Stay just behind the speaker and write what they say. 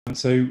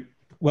So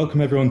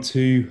welcome everyone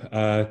to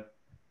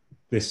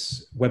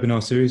this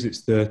webinar series.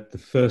 It's the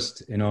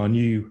first in our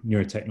new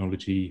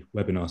neurotechnology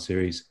webinar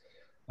series.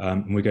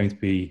 And we're going to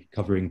be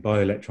covering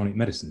bioelectronic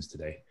medicines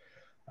today.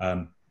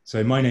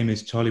 So my name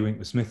is Charlie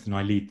Winkler-Smith and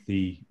I lead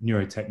the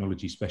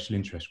Neurotechnology Special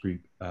Interest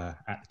Group at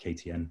the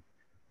KTN.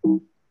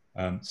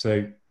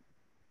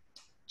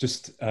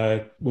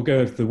 We'll go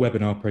over the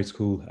webinar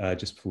protocol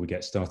just before we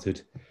get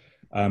started.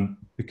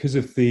 Because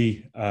of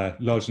the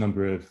large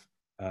number of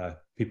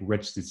people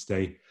registered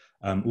today,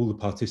 all the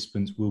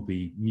participants will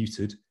be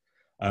muted.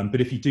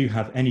 But if you do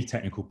have any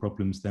technical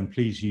problems, then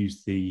please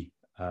use the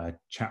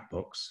chat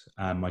box.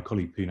 My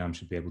colleague Poonam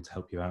should be able to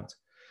help you out.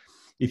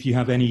 If you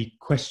have any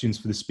questions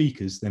for the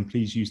speakers, then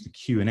please use the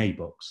Q&A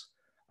box.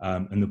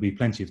 And there'll be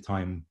plenty of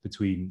time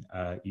between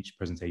each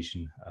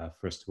presentation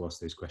for us to ask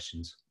those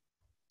questions.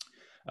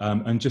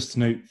 And just to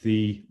note,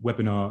 the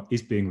webinar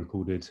is being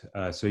recorded,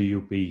 so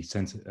you'll be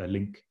sent a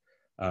link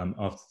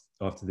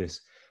after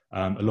this,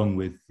 along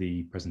with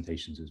the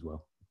presentations as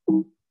well.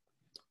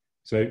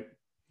 So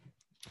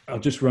I'll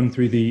just run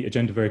through the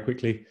agenda very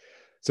quickly.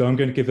 So I'm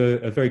going to give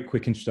a very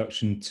quick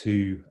introduction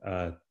to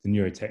the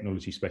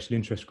Neurotechnology Special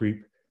Interest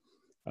Group.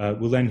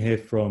 We'll then hear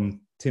from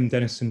Tim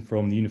Denison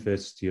from the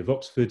University of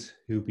Oxford,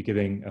 who will be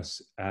giving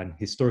us an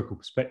historical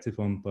perspective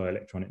on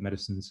bioelectronic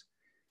medicines.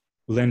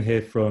 We'll then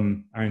hear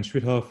from Arun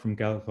Sridhar from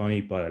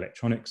Galvani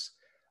Bioelectronics,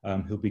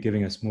 who'll be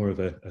giving us more of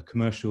a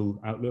commercial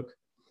outlook.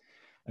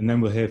 And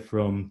then we'll hear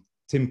from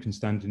Tim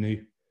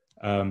Constantinou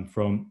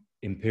from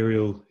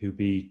Imperial, who'll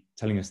be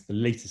telling us the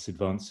latest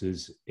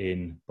advances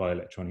in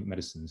bioelectronic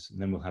medicines.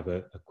 And then we'll have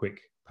a quick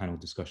panel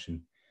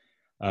discussion.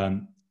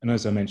 And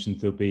as I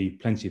mentioned, there'll be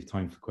plenty of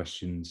time for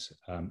questions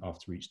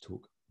after each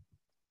talk.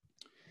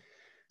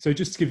 So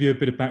just to give you a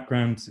bit of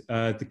background,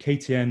 the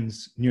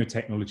KTN's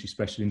Neurotechnology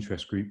Special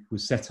Interest Group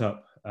was set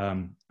up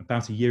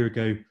about a year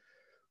ago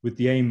with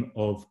the aim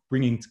of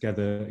bringing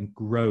together and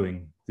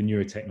growing the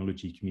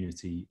neurotechnology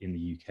community in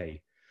the UK.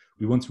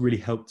 We want to really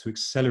help to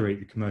accelerate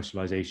the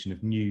commercialization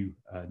of new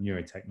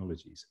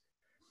neurotechnologies.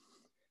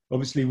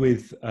 Obviously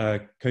with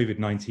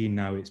COVID-19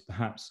 now, it's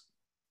perhaps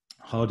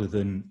harder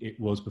than it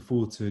was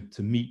before to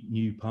meet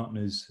new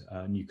partners,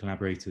 new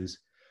collaborators.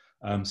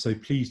 So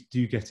please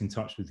do get in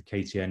touch with the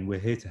KTN. We're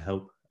here to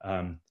help.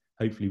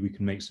 Hopefully we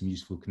can make some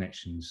useful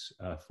connections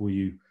for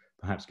you,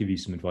 perhaps give you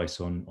some advice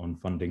on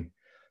funding.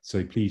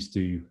 So please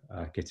do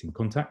get in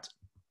contact.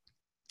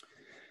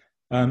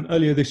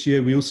 Earlier this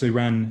year, we also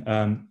ran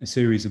a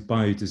series of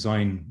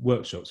biodesign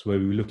workshops where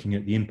we were looking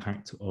at the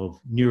impact of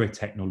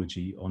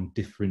neurotechnology on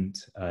different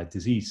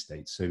disease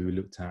states. So we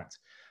looked at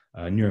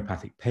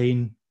neuropathic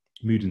pain,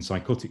 mood and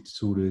psychotic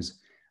disorders,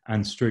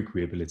 and stroke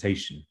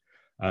rehabilitation.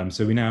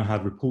 So we now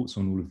have reports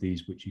on all of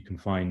these, which you can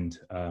find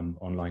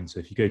online. So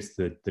if you go to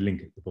the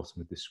link at the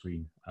bottom of this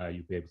screen,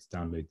 you'll be able to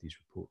download these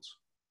reports.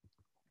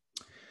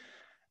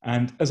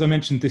 And as I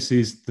mentioned, this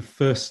is the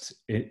first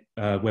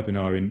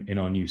webinar in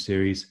our new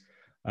series.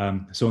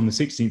 So on the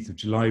 16th of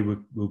July,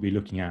 we'll be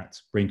looking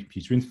at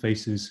brain-computer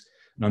interfaces.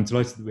 And I'm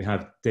delighted that we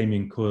have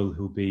Damien Coyle,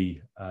 who'll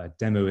be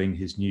demoing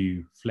his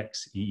new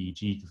Flex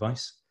EEG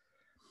device.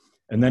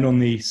 And then on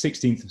the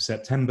 16th of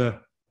September,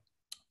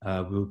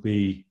 we'll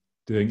be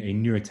doing a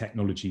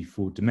neurotechnology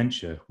for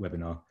dementia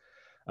webinar.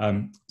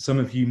 Some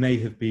of you may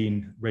have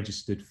been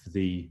registered for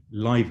the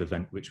live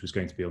event, which was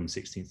going to be on the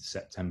 16th of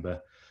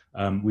September.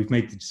 We've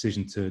made the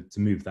decision to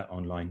move that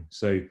online.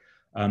 So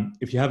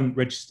if you haven't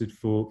registered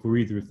for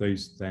either of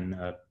those, then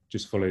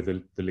just follow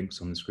the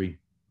links on the screen.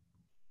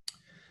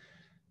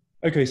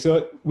 Okay,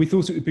 so we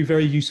thought it would be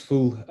very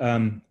useful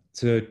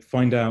to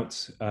find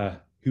out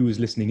who was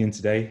listening in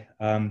today.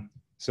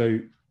 So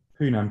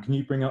Poonam, can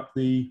you bring up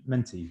the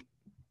Menti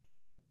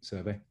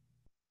survey?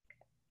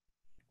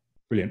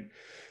 Brilliant.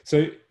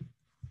 So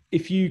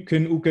if you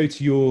can all go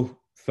to your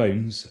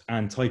phones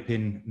and type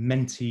in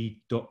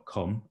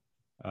menti.com,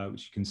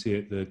 which you can see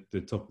at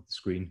the top of the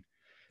screen,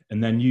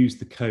 and then use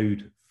the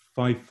code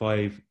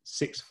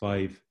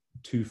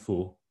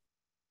 556524.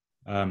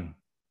 Then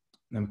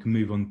we can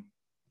move on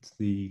to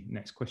the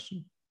next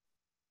question.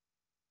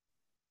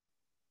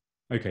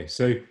 Okay,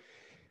 so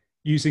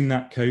using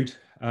that code,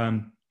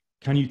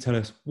 can you tell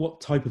us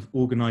what type of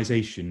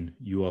organization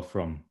you are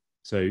from?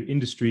 So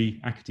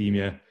industry,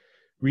 academia,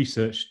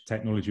 research,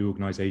 technology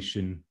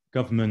organization,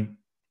 government,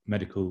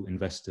 medical,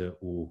 investor,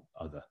 or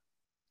other?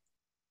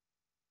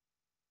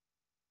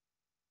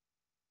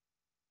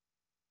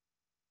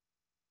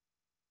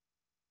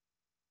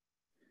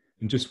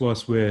 And just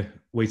whilst we're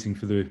waiting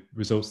for the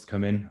results to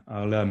come in,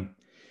 I'll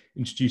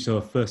introduce our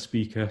first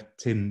speaker,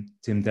 Tim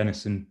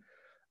Denison.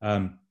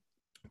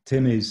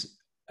 Tim is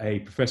a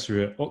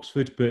professor at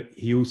Oxford, but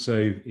he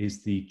also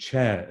is the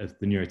chair of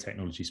the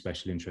Neurotechnology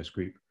Special Interest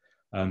Group.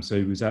 So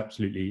he was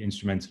absolutely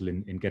instrumental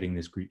in getting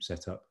this group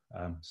set up.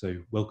 So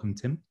welcome,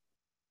 Tim.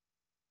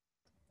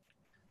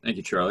 Thank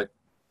you, Charlie.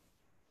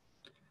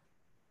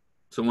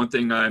 So one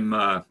thing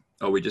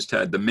we just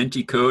had the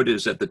Menti code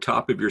is at the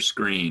top of your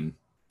screen,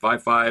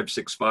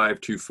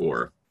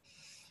 556524.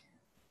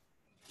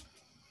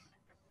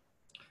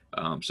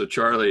 So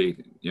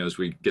Charlie, as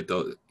we get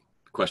the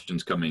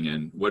questions coming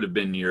in, what have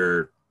been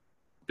your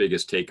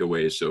biggest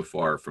takeaways so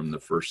far from the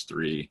first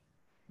 3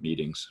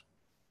 meetings?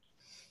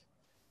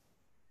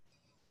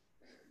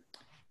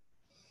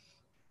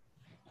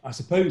 I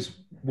suppose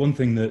one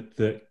thing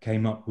that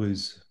came up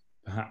was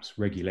perhaps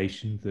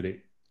regulation, that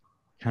it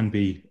can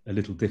be a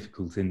little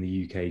difficult in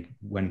the UK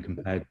when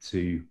compared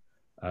to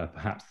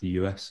perhaps the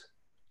US.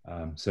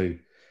 So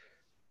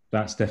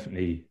that's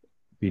definitely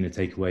been a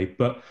takeaway.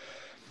 But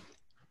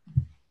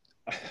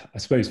I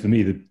suppose for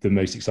me, the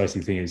most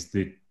exciting thing is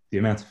the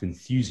amount of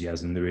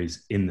enthusiasm there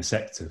is in the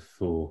sector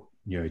for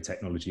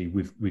neurotechnology.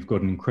 We've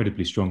got an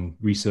incredibly strong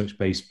research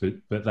base,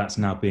 but that's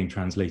now being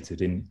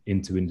translated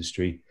into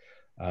industry.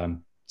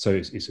 So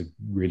it's a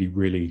really,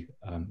 really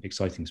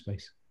exciting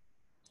space.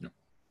 Yeah.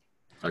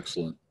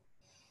 Excellent.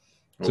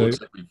 Well, So,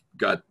 looks like we've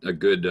got a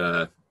good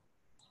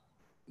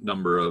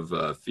number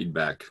of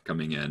feedback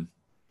coming in.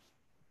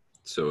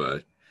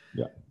 So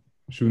yeah.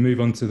 Should we move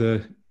on to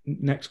the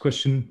next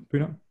question,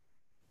 Bruno?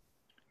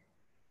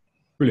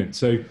 Brilliant.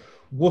 So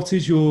what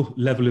is your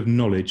level of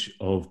knowledge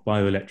of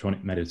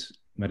bioelectronic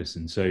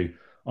medicine? So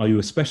are you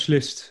a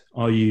specialist?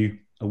 Are you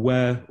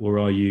aware, or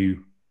are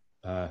you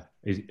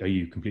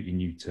completely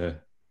new to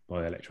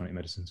bioelectronic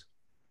medicines?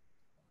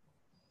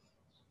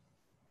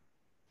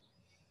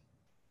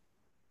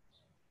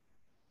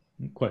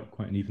 Quite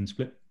an even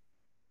split.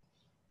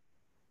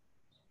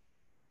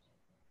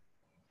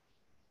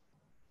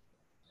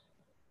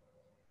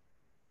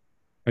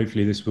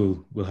 Hopefully this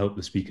will help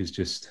the speakers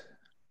just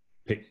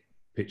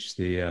pitch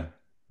their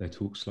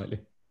talk slightly.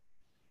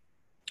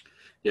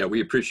 Yeah,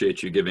 we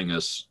appreciate you giving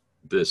us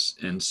this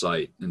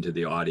insight into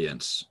the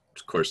audience.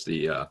 Of course,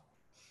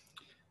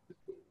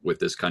 with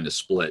this kind of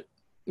split,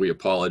 we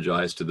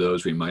apologize to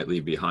those we might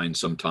leave behind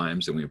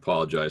sometimes, and we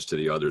apologize to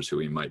the others who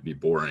we might be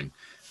boring.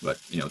 But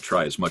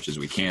try as much as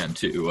we can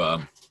to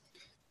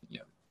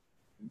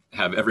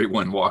have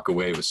everyone walk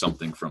away with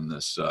something from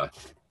this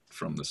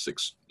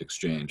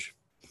exchange.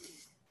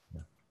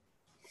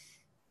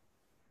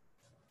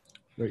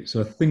 Great.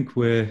 So I think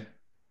we're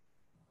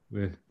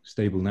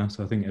stable now.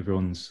 So I think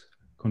everyone's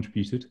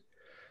contributed.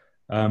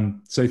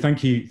 So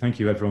thank you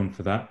everyone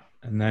for that.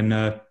 And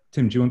then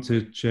Tim, do you want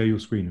to share your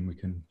screen and we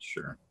can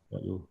Sure.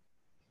 Start your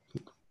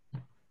talk?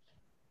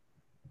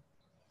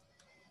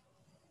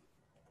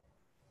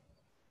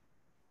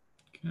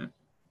 Okay.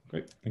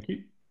 Great. Thank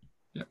you.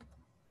 Yeah.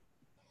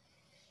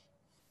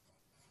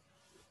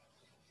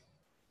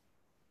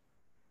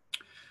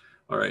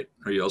 All right.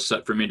 Are you all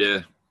set for me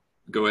to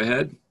go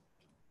ahead?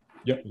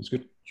 Yeah, that's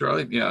good.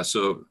 Charlie? Yeah,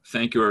 so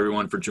thank you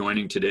everyone for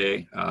joining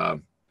today.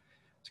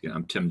 Again,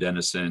 I'm Tim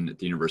Denison at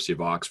the University of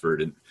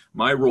Oxford, and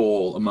my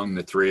role among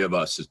the 3 of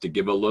us is to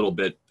give a little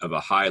bit of a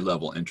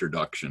high-level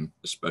introduction,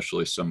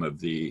 especially some of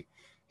the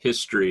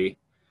history.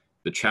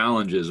 The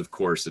challenge is, of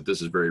course, that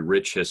this is very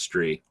rich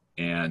history,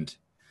 and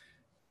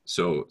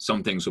so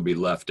some things will be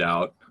left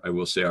out. I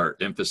will say our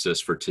emphasis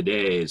for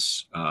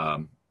today's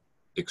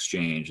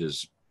exchange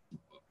is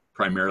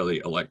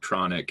primarily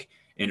electronic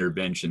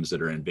interventions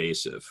that are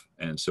invasive.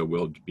 And so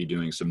we'll be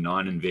doing some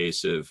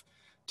non-invasive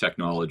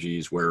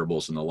technologies,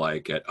 wearables, and the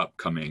like at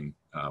upcoming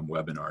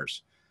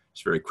webinars.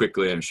 Just very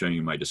quickly, I'm showing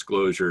you my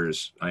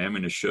disclosures. I am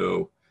going to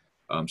show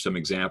some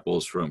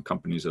examples from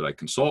companies that I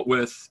consult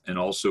with, and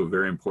also,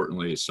 very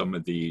importantly, some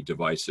of the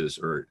devices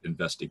are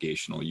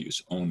investigational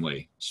use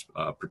only,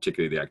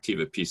 particularly the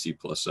Activa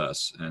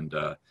PC+S and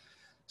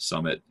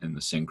Summit and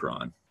the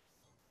Synchron.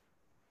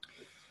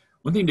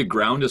 One thing to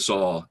ground us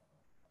all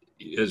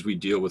as we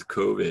deal with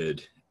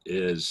COVID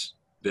is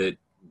that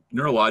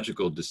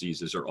neurological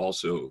diseases are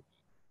also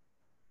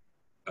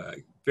a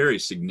very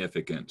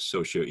significant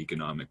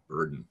socioeconomic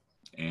burden.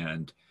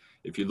 And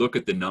if you look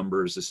at the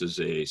numbers, this is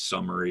a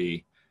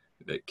summary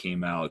that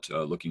came out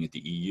looking at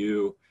the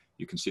EU.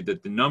 You can see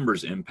that the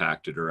numbers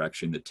impacted are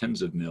actually in the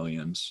tens of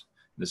millions.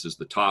 This is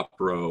the top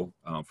row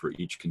for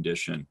each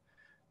condition.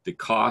 The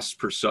cost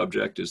per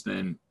subject is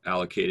then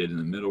allocated in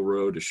the middle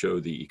row to show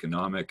the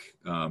economic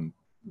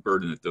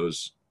burden that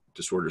those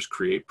disorders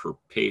create per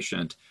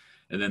patient.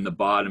 And then the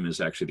bottom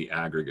is actually the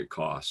aggregate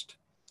cost.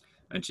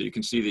 And so you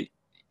can see that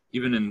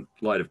even in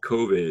light of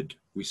COVID,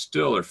 we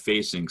still are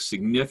facing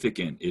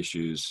significant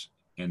issues,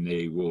 and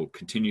they will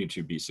continue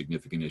to be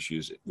significant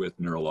issues with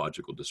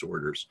neurological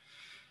disorders.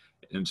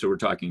 And so we're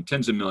talking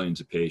tens of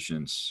millions of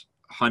patients,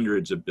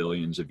 hundreds of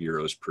billions of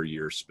euros per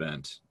year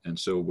spent. And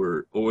so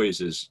we're always,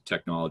 as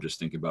technologists,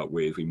 thinking about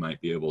ways we might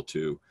be able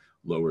to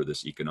lower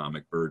this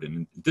economic burden.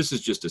 And this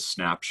is just a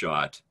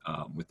snapshot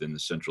within the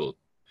central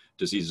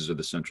diseases of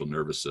the central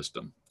nervous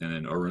system. And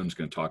then Arun's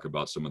going to talk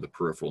about some of the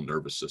peripheral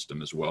nervous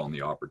system as well and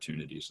the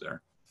opportunities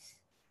there.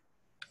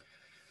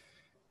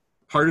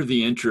 Part of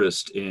the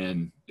interest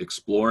in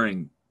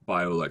exploring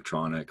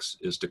bioelectronics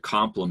is to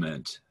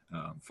complement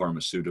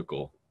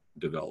pharmaceutical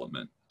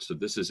development. So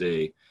this is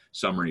a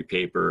summary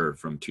paper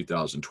from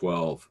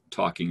 2012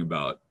 talking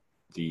about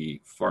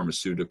the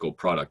pharmaceutical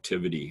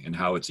productivity and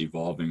how it's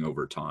evolving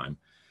over time.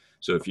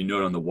 So if you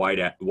note on the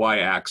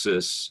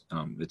y-axis,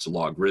 it's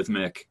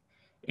logarithmic,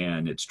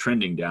 and it's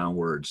trending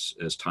downwards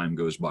as time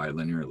goes by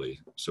linearly.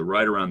 So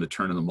right around the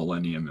turn of the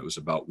millennium, it was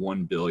about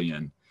 $1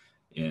 billion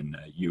in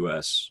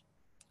US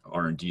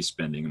R&D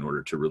spending in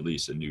order to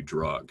release a new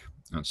drug.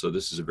 And so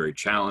this is a very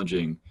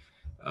challenging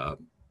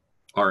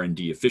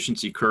R&D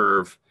efficiency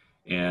curve,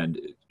 and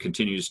it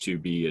continues to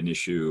be an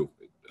issue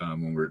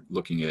when we're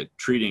looking at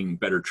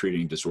better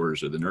treating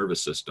disorders of the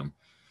nervous system.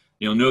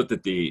 You'll note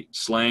that the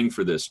slang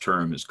for this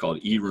term is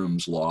called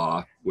Eroom's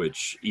law,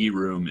 which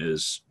Eroom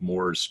is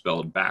Moore's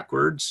spelled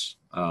backwards.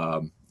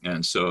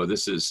 And so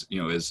this is,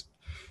 is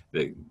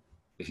the,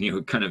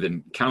 kind of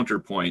in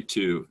counterpoint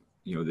to,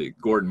 the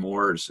Gordon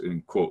Moore's,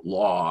 in quote,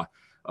 law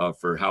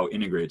for how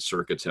integrated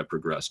circuits have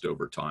progressed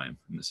over time.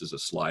 And this is a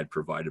slide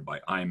provided by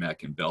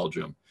IMEC in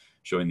Belgium,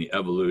 showing the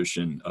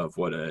evolution of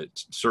what a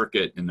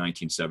circuit in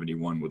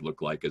 1971 would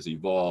look like as it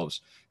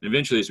evolves. And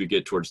eventually, as we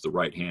get towards the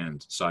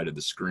right-hand side of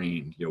the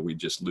screen, we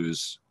just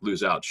lose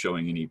out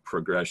showing any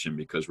progression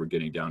because we're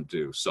getting down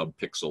to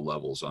sub-pixel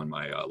levels on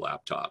my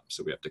laptop.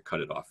 So we have to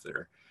cut it off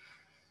there.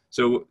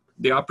 So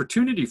the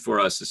opportunity for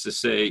us is to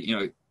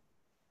say,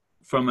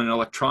 from an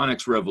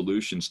electronics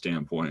revolution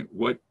standpoint,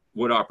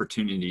 what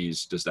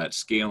opportunities does that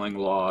scaling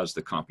laws,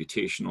 the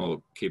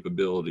computational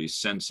capabilities,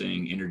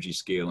 sensing, energy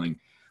scaling,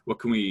 what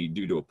can we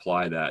do to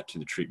apply that to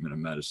the treatment of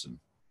medicine?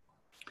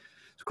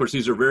 Of course,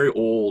 these are very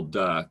old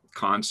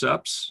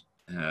concepts.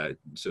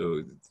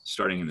 So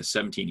starting in the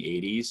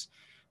 1780s,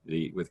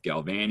 with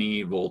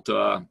Galvani,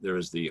 Volta, there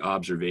was the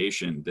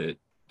observation that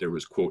there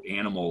was, quote,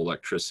 animal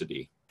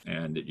electricity,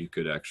 and that you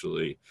could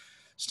actually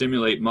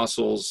stimulate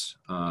muscles,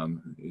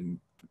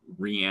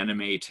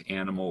 reanimate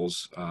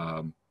animals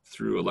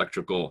through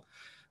electrical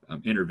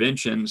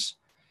interventions.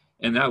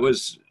 And that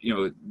was,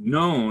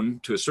 known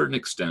to a certain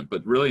extent,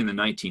 but really in the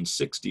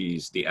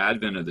 1960s, the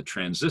advent of the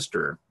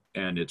transistor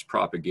and its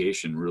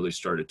propagation really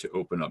started to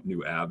open up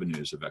new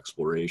avenues of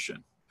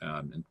exploration.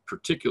 In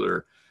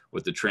particular,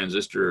 what the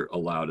transistor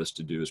allowed us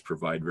to do is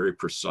provide very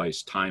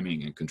precise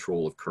timing and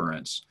control of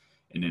currents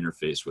and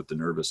interface with the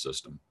nervous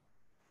system.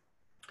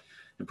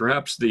 And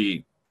perhaps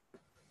the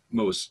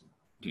most,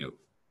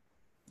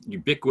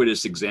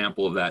 ubiquitous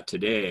example of that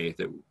today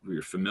that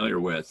we're familiar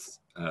with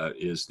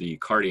is the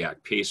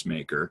cardiac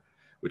pacemaker,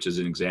 which is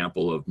an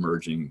example of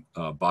merging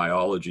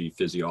biology,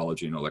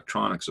 physiology, and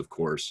electronics, of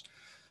course,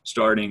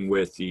 starting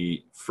with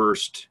the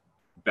first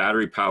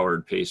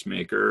battery-powered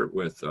pacemaker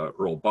with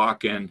Earl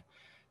Bakken,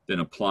 then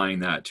applying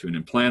that to an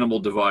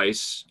implantable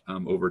device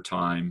over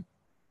time.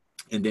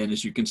 And then,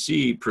 as you can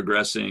see,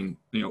 progressing,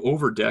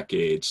 over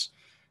decades,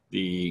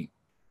 the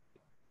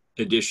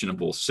addition of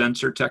both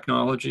sensor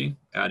technology,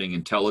 adding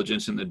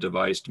intelligence in the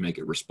device to make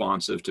it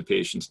responsive to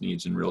patients'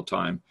 needs in real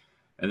time,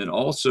 and then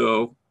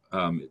also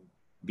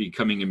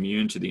becoming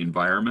immune to the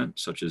environment,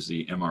 such as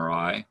the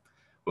MRI,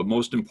 but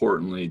most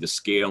importantly, the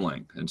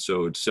scaling. And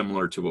so it's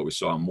similar to what we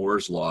saw in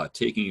Moore's law,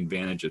 taking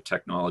advantage of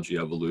technology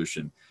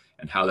evolution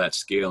and how that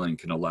scaling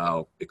can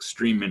allow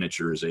extreme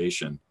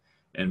miniaturization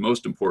and,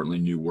 most importantly,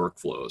 new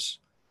workflows.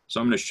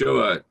 So I'm going to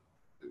show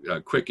a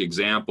quick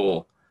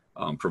example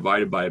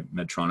provided by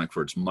Medtronic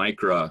for its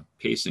Micra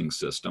pacing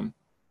system.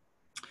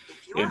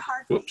 If your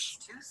heart beats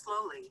too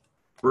slowly.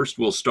 First,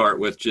 we'll start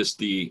with just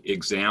the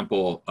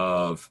example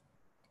of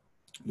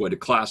what a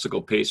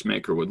classical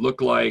pacemaker would look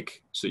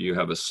like. So you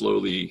have a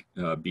slowly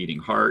beating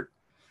heart,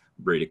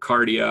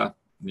 bradycardia,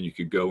 then you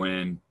could go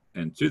in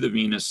and through the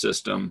venous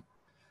system,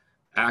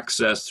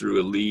 access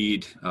through a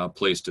lead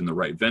placed in the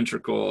right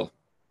ventricle,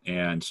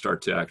 and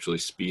start to actually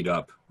speed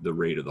up the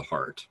rate of the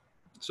heart.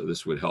 So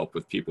this would help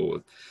with people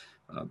with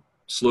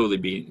slowly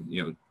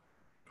beating,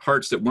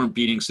 hearts that weren't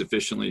beating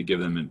sufficiently to give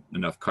them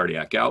enough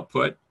cardiac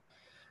output.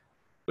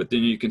 But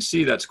then you can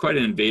see that's quite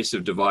an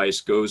invasive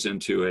device, goes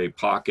into a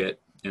pocket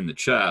in the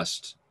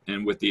chest.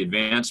 And with the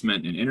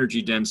advancement in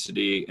energy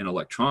density and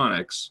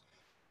electronics,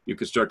 you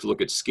could start to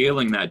look at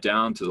scaling that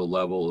down to the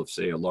level of,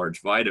 say, a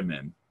large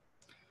vitamin.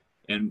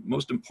 And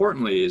most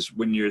importantly is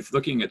when you're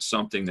looking at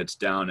something that's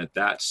down at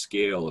that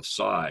scale of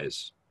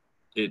size,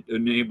 it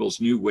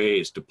enables new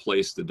ways to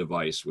place the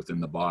device within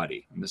the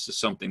body. And this is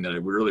something that I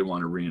really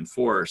want to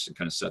reinforce and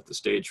kind of set the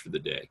stage for the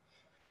day,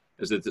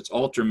 is that it's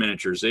ultra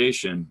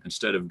miniaturization.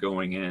 Instead of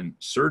going in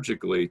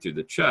surgically through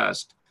the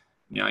chest,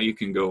 now you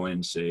can go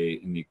in, say,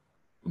 in the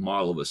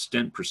model of a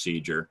stent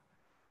procedure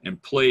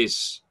and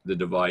place the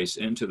device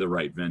into the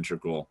right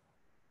ventricle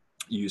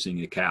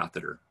using a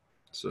catheter.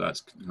 So that's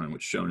kind of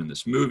what's shown in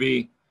this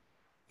movie.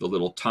 The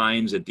little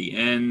tines at the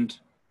end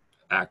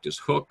act as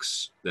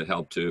hooks that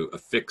help to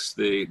affix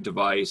the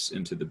device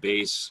into the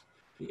base,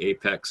 the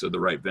apex of the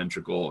right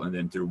ventricle, and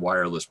then through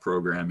wireless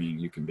programming,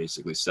 you can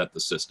basically set the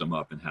system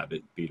up and have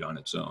it beat on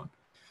its own.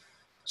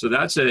 So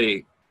that's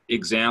an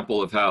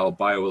example of how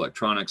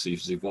bioelectronics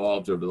has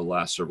evolved over the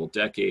last several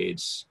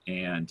decades.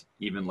 And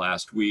even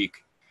last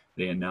week,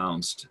 they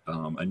announced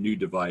a new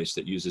device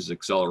that uses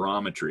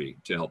accelerometry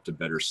to help to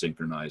better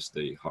synchronize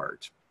the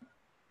heart.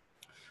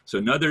 So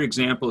another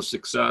example of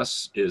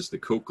success is the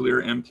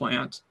cochlear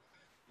implant,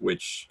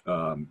 which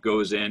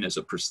goes in as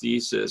a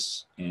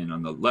prosthesis. And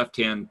on the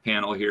left-hand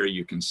panel here,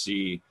 you can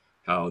see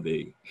how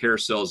the hair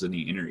cells in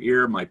the inner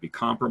ear might be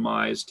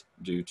compromised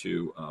due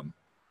to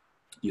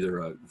either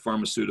a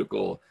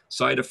pharmaceutical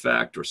side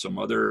effect or some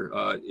other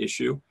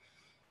issue.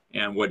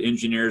 And what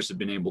engineers have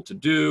been able to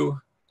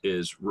do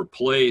is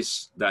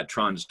replace that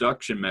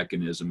transduction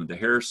mechanism of the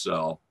hair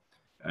cell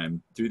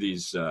and through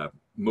these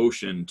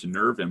motion to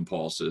nerve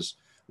impulses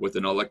with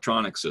an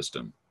electronic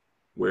system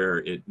where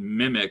it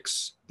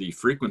mimics the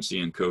frequency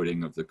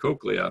encoding of the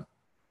cochlea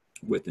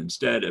with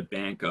instead a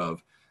bank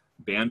of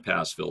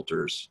bandpass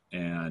filters,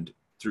 and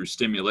through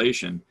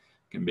stimulation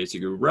can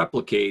basically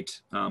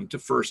replicate to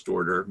first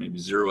order, maybe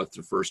 0th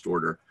to first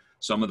order,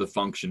 some of the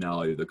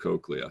functionality of the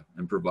cochlea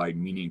and provide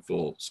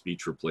meaningful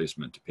speech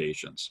replacement to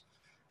patients.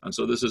 And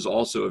so this is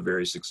also a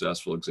very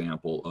successful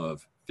example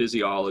of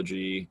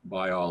physiology,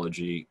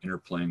 biology,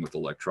 interplaying with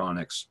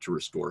electronics to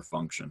restore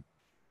function.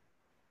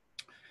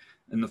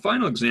 And the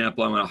final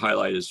example I want to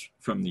highlight is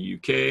from the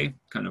UK,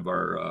 kind of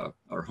our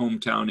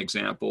hometown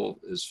example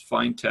is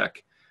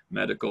Finetech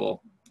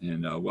Medical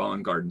in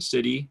Welwyn Garden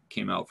City,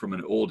 came out from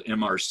an old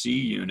MRC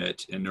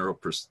unit in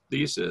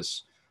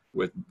neuroprosthesis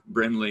with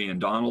Brindley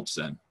and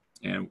Donaldson.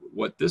 And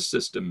what this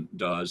system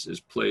does is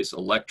place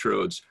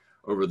electrodes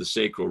over the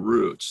sacral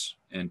roots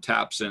and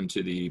taps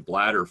into the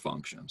bladder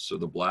function, so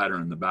the bladder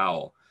and the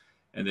bowel.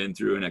 And then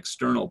through an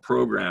external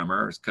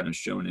programmer, it's kind of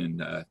shown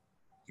in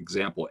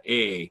example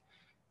A,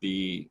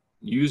 the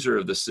user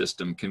of the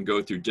system can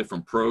go through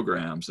different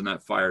programs, and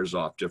that fires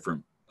off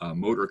different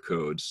motor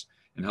codes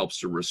and helps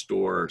to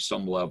restore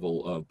some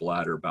level of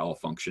bladder bowel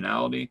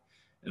functionality,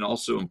 and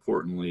also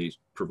importantly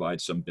provide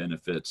some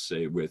benefits,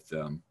 say with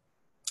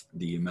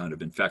the amount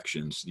of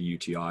infections, the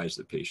UTIs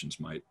that patients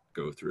might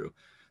go through.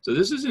 So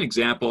this is an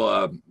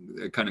example,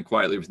 kind of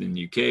quietly within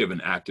the UK, of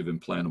an active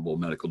implantable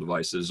medical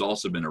device that has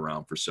also been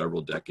around for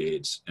several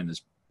decades and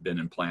has been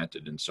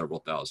implanted in several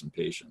thousand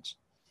patients.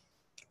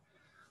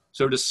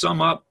 So to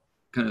sum up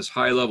kind of this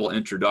high-level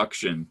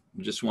introduction,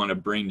 I just want to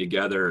bring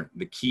together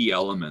the key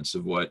elements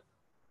of what,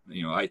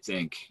 I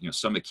think,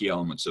 some of the key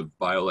elements of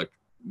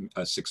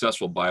a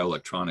successful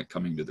bioelectronic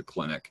coming to the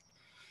clinic.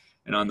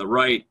 And on the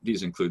right,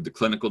 these include the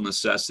clinical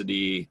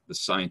necessity, the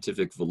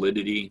scientific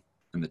validity,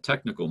 and the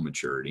technical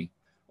maturity,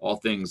 all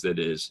things that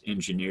as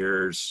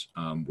engineers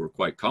we're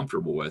quite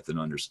comfortable with and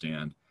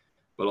understand.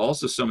 But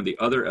also some of the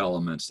other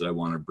elements that I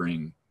want to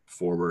bring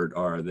forward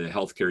are the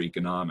healthcare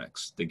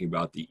economics, thinking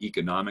about the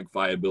economic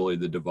viability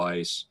of the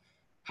device,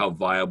 how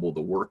viable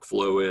the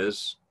workflow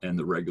is, and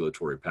the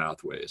regulatory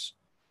pathways.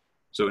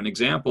 So an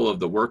example of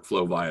the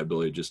workflow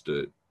viability, just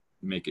to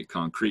make it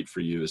concrete for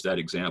you, is that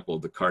example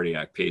of the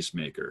cardiac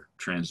pacemaker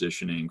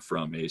transitioning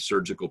from a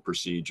surgical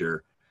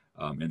procedure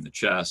in the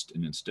chest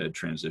and instead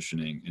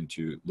transitioning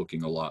into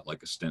looking a lot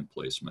like a stent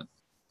placement.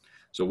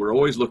 So we're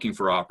always looking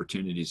for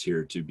opportunities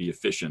here to be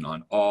efficient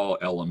on all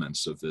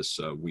elements of this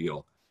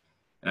wheel.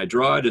 And I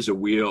draw it as a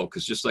wheel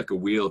because just like a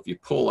wheel, if you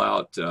pull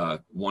out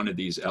one of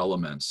these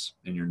elements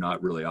and you're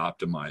not really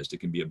optimized, it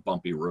can be a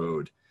bumpy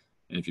road.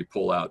 And if you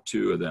pull out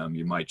two of them,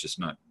 you might just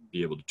not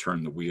be able to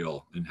turn the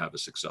wheel and have a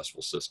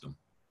successful system.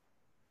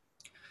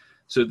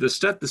 So to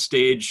set the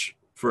stage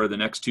for the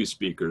next two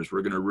speakers,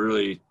 we're going to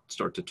really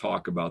start to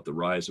talk about the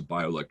rise of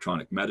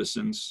bioelectronic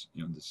medicines,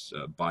 this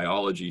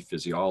biology,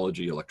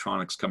 physiology,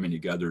 electronics coming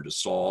together to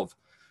solve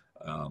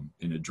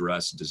and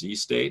address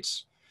disease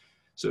states.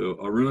 So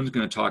Arun's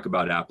going to talk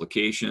about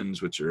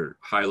applications, which are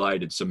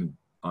highlighted some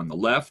on the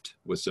left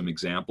with some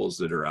examples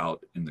that are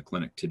out in the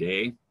clinic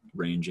today,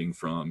 ranging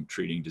from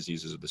treating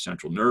diseases of the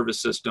central nervous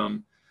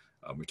system.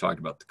 We talked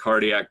about the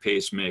cardiac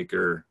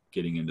pacemaker,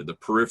 getting into the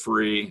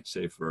periphery,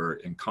 say for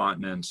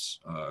incontinence,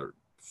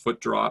 foot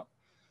drop.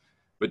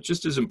 But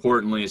just as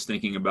importantly is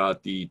thinking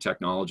about the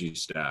technology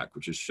stack,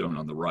 which is shown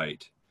on the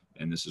right.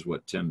 And this is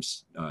what Tim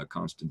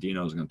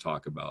Constantinou is going to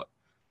talk about.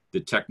 The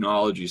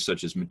technologies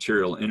such as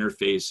material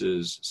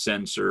interfaces,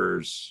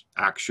 sensors,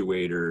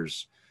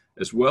 actuators,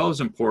 as well as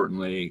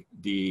importantly,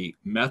 the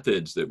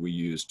methods that we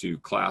use to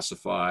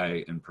classify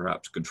and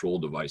perhaps control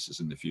devices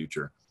in the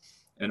future.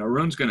 And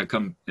Arun's going to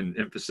come and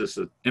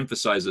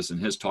emphasize this in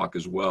his talk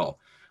as well,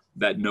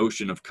 that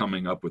notion of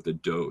coming up with a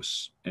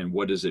dose and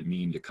what does it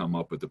mean to come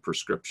up with a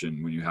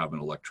prescription when you have an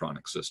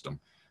electronic system.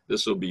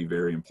 This will be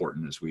very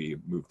important as we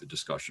move the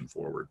discussion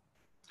forward.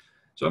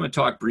 So I'm going to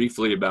talk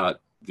briefly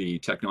about the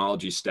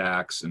technology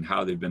stacks and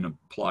how they've been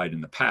applied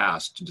in the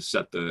past to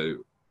set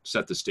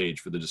the stage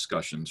for the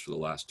discussions for the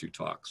last two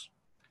talks.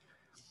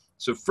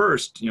 So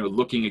first,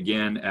 looking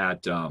again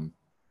at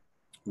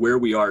where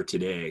we are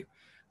today,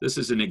 this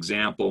is an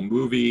example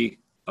movie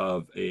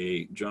of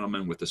a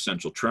gentleman with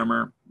essential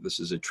tremor. This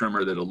is a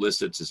tremor that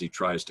elicits as he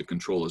tries to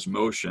control his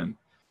motion.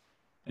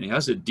 And he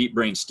has a deep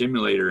brain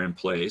stimulator in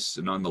place.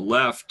 And on the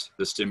left,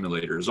 the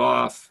stimulator is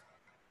off,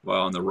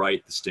 while on the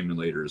right, the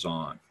stimulator is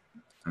on.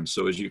 And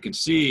so as you can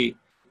see,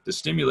 the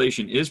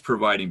stimulation is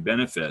providing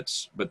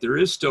benefits, but there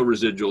is still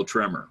residual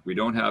tremor. We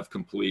don't have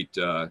complete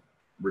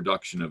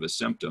reduction of his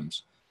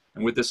symptoms.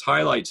 And what this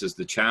highlights is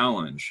the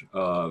challenge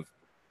of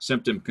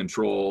symptom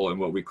control and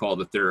what we call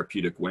the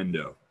therapeutic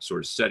window, sort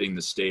of setting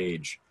the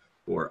stage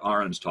for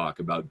Arun's talk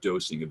about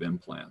dosing of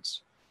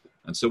implants.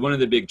 And so one of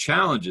the big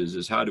challenges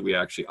is how do we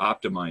actually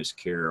optimize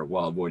care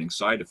while avoiding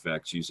side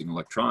effects using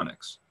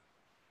electronics?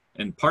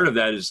 And part of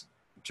that is,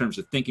 in terms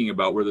of thinking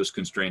about where those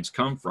constraints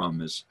come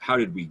from, is how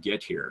did we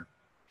get here?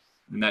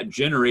 And that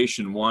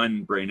generation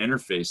 1 brain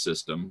interface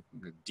system,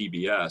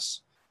 DBS,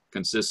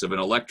 consists of an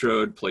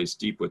electrode placed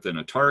deep within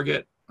a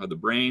target of the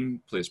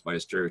brain, placed by a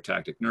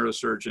stereotactic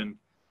neurosurgeon.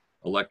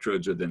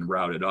 Electrodes are then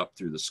routed up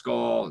through the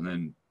skull and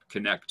then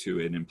connect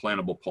to an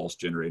implantable pulse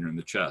generator in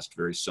the chest,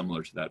 very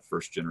similar to that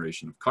first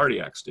generation of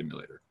cardiac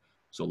stimulator.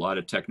 So a lot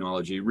of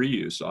technology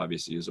reuse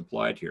obviously is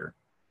applied here.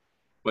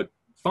 But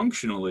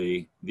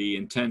functionally, the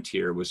intent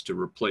here was to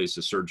replace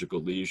a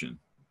surgical lesion.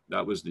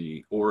 That was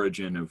the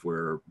origin of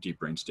where deep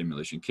brain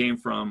stimulation came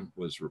from,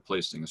 was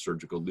replacing a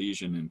surgical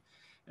lesion.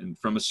 And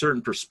from a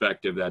certain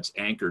perspective, that's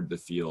anchored the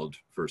field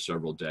for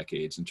several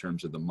decades in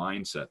terms of the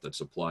mindset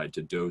that's applied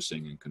to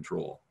dosing and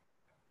control.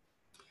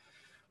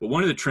 But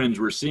one of the trends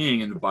we're seeing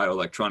in the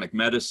bioelectronic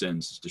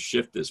medicines is to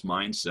shift this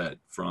mindset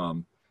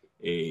from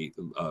a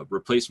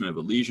replacement of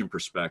a lesion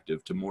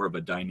perspective to more of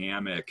a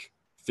dynamic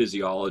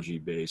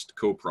physiology-based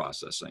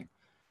co-processing,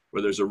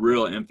 where there's a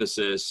real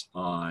emphasis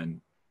on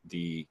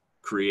the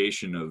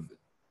creation of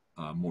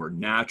more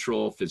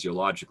natural,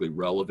 physiologically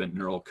relevant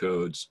neural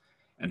codes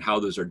and how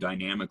those are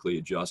dynamically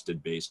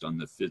adjusted based on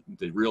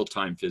the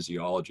real-time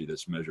physiology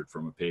that's measured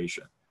from a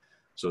patient.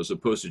 So as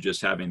opposed to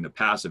just having the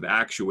passive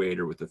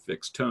actuator with a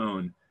fixed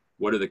tone,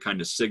 what are the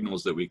kind of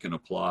signals that we can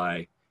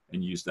apply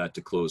and use that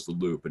to close the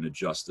loop and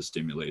adjust the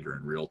stimulator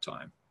in real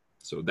time?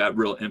 So that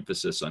real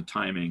emphasis on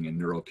timing and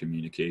neural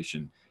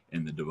communication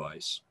in the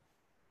device.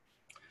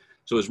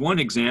 So as one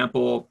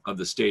example of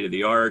the state of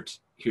the art,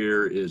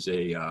 here is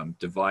a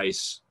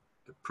device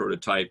a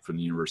prototype from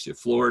the University of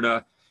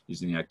Florida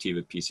using the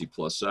Activa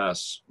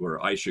PC+S, where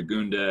Aisha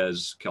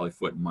Gundez, Kelly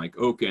Foote, and Mike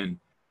Oken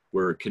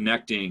were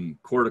connecting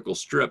cortical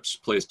strips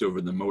placed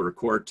over the motor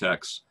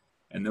cortex,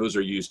 and those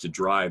are used to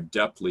drive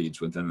depth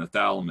leads within the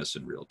thalamus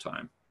in real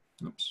time.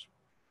 Oops,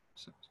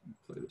 so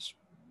play this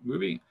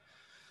movie.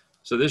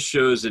 So this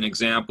shows an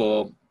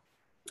example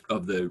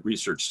of the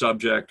research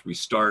subject. We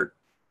start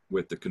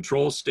with the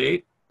control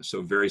state,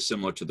 so very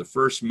similar to the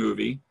first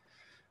movie,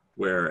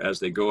 where as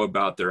they go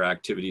about their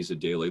activities of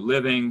daily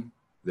living,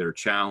 they're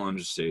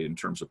challenged, say in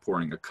terms of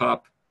pouring a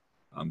cup,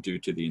 due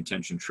to the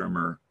intention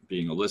tremor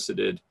being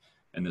elicited,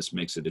 and this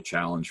makes it a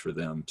challenge for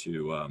them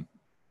to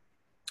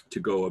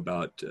go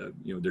about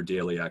their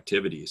daily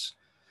activities.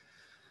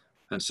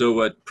 And so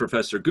what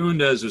Professor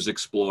Gundez was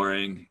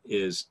exploring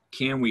is,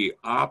 can we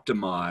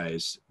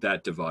optimize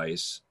that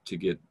device to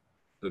get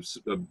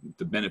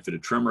the benefit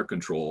of tremor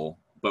control,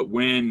 but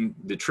when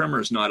the tremor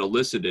is not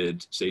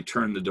elicited, say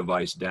turn the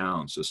device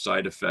down. So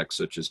side effects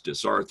such as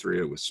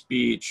dysarthria with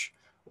speech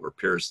or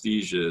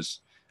paresthesias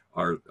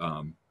are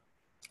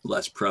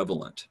less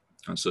prevalent.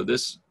 And so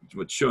this,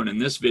 what's shown in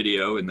this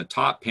video, in the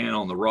top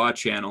panel, in the raw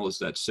channel, is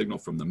that signal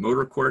from the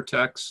motor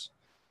cortex.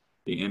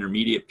 The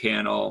intermediate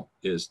panel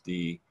is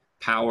the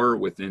power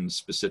within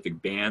specific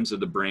bands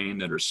of the brain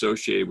that are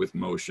associated with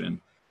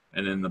motion.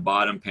 And then the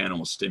bottom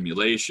panel,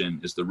 stimulation,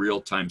 is the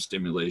real-time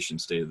stimulation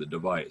state of the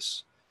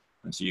device.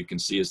 And so you can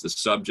see as the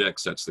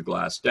subject sets the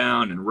glass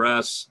down and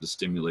rests, the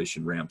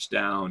stimulation ramps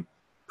down,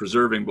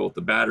 preserving both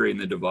the battery and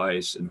the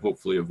device and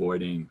hopefully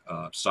avoiding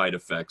side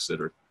effects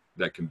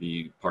that can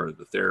be part of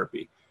the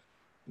therapy.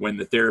 When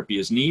the therapy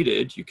is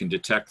needed, you can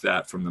detect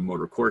that from the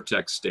motor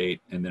cortex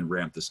state and then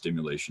ramp the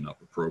stimulation up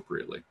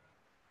appropriately.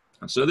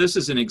 And so this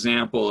is an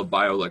example of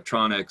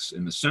bioelectronics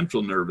in the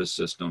central nervous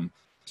system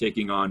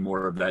taking on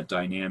more of that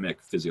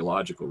dynamic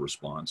physiological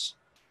response.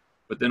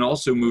 But then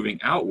also moving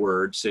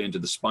outward, say into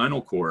the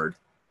spinal cord,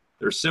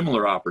 there are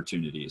similar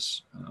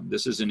opportunities.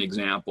 This is an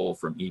example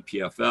from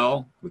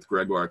EPFL with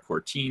Gregoire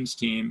Courtine's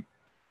team,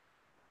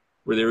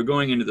 where they were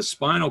going into the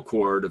spinal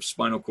cord of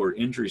spinal cord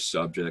injury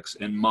subjects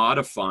and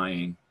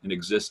modifying an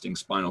existing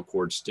spinal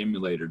cord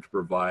stimulator to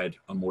provide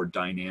a more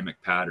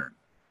dynamic pattern.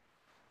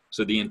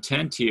 So the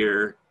intent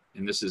here,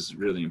 and this is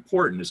really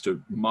important, is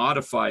to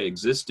modify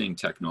existing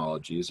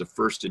technology as a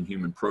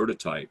first-in-human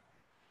prototype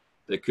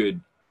that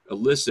could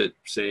elicit,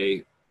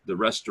 say, the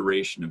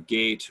restoration of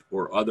gait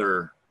or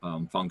other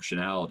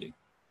functionality.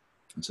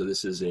 And so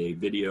this is a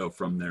video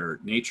from their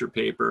Nature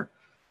paper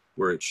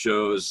where it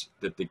shows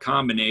that the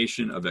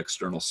combination of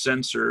external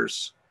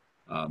sensors,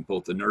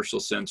 both inertial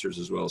sensors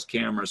as well as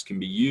cameras, can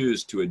be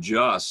used to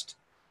adjust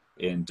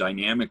and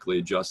dynamically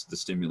adjust the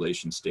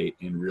stimulation state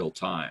in real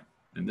time.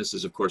 And this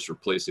is, of course,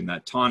 replacing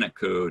that tonic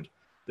code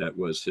that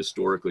was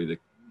historically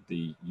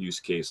the use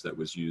case that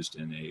was used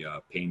in a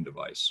pain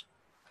device.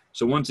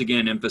 So once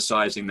again,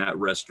 emphasizing that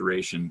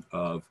restoration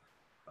of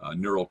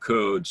neural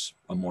codes,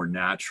 a more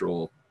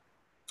natural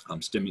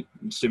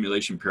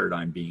stimulation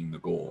paradigm being the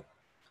goal.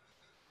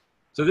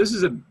 So this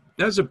is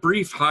that's a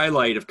brief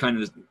highlight of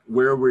kind of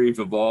where we've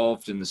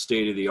evolved in the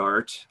state of the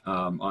art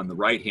on the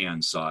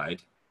right-hand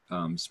side,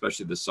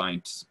 especially the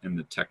science and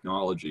the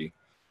technology.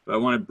 But I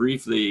want to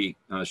briefly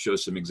show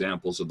some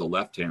examples of the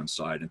left-hand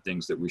side and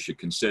things that we should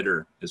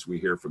consider as we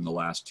hear from the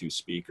last two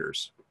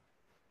speakers.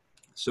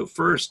 So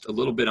first, a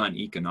little bit on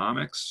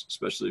economics,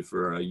 especially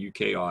for a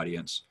UK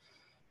audience,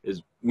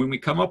 is when we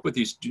come up with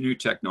these new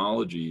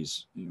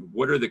technologies,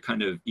 what are the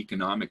kind of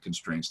economic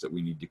constraints that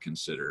we need to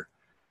consider?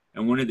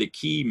 And one of the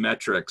key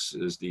metrics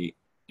is the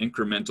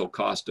incremental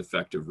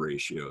cost-effective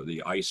ratio,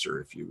 the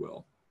ICER, if you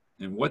will.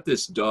 And what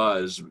this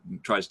does,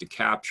 tries to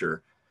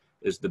capture,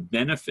 is the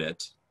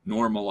benefit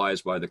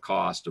normalized by the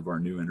cost of our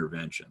new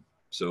intervention.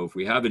 So if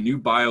we have a new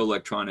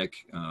bioelectronic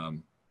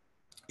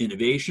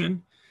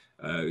innovation,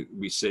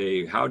 we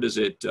say, how does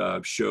it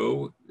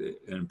show an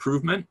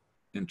improvement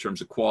in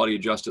terms of quality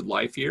adjusted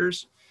life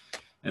years?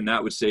 And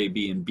that would say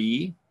B and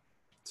B.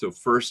 So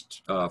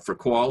first, for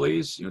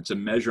QALYs, it's a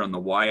measure on the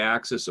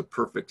y-axis of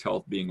perfect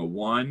health being a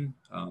 1,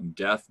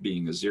 death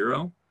being a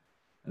 0.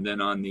 And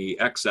then on the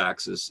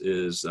x-axis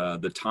is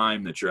the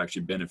time that you're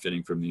actually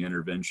benefiting from the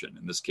intervention.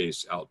 In this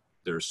case,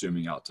 they're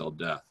assuming out till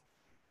death.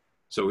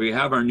 So we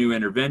have our new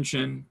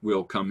intervention.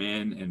 We'll come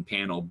in and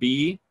panel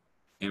B.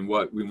 And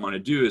what we want to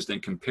do is then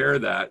compare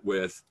that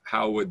with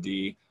how would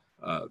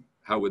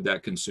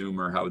that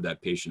consumer, how would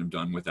that patient have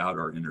done without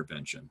our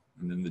intervention?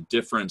 And then the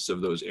difference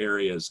of those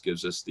areas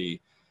gives us the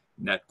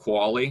net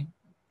QALY.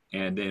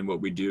 And then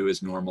what we do is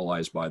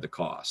normalize by the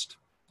cost.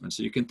 And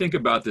so you can think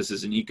about this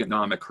as an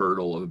economic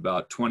hurdle of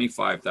about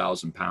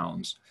 25,000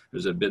 pounds.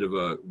 There's a bit of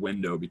a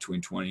window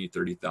between 20 and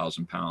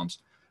 30,000 pounds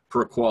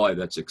per QALY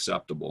that's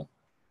acceptable.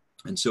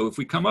 And so if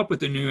we come up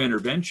with a new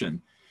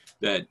intervention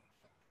that,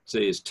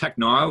 say, is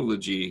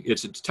technology,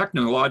 it's a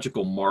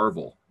technological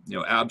marvel,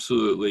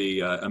 absolutely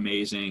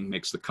amazing,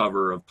 makes the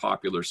cover of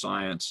Popular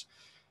Science,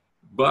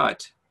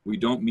 but we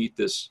don't meet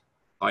this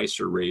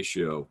ICER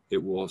ratio,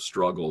 it will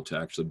struggle to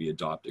actually be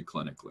adopted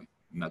clinically.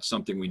 And that's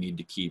something we need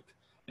to keep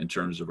in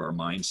terms of our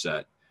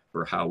mindset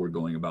for how we're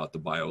going about the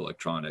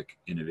bioelectronic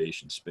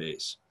innovation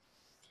space.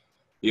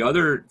 The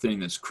other thing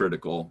that's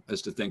critical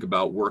is to think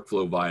about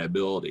workflow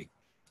viability.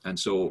 And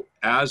so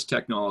as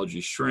technology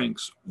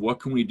shrinks,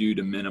 what can we do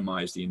to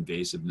minimize the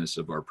invasiveness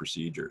of our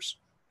procedures?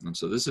 And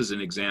so this is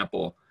an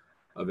example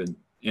of an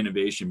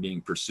innovation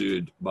being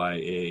pursued by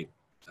a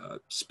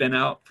spin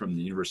out from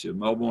the University of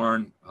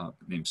Melbourne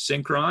named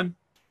Synchron.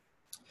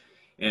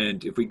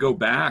 And if we go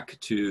back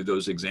to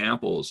those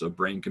examples of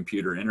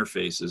brain-computer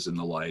interfaces and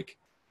the like,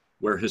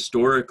 where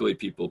historically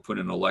people put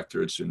in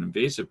electrodes to an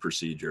invasive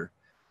procedure,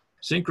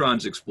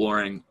 Synchron's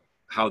exploring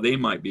how they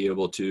might be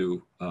able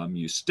to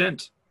use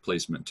stent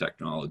placement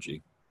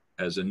technology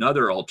as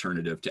another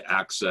alternative to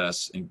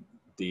access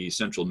the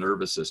central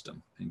nervous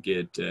system and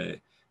get,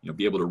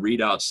 be able to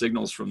read out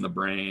signals from the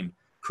brain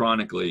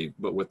chronically,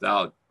 but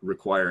without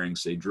requiring,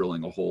 say,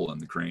 drilling a hole in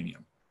the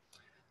cranium.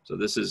 So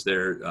this is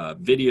their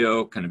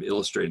video kind of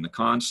illustrating the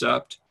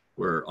concept,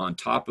 where on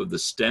top of the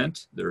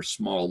stent, there are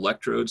small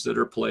electrodes that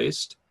are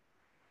placed,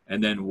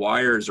 and then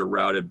wires are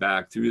routed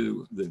back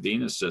through the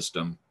venous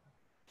system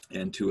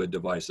and to a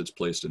device that's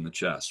placed in the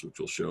chest, which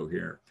we'll show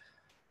here.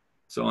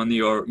 So on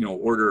the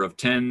order of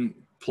 10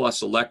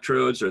 plus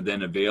electrodes are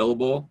then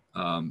available,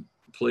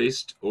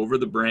 placed over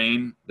the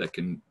brain that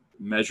can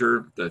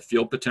measure the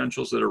field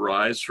potentials that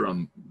arise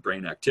from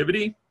brain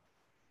activity.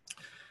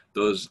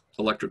 Those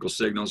electrical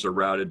signals are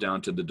routed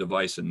down to the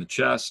device in the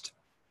chest,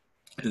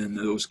 and then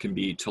those can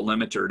be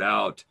telemetered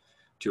out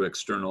to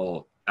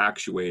external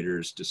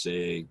actuators to,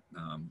 say,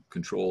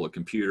 control a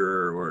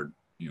computer or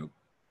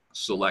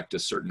select a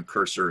certain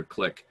cursor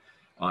click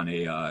on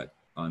a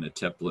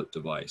template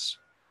device.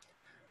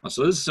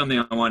 So this is something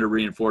I want to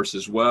reinforce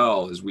as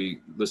well as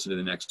we listen to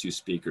the next two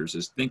speakers,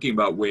 is thinking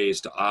about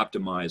ways to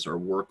optimize our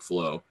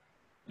workflow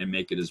and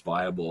make it as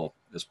viable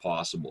as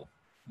possible.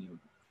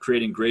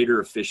 Creating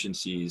greater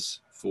efficiencies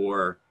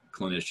for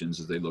clinicians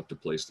as they look to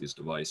place these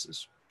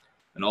devices.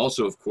 And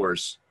also, of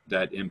course,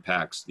 that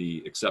impacts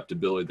the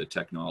acceptability of the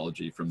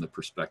technology from the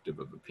perspective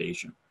of the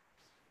patient.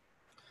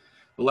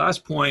 The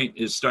last point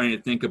is starting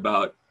to think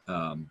about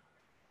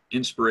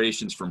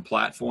inspirations from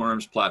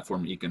platforms,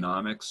 platform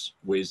economics,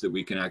 ways that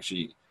we can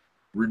actually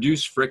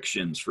reduce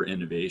frictions for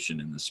innovation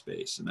in this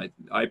space. And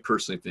I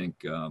personally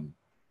think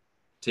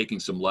taking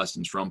some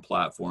lessons from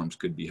platforms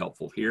could be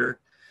helpful here.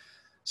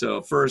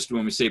 So first,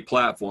 when we say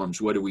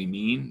platforms, what do we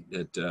mean?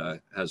 It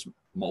has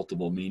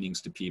multiple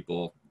meanings to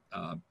people.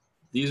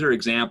 These are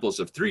examples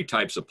of 3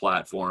 types of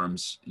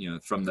platforms. You're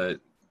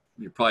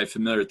probably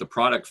familiar with the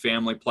product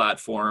family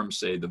platform,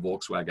 say the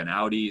Volkswagen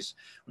Audis,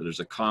 where there's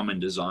a common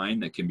design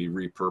that can be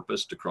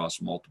repurposed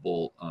across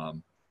multiple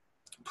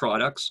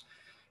products.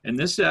 And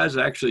this has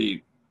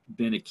actually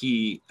been a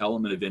key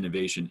element of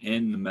innovation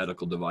in the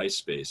medical device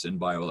space, in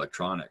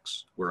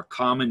bioelectronics, where a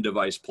common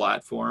device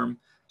platform,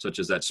 such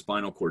as that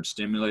spinal cord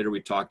stimulator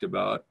we talked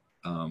about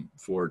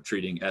for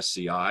treating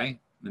SCI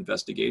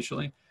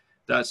investigationally,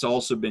 that's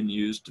also been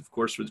used, of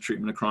course, for the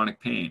treatment of chronic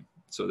pain.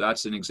 So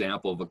that's an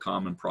example of a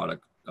common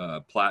product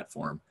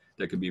platform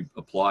that can be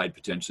applied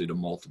potentially to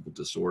multiple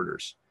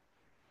disorders.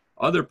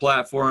 Other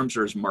platforms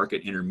are as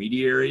market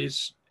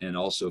intermediaries, and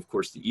also, of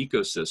course, the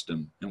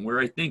ecosystem. And where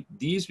I think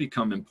these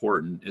become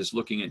important is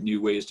looking at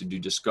new ways to do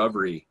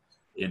discovery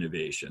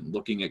innovation,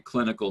 looking at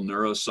clinical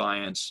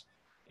neuroscience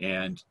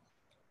and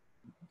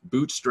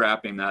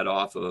bootstrapping that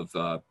off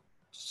of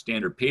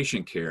standard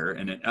patient care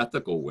in an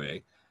ethical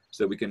way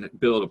so that we can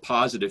build a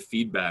positive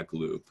feedback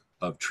loop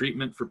of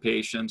treatment for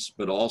patients,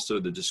 but also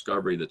the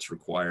discovery that's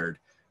required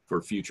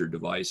for future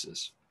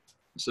devices.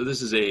 So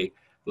this is a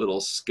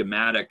little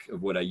schematic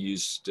of what I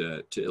used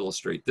to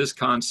illustrate this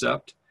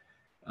concept,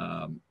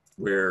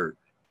 where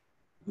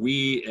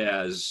we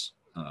as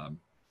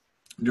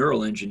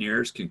neural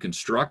engineers can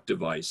construct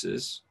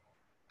devices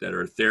that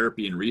are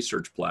therapy and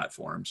research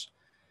platforms,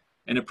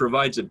 and it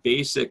provides a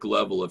basic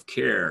level of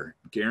care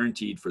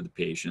guaranteed for the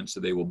patient so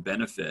they will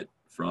benefit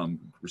from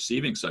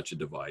receiving such a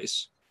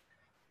device.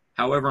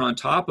 However, on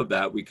top of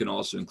that, we can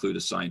also include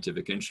a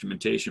scientific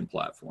instrumentation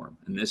platform,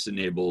 and this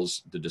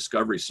enables the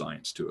discovery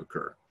science to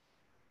occur.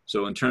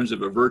 So in terms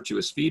of a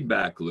virtuous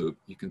feedback loop,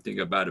 you can think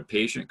about a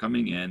patient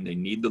coming in, they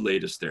need the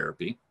latest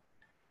therapy.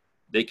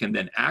 They can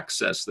then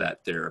access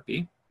that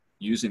therapy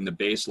using the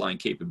baseline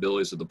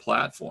capabilities of the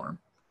platform.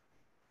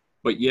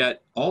 But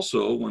yet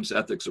also, once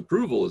ethics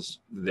approval is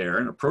there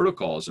and a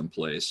protocol is in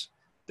place,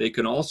 they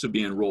can also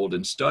be enrolled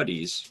in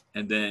studies,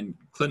 and then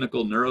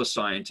clinical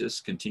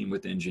neuroscientists can team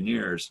with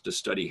engineers to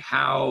study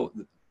how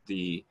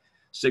the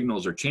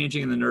signals are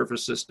changing in the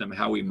nervous system,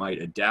 how we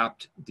might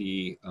adapt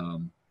the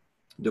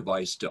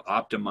device to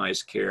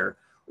optimize care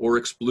or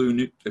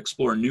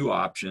explore new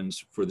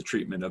options for the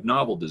treatment of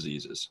novel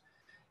diseases.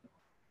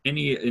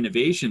 Any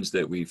innovations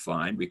that we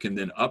find, we can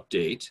then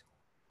update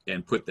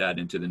and put that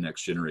into the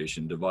next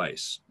generation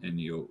device. And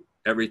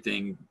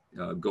everything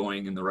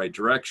going in the right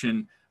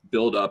direction,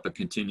 build up a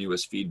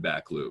continuous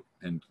feedback loop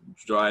and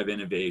drive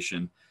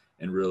innovation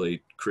and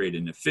really create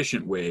an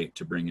efficient way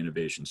to bring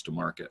innovations to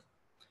market.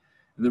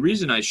 And the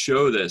reason I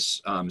show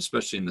this,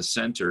 especially in the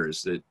center,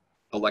 is that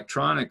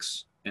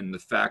electronics and the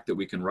fact that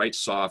we can write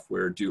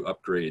software, do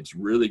upgrades,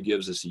 really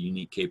gives us a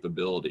unique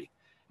capability.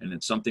 And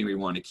it's something we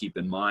want to keep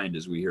in mind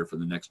as we hear from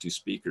the next two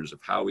speakers of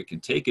how we can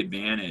take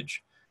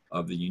advantage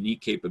of the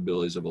unique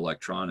capabilities of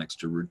electronics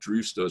to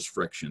reduce those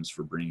frictions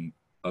for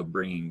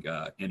bringing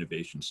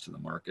innovations to the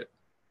market.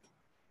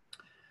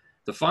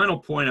 The final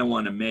point I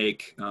want to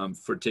make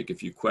take a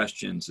few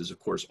questions is, of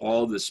course,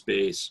 all this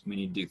space, we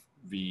need to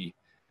be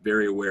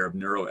very aware of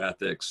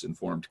neuroethics,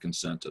 informed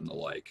consent, and the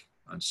like.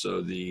 And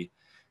so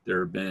there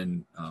have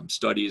been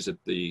studies at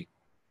the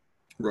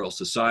Royal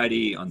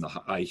Society on the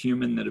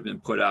iHuman that have been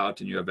put out,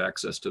 and you have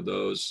access to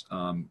those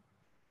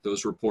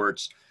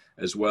reports,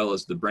 as well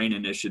as the Brain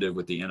Initiative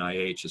with the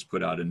NIH has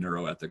put out a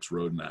neuroethics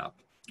roadmap.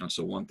 And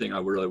so one thing I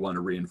really want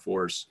to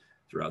reinforce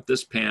throughout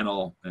this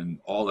panel and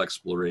all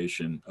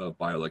exploration of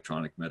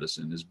bioelectronic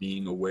medicine is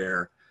being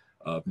aware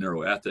of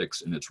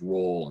neuroethics and its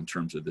role in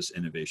terms of this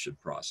innovation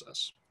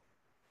process.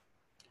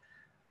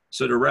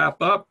 So to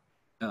wrap up,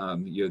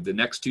 the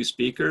next two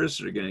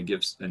speakers are going to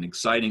give an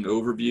exciting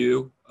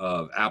overview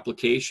of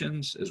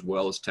applications as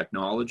well as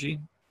technology,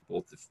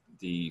 both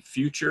the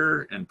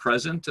future and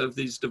present of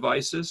these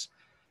devices,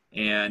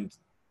 and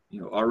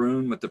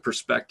Arun with the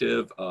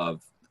perspective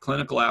of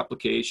clinical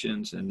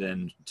applications, and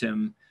then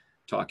Tim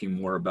talking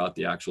more about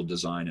the actual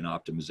design and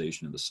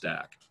optimization of the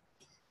stack.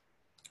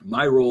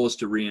 My role is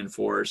to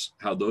reinforce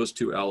how those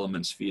two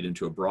elements feed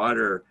into a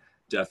broader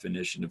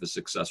definition of a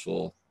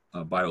successful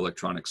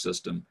bioelectronic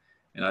system.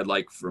 And I'd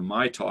like for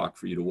my talk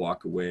for you to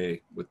walk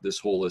away with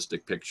this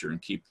holistic picture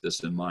and keep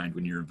this in mind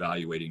when you're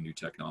evaluating new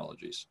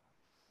technologies.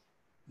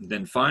 And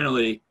then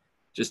finally,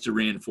 just to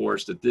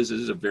reinforce that this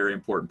is a very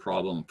important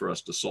problem for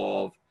us to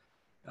solve.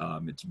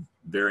 It's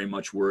very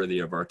much worthy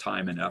of our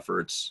time and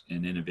efforts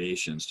and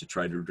innovations to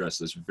try to address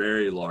this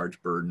very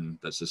large burden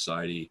that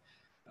society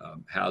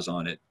has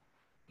on it.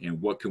 And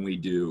what can we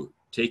do,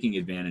 taking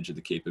advantage of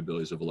the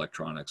capabilities of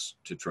electronics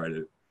to try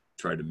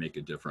to make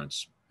a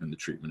difference in the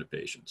treatment of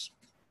patients.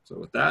 So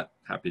with that,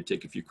 happy to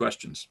take a few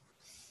questions.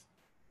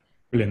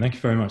 Brilliant, thank you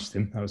very much,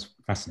 Tim. That was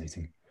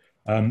fascinating.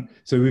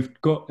 So we've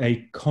got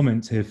a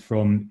comment here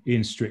from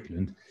Ian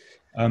Strickland.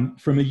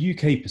 From a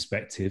UK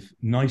perspective,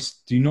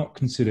 NICE do not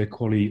consider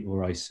QALY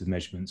or ICE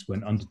measurements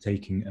when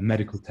undertaking a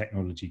medical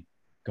technology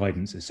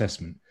guidance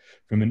assessment.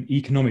 From an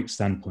economic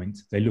standpoint,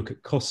 they look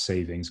at cost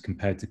savings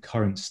compared to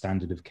current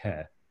standard of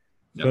care.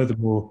 Yep.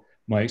 Furthermore,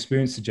 my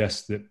experience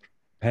suggests that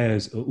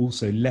payers are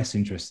also less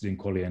interested in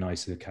QALY and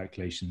ICE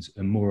calculations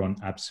and more on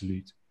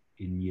absolute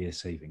in-year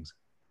savings.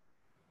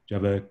 Do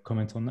you have a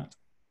comment on that?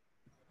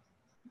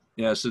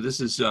 Yeah, so this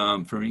is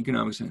from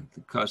economics and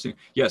costing.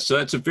 Yeah, so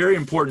that's a very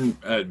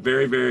important,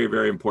 very, very,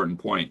 very important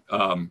point.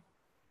 I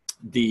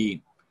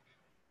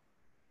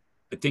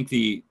think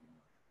the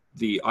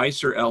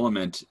ICER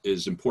element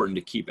is important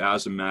to keep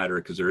as a matter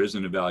because there is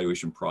an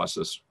evaluation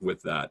process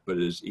with that. But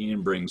as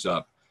Ian brings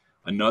up,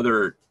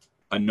 another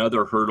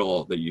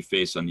hurdle that you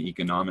face on the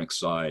economic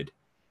side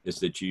is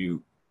that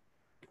you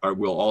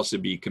will also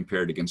be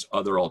compared against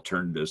other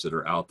alternatives that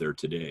are out there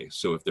today.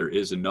 So if there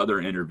is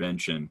another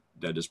intervention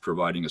that is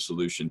providing a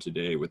solution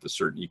today with a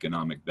certain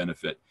economic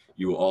benefit,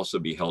 you will also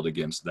be held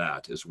against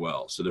that as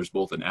well. So there's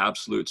both an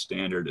absolute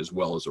standard as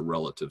well as a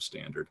relative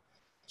standard.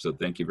 So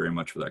thank you very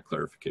much for that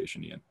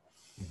clarification, Ian.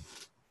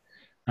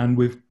 And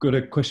we've got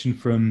a question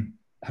from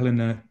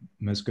Helena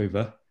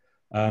Mezgova.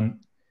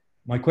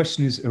 My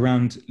question is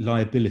around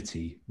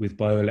liability with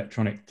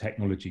bioelectronic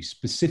technology,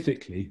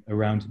 specifically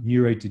around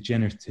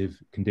neurodegenerative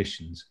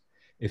conditions.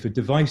 If a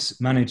device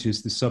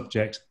manages the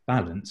subject's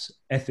balance,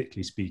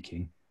 ethically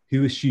speaking,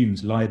 who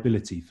assumes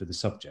liability for the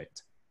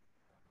subject?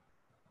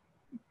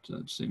 So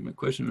let's see, my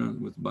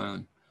question with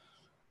bio.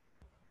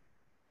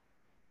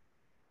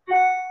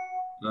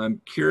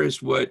 I'm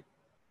curious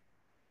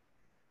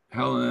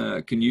how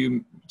can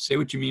you say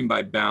what you mean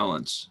by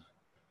balance?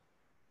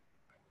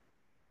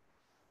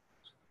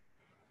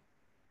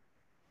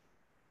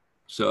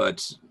 So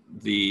it's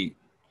an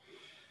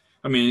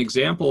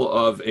example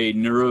of a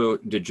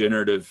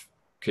neurodegenerative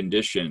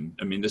condition.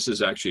 I mean, this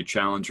is actually a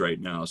challenge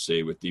right now,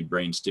 say with the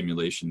brain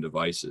stimulation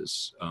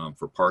devices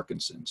for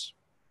Parkinson's,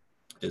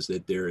 is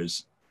that there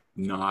is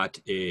not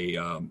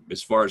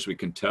as far as we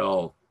can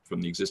tell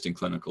from the existing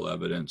clinical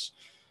evidence,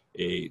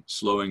 a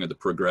slowing of the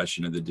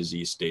progression of the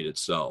disease state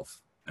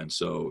itself. And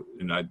so,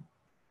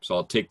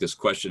 I'll take this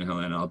question,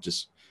 Helen, and I'll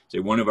just say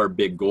one of our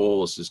big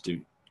goals is to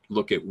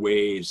look at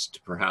ways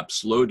to perhaps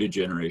slow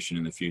degeneration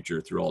in the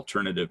future through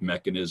alternative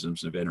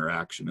mechanisms of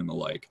interaction and the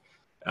like.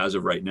 As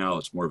of right now,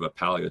 it's more of a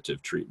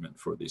palliative treatment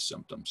for these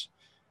symptoms.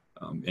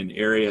 In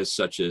areas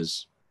such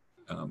as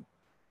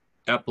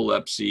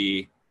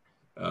epilepsy,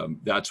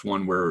 that's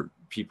one where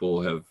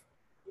people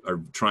are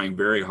trying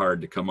very hard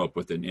to come up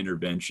with an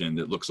intervention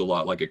that looks a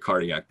lot like a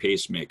cardiac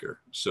pacemaker.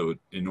 So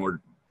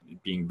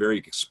being very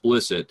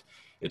explicit,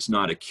 it's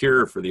not a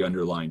cure for the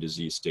underlying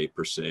disease state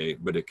per se,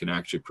 but it can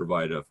actually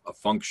provide a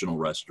functional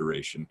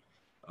restoration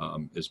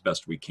as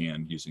best we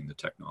can using the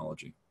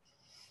technology.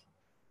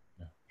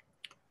 Yeah.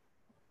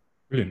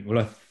 Brilliant. Well,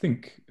 I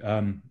think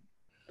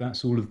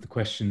that's all of the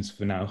questions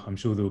for now. I'm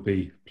sure there will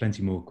be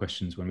plenty more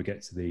questions when we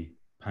get to the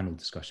panel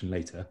discussion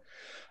later.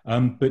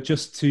 But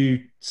just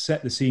to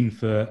set the scene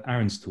for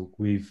Arun's talk,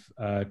 we've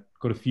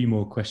got a few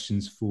more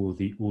questions for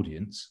the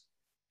audience.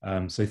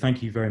 So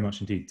thank you very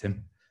much indeed,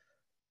 Tim.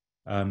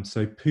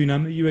 So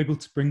Poonam, are you able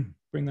to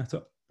bring that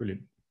up?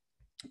 Brilliant.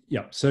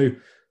 Yeah, so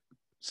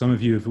some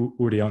of you have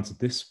already answered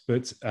this,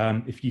 but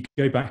if you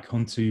go back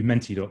onto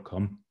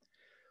menti.com,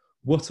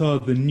 what are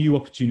the new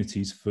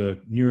opportunities for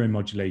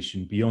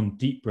neuromodulation beyond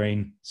deep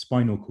brain,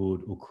 spinal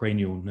cord, or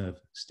cranial nerve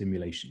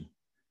stimulation?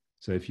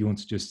 So if you want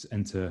to just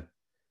enter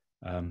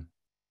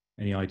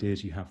any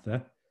ideas you have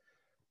there.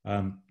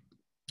 And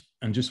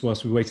just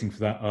whilst we're waiting for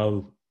that,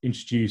 I'll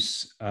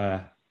introduce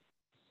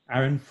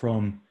Arun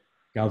from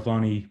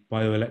Galvani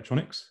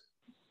Bioelectronics.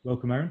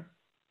 Welcome, Arun.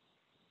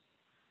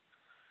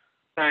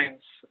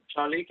 Thanks.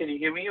 Charlie, can you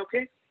hear me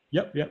okay?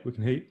 Yep, we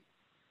can hear you.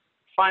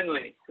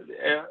 Finally,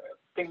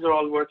 things are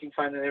all working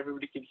fine and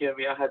everybody can hear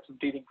me. I had some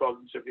teething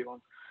problems,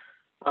 everyone.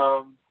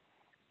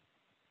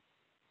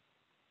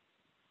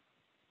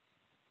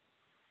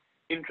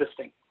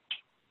 Interesting.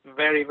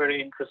 Very,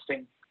 very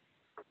interesting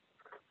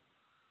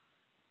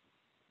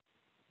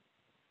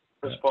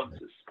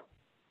responses.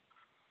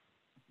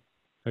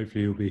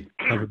 Hopefully you'll be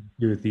covering a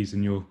few of these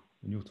in your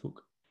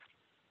talk.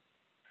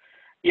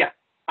 Yeah,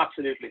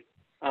 absolutely.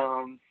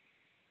 And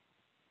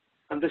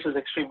this is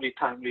extremely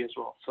timely as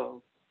well.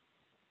 So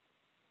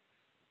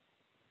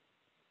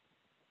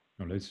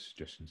loads of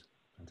suggestions.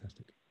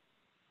 Fantastic.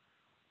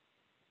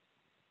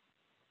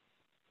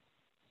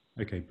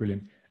 Okay,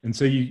 brilliant. And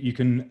so you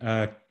can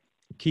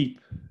keep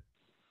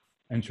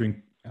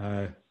entering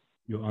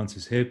your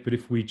answers here, but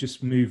if we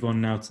just move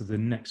on now to the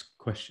next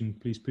question,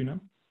 please,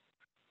 Poonam.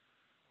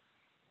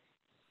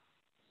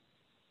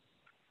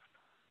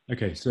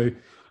 Okay, so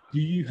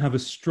do you have a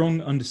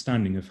strong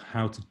understanding of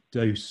how to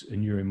dose a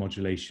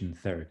neuromodulation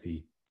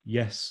therapy?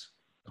 Yes,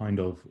 kind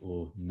of,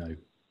 or no?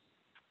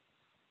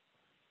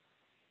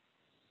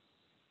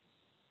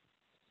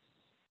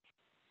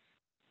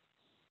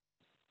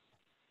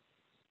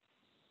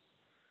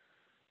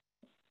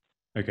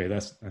 Okay,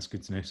 that's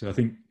good to know. So I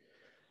think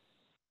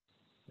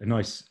a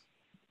nice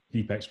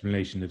deep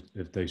explanation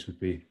of dose would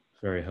be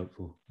very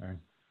helpful, Arun.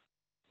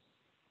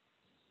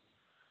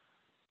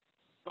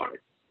 all right.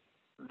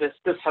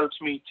 This helps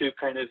me to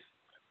kind of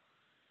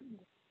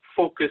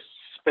focus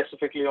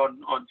specifically on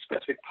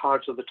specific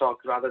parts of the talk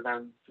rather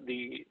than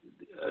the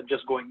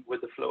just going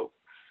with the flow.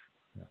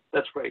 Yeah.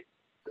 That's great.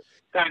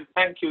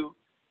 Thank you.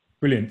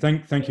 Brilliant.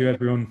 Thank you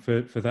everyone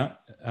for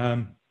that.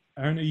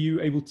 Arun, are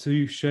you able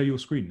to share your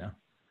screen now?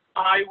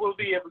 I will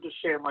be able to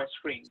share my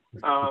screen.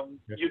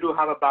 You do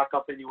have a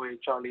backup anyway,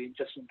 Charlie,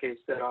 just in case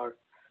there are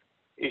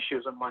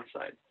issues on my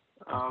side.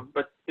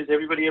 But is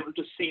everybody able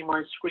to see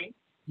my screen?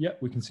 Yeah,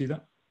 we can see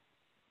that.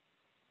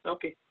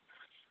 Okay,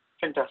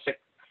 fantastic.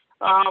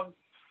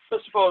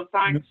 First of all,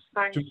 thanks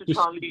to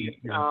Charlie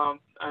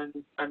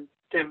and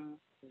Tim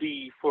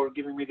D for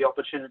giving me the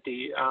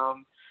opportunity.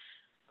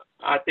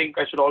 I think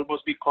I should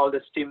almost be called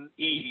as Tim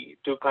E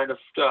to kind of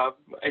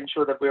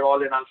ensure that we're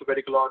all in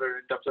alphabetical order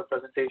in terms of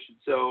presentation.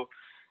 So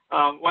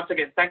once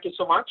again, thank you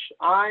so much.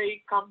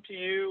 I come to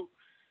you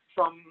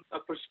from a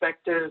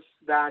perspective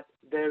that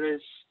there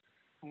is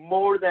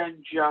more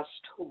than just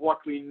what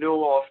we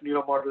know of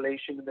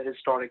neuromodulation in the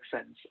historic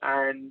sense.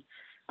 And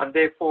And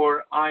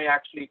therefore, I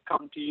actually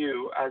come to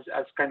you as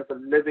kind of a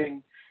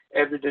living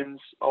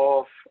evidence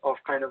of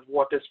kind of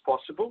what is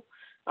possible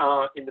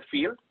in the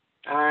field.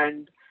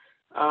 And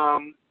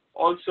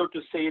also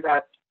to say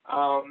that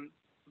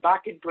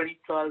back in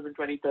 2012 and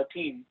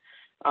 2013,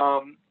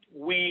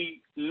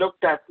 we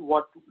looked at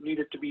what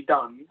needed to be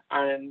done,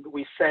 and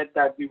we said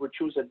that we would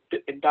choose an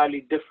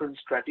entirely different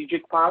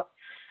strategic path,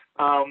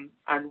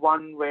 and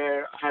one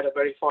where I had a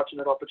very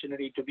fortunate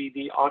opportunity to be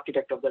the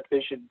architect of that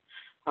vision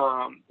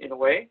in a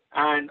way,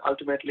 and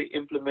ultimately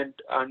implement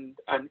and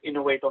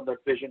innovate on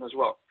that vision as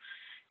well.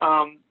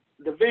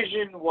 The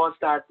vision was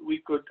that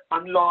we could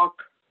unlock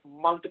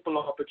multiple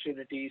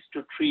opportunities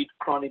to treat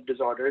chronic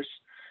disorders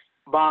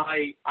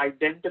by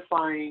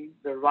identifying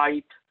the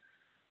right,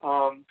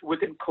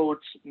 within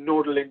quotes,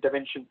 nodal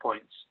intervention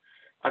points.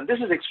 And this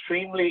is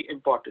extremely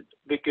important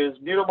because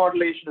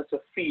neuromodulation as a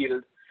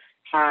field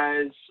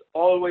has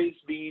always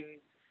been,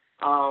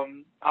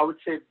 I would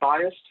say,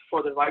 biased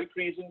for the right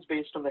reasons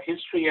based on the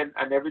history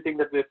and everything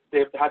that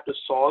they've had to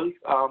solve,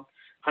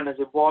 and has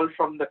evolved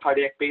from the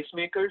cardiac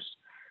pacemakers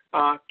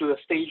to the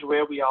stage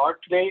where we are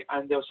today.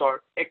 And those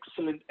are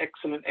excellent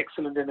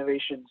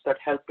innovations that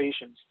help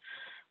patients.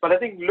 But I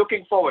think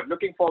looking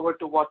forward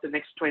to what the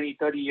next 20,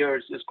 30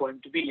 years is going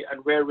to be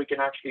and where we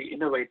can actually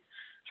innovate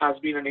has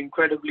been an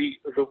incredibly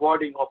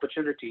rewarding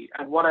opportunity.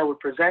 And what I will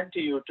present to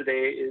you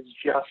today is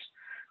just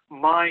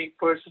my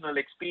personal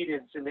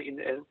experience in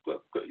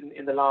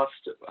the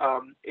last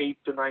 8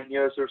 to 9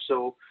 years or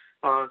so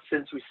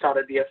since we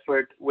started the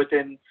effort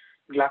within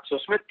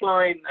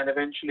GlaxoSmithKline and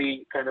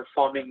eventually kind of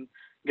forming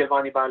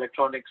Galvani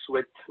Bioelectronics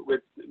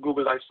with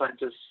Google Life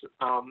Sciences,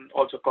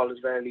 also called as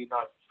Verily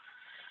now.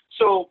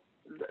 So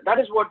that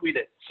is what we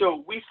did.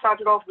 So we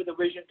started off with a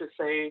vision to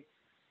say,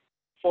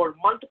 for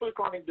multiple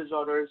chronic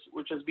disorders,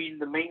 which has been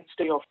the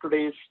mainstay of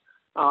today's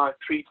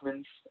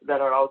treatments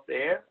that are out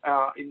there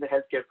in the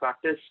healthcare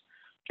practice,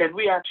 can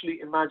we actually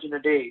imagine a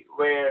day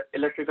where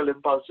electrical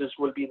impulses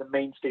will be the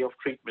mainstay of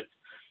treatment?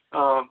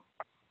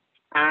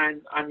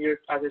 And I'm here,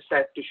 as I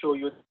said, to show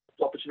you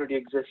the opportunity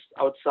exists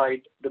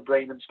outside the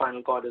brain and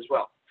spinal cord as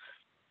well.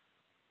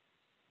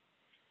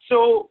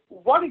 So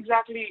what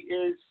exactly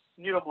is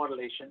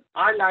neuromodulation?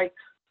 I like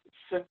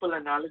simple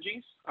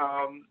analogies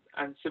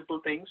and simple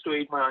things to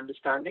aid my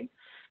understanding.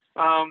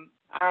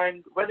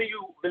 And whether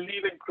you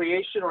believe in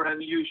creation or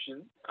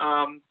evolution,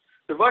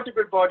 the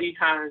vertebrate body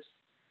has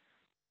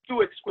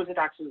two exquisite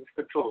axes of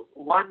control.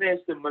 One is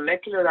the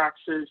molecular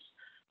axis,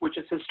 which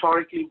has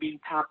historically been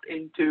tapped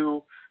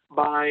into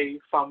by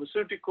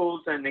pharmaceuticals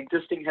and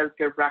existing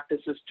healthcare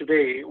practices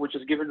today, which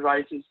has given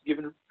rise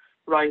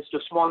to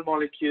small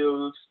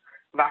molecules,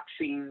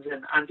 vaccines,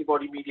 and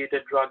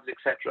antibody-mediated drugs,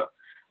 etc.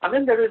 And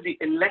then there is the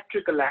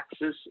electrical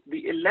axis.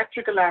 The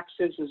electrical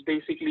axis is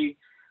basically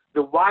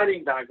the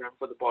wiring diagram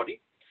for the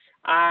body.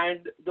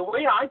 And the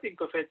way I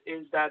think of it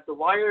is that the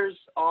wires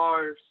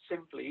are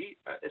simply,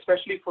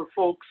 especially for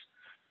folks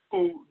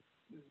who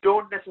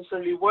don't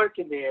necessarily work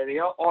in the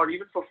area, or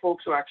even for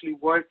folks who actually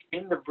work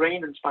in the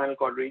brain and spinal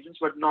cord regions,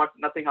 but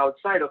nothing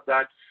outside of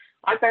that,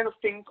 I kind of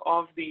think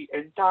of the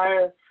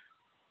entire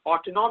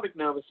autonomic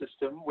nervous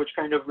system, which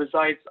kind of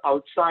resides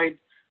outside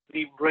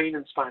the brain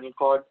and spinal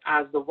cord,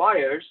 as the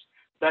wires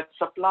that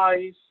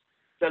supplies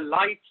the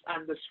lights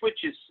and the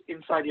switches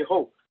inside your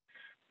home.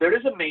 There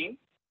is a main,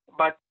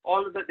 but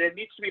all of that, there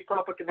needs to be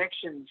proper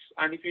connections.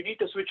 And if you need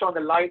to switch on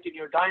the light in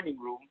your dining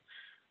room,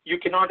 you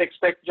cannot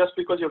expect, just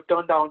because you've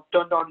turned on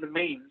the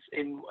mains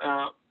in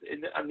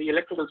the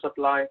electrical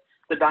supply,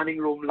 the dining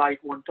room light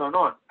won't turn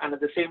on. And at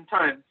the same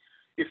time,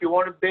 if you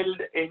want to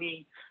build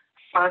any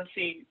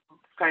fancy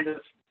kind of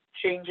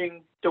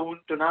changing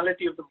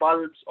tonality of the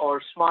bulbs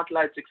or smart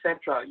lights,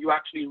 etc., you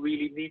actually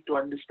really need to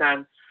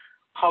understand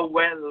how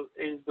well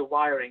is the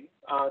wiring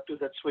to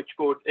that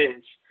switchboard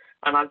is,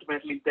 and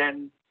ultimately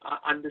then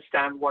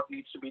understand what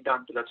needs to be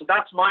done to that. So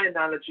that's my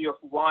analogy of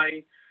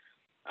why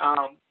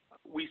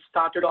we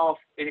started off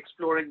in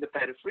exploring the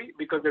periphery,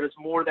 because there is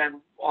more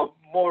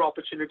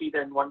opportunity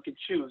than one can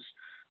choose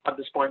at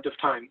this point of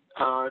time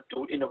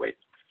to innovate.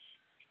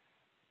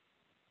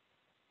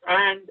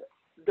 And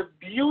the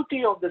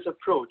beauty of this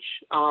approach,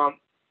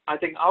 I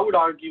think I would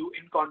argue,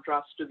 in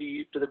contrast to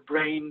the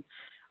brain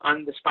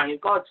and the spinal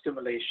cord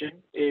stimulation,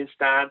 is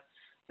that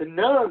the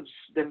nerves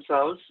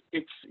themselves,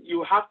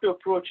 you have to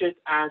approach it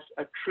as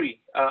a tree,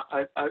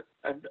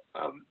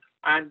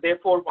 and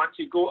therefore once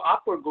you go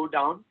up or go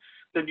down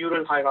the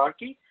neural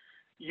hierarchy,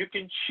 you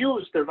can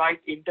choose the right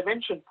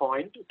intervention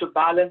point to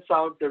balance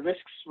out the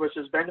risks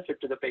versus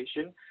benefit to the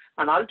patient,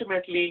 and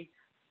ultimately,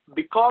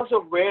 because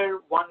of where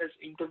one is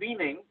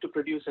intervening to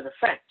produce an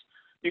effect,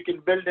 you can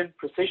build in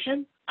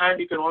precision and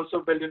you can also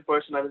build in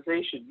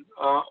personalization,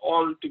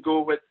 all to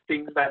go with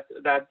things that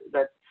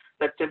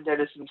Tim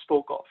Denison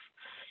spoke of.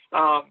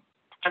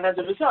 And as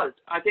a result,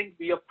 I think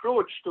the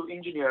approach to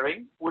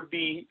engineering would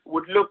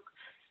look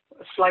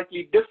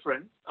slightly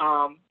different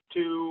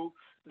to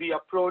the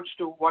approach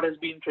to what has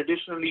been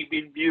traditionally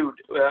viewed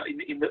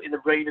in the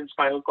brain and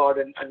spinal cord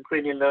and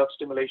cranial nerve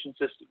stimulation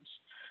systems.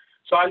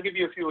 So I'll give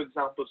you a few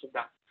examples of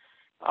that.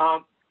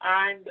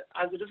 And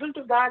as a result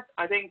of that,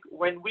 I think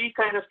when we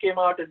kind of came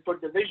out and put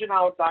the vision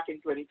out back in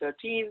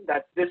 2013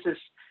 that this is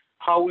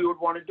how we would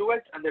want to do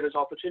it, and there is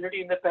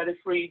opportunity in the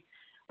periphery,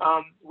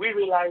 we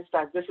realized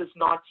that this is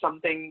not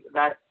something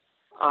that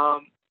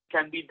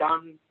can be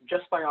done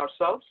just by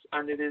ourselves,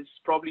 and it is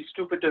probably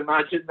stupid to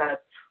imagine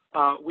that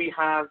we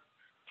have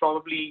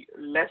probably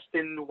less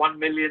than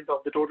 1/1,000,000th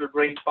of the total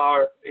brain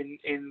power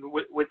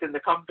within the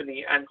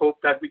company and hope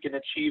that we can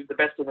achieve the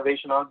best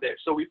innovation out there.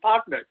 So we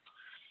partnered.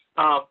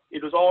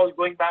 It was all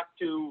going back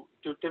to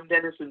Tim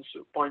Denison's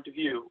point of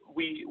view.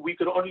 We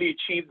could only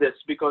achieve this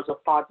because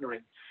of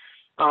partnering.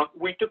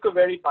 We took a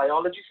very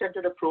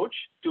biology-centered approach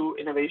to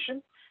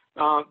innovation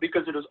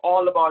because it was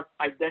all about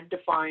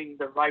identifying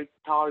the right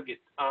target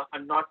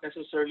and not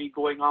necessarily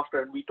going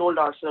after. And we told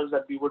ourselves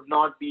that we would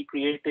not be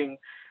creating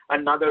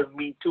another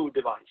Me Too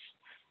device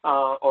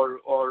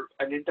or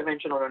an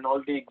intervention on an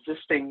already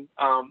existing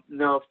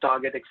nerve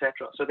target,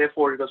 etc. So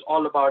therefore, it was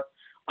all about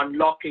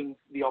unlocking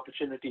the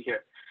opportunity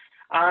here.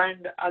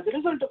 And as a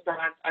result of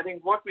that, I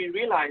think what we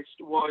realized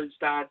was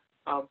that,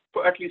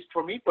 at least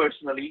for me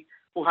personally,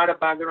 who had a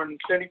background in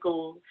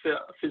clinical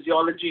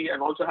physiology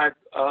and also had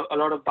a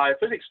lot of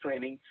biophysics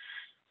training,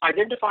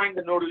 identifying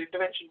the nodal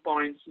intervention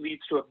points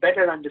leads to a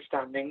better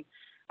understanding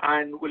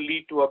and will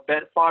lead to a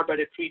far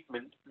better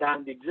treatment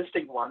than the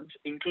existing ones,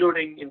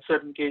 including in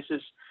certain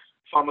cases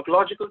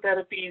pharmacological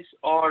therapies,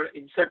 or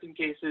in certain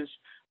cases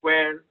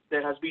where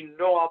there has been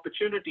no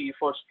opportunity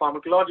for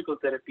pharmacological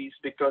therapies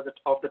because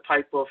of the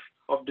type of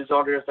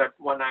disorders that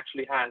one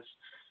actually has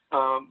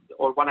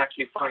or one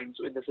actually finds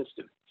in the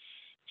system.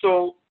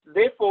 So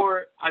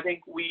therefore, I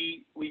think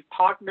we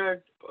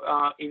partnered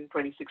in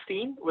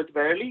 2016 with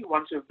Verily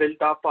once we've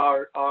built up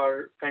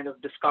our kind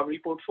of discovery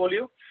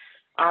portfolio.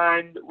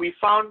 And we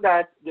found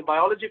that the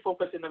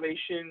biology-focused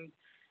innovation,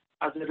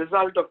 as a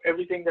result of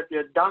everything that we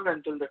had done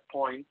until that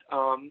point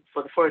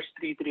for the first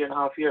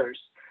 3.5 years,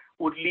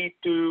 would lead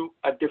to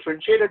a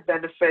differentiated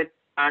benefit.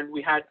 And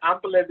we had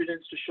ample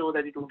evidence to show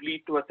that it would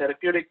lead to a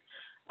therapeutic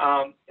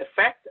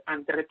effect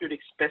and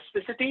therapeutic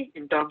specificity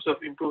in terms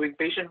of improving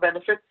patient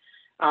benefit,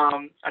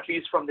 at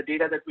least from the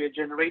data that we had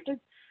generated.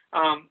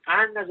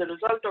 And as a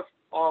result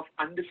of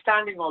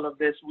understanding all of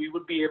this, we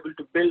would be able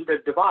to build a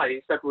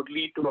device that would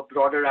lead to a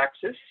broader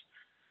access.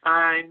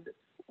 And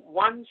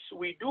once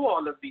we do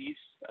all of these,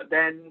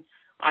 then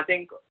I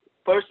think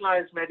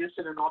personalized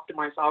medicine and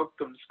optimized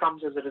outcomes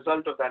comes as a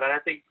result of that. And I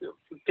think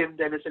Tim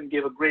Denison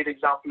gave a great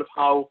example of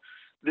how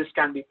this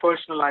can be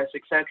personalized,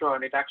 etc.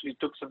 And it actually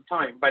took some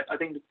time. But I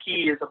think the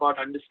key is about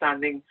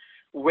understanding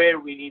where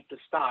we need to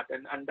start.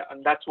 And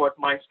that's what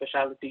my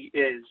specialty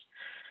is.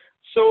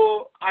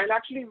 So I'll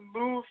actually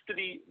move to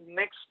the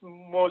next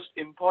most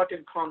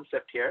important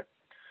concept here,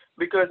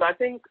 because I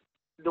think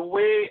the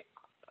way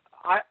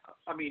I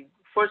mean,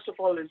 first of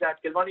all, is that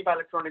Galvani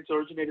Bioelectronics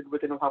originated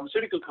within a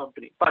pharmaceutical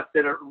company, but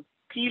there are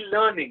key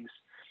learnings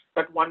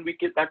that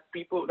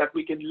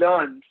we can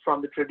learn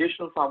from the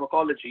traditional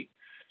pharmacology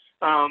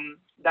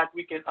that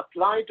we can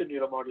apply to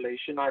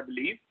neuromodulation, I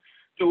believe,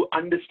 to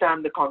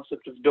understand the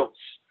concept of dose.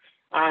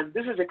 And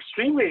this is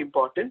extremely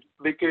important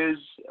because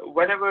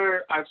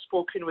whenever I've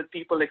spoken with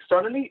people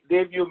externally,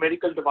 they view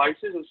medical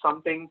devices as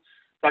something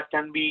that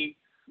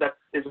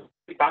is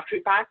a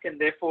battery pack,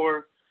 and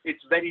therefore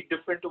it's very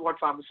different to what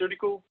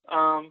pharmaceuticals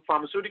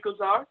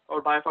are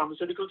or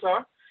biopharmaceuticals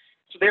are.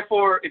 So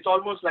therefore, it's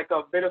almost like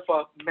a bit of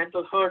a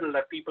mental hurdle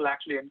that people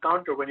actually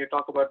encounter when you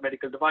talk about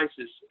medical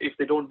devices if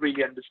they don't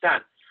really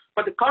understand.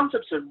 But the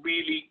concepts are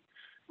really,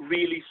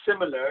 really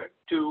similar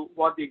to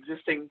what the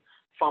existing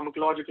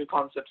pharmacological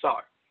concepts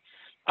are.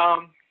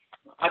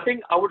 I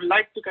think I would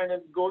like to kind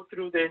of go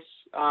through this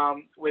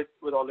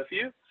with all of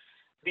you.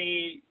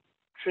 The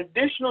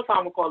traditional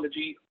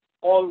pharmacology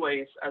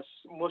always, as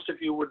most of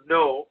you would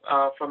know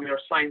from your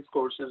science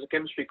courses,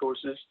 chemistry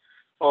courses,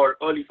 or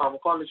early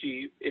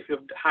pharmacology, if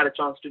you've had a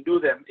chance to do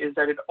them, is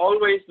that it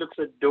always looks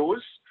at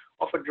dose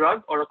of a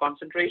drug or a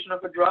concentration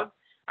of a drug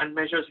and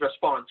measures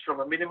response from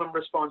a minimum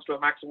response to a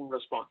maximum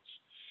response.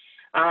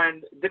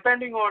 And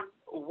depending on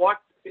what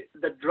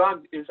the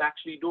drug is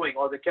actually doing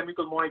or the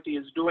chemical moiety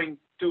is doing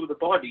to the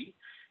body,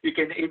 you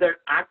can either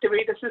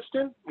activate a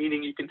system,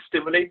 meaning you can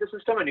stimulate the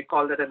system and you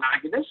call that an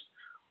agonist,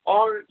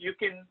 or you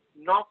can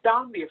knock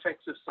down the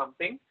effects of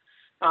something,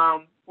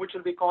 which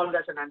will be called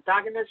as an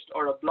antagonist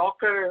or a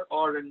blocker,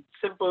 or in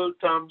simple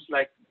terms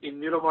like in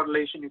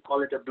neuromodulation, you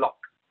call it a block,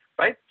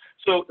 right?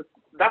 So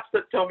that's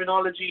the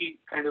terminology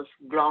kind of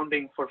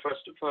grounding for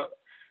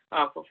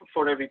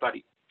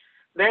everybody.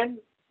 Then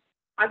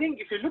I think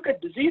if you look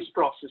at disease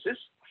processes,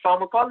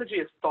 pharmacology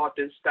has taught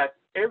us that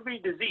every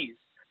disease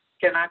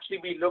can actually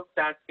be looked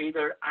at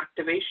either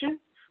activation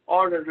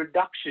or a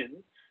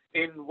reduction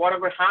in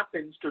whatever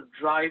happens to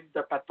drive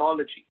the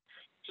pathology.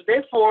 So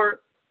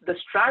therefore, the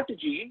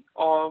strategy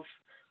of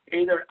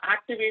either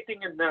activating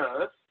a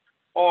nerve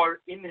or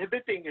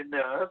inhibiting a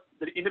nerve,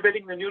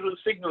 inhibiting the neural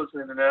signals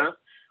in the nerve,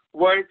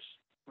 works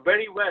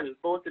very well,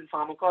 both in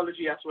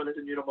pharmacology as well as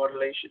in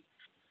neuromodulation.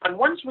 And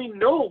once we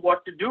know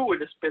what to do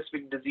with a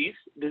specific disease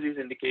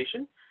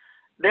indication,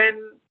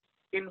 then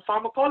in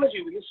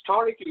pharmacology, we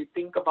historically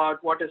think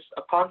about what is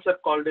a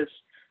concept called as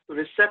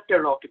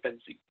receptor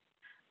occupancy.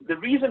 The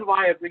reason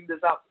why I bring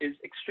this up is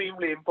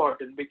extremely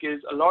important because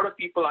a lot of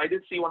people, I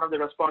did see one of the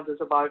responses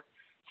about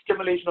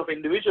stimulation of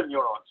individual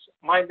neurons.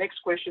 My next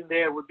question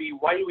there would be,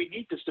 why do we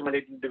need to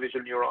stimulate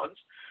individual neurons?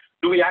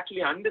 Do we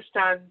actually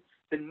understand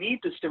the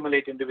need to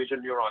stimulate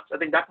individual neurons? I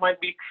think that might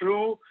be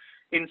true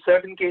in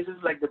certain cases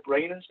like the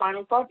brain and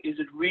spinal cord. Is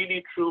it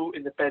really true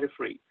in the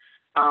periphery?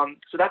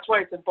 So that's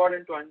why it's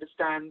important to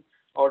understand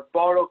or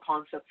borrow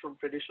concepts from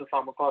traditional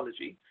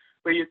pharmacology,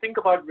 where you think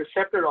about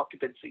receptor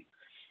occupancy.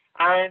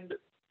 And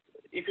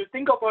if you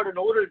think about an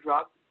oral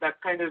drug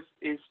that kind of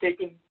is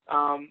taken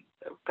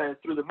kind of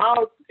through the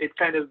mouth, it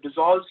kind of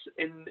dissolves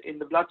in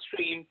the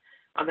bloodstream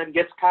and then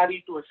gets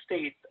carried to a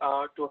state,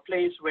 to a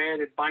place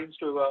where it binds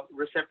to a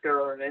receptor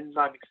or an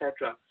enzyme,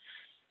 etc.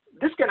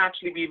 This can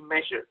actually be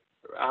measured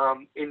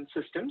in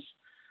systems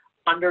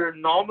under a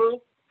normal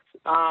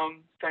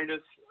kind of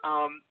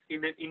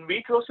in an in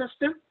vitro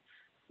system.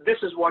 This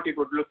is what it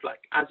would look like.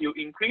 As you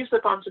increase the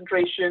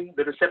concentration,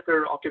 the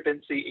receptor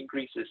occupancy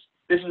increases.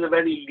 This is a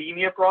very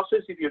linear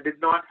process if you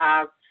did not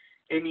have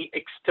any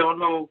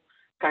external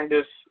kind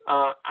of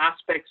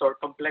aspects or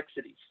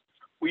complexities.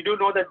 We do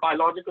know that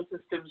biological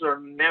systems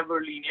are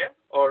never linear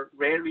or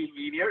rarely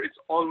linear. It's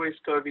always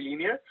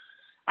curvilinear.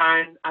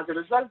 And as a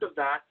result of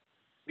that,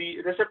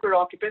 the receptor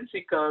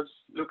occupancy curves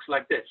looks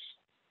like this.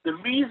 The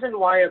reason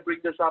why I bring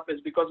this up is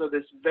because of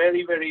this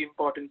very, very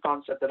important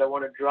concept that I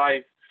want to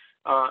drive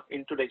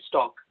in today's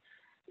talk.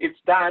 It's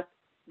that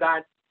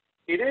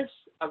it is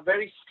a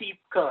very steep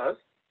curve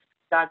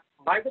that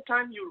by the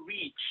time you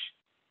reach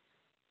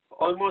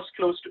almost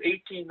close to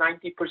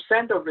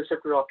 80–90% of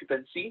receptor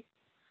occupancy,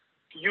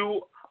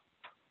 you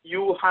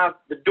have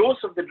the dose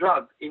of the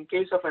drug. In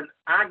case of an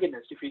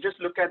agonist, if you just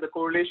look at the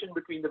correlation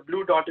between the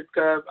blue dotted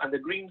curve and the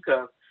green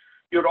curve,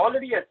 you're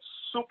already at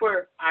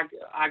super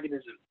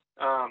agonism.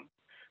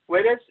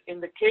 Whereas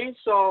in the case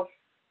of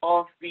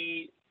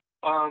the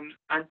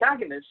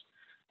antagonist,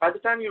 by the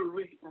time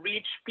you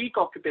reach peak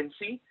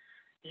occupancy,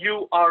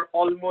 you are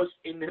almost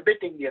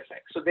inhibiting the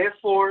effect. So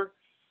therefore,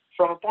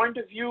 from a point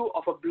of view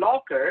of a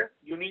blocker,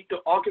 you need to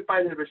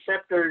occupy the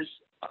receptors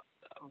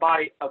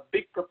by a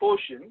big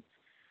proportion.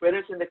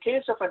 Whereas in the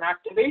case of an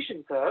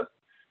activation curve,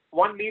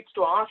 one needs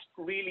to ask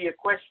really a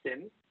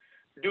question: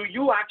 do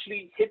you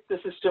actually hit the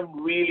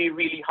system really,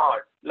 really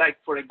hard? Like,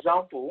 for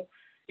example,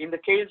 in the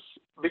case,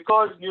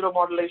 because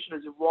neuromodulation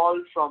has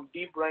evolved from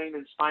deep brain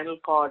and spinal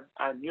cord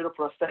and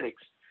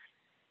neuroprosthetics,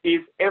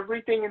 is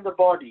everything in the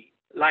body,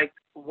 like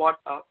what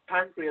a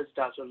pancreas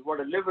does or what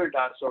a liver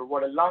does or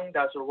what a lung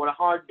does or what a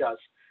heart does,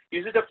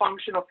 is it a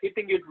function of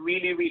hitting it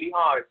really, really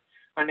hard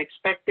and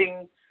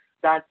expecting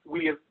that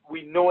we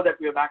know that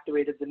we have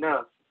activated the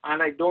nerve?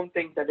 And I don't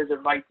think that is the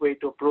right way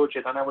to approach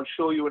it. And I will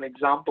show you an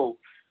example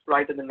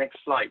right in the next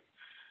slide.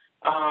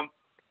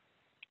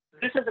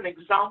 This is an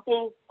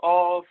example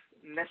of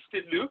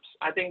nested loops.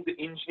 I think the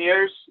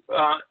engineers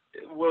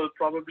will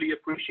probably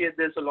appreciate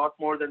this a lot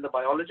more than the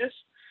biologists.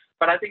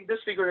 But I think this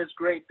figure is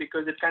great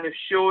because it kind of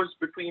shows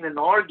between an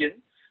organ,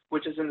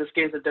 which is in this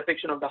case a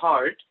depiction of the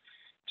heart,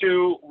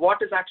 to what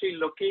is actually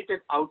located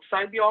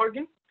outside the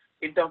organ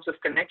in terms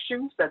of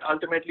connections that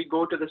ultimately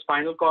go to the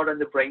spinal cord and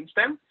the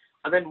brainstem,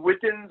 and then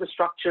within the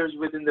structures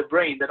within the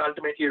brain that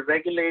ultimately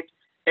regulate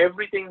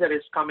everything that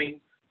is coming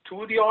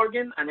to the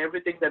organ and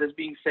everything that is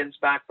being sent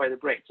back by the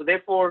brain. So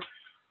therefore,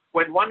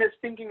 when one is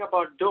thinking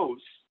about dose,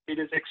 it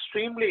is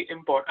extremely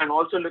important, and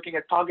also looking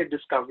at target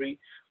discovery,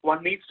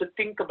 one needs to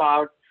think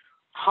about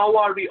how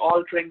are we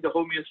altering the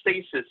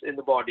homeostasis in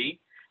the body,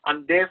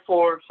 and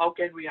therefore, how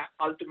can we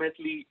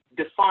ultimately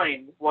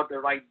define what the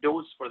right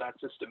dose for that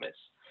system is.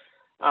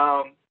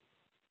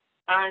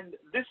 And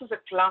this is a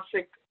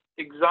classic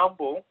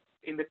example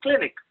in the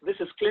clinic. This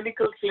is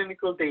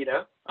clinical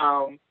data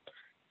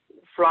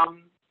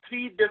from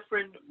 3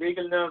 different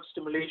vagal nerve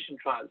stimulation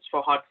trials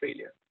for heart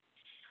failure.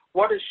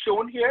 What is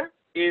shown here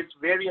is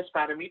various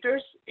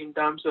parameters in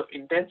terms of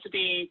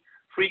intensity,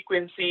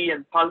 frequency,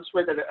 and pulse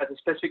width at a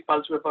specific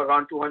pulse width of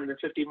around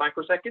 250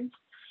 microseconds.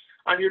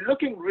 And you're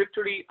looking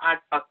literally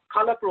at a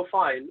color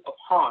profile of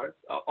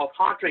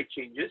heart rate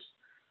changes,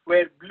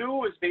 where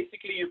blue is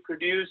basically you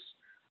produce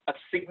a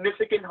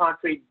significant heart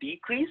rate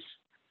decrease,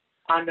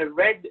 and a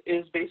red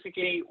is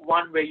basically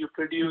one where you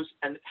produce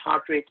a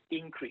heart rate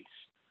increase.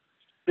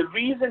 The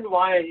reason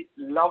why I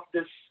love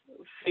this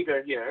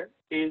figure here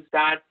is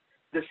that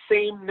the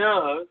same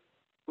nerve,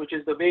 which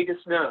is the vagus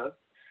nerve,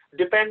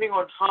 depending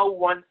on how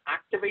one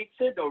activates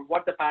it or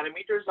what the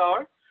parameters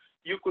are,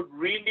 you could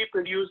really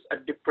produce a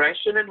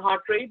depression in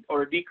heart rate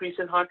or a decrease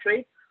in heart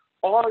rate,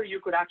 or you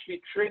could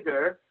actually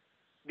trigger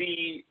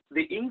the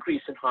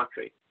increase in heart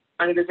rate.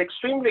 And it is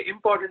extremely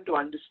important to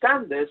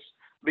understand this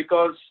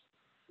because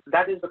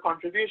that is the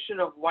contribution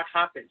of what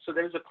happens. So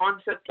there is a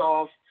concept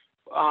of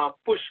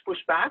push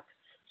back.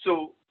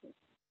 So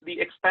the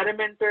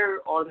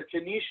experimenter or the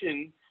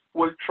clinician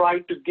will try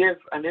to give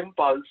an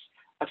impulse,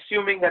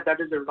 assuming that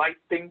that is the right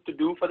thing to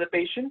do for the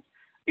patient.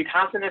 it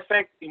has an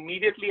effect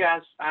immediately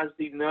as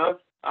the nerve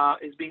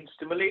is being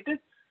stimulated,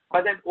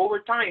 but then over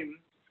time,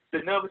 the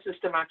nervous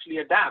system actually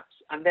adapts,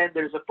 and then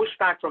there's a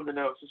pushback from the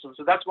nervous system.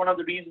 So that's one of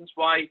the reasons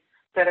why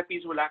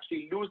therapies will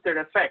actually lose their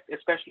effect,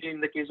 especially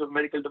in the case of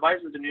medical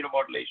devices and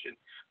neuromodulation.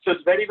 So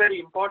it's very, very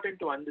important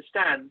to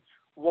understand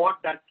what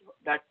that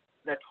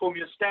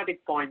homeostatic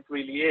point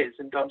really is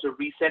in terms of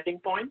resetting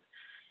point.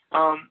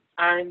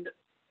 And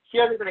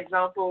here is an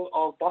example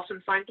of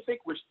Boston Scientific,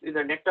 which in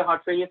their Nectar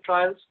heart failure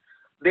trials,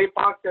 they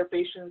parked their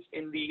patients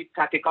in the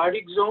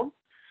tachycardic zone,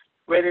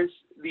 whereas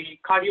the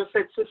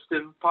CardioFit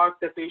system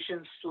parked their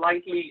patients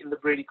slightly in the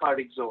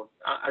bradycardic zone,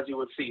 as you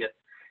will see it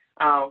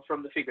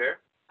from the figure.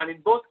 And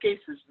in both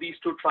cases, these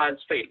two trials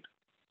failed.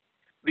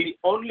 The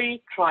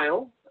only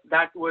trial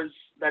that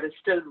is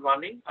still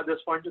running at this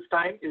point of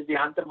time is the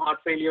Anthem heart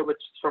failure, which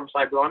is from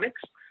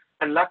Cybronics.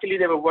 And luckily,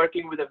 they were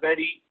working with a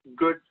very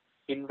good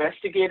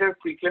investigator,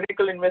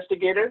 preclinical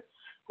investigator,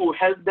 who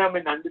helped them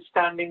in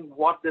understanding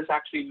what this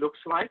actually looks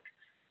like.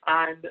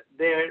 And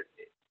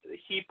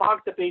he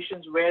parked the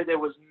patients where there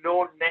was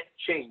no net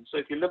change. So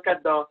if you look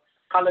at the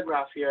color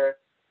graph here,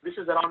 this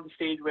is around the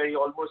stage where you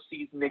almost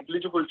see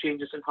negligible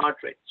changes in heart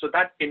rate. So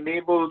that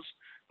enables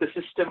the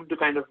system to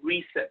kind of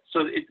reset.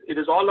 So it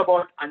is all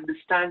about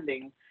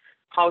understanding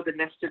how the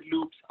nested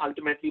loops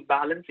ultimately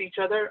balance each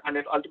other and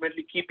then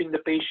ultimately keeping the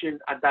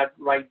patient at that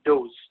right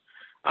dose.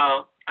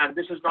 And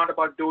this is not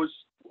about dose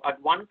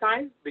at one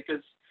time,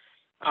 because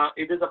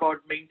it is about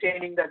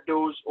maintaining that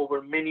dose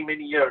over many,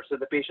 many years, so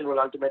the patient will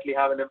ultimately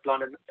have an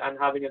implant and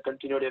having a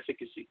continued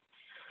efficacy.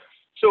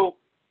 So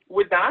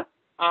with that,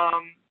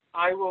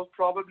 I will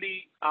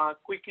probably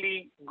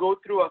quickly go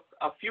through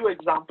a few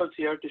examples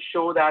here to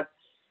show that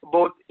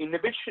both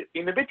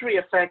inhibitory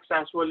effects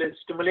as well as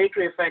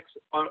stimulatory effects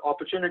are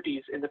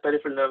opportunities in the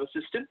peripheral nervous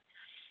system.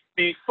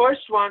 The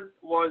first one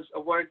was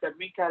a work that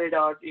we carried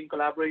out in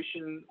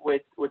collaboration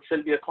with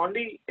Sylvia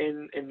Condi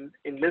in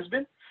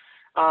Lisbon.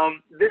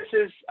 This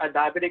is a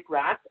diabetic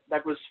rat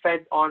that was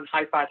fed on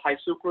high-fat,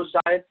 high-sucrose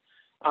diet.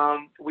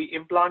 We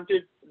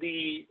implanted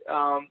the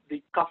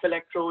cuff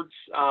electrodes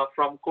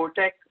from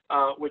Cortec,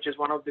 which is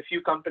one of the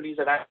few companies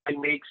that actually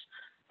makes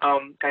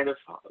kind of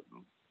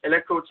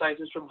electrode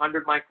sizes from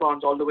 100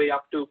 microns all the way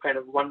up to kind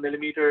of 1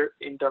 millimeter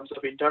in terms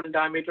of internal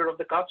diameter of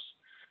the cuffs.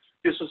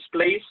 This was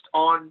placed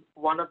on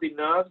one of the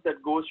nerves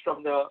that goes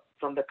from the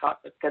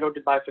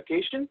carotid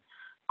bifurcation,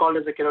 called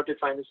as the carotid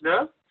sinus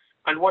nerve.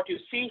 And what you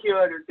see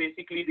here is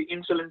basically the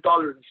insulin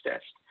tolerance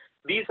test.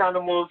 These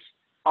animals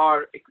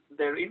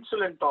their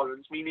insulin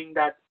tolerance, meaning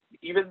that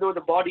even though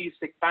the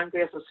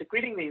pancreas is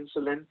secreting the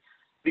insulin,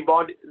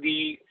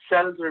 the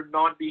cells are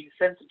not being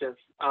sensitive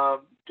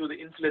to the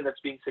insulin that's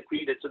being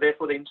secreted. So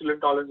therefore, the insulin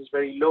tolerance is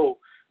very low,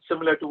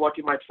 similar to what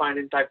you might find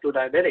in type 2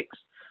 diabetics.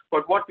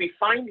 But what we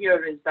find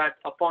here is that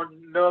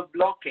upon nerve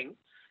blocking,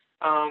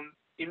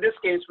 in this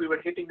case, we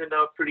were hitting the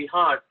nerve pretty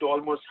hard to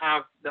almost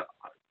have the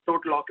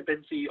total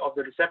occupancy of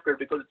the receptor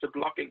because it's a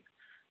blocking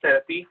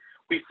therapy.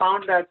 We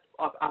found that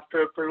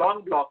after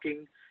prolonged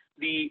blocking,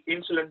 the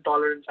insulin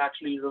tolerance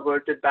actually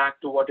reverted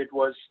back to what it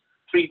was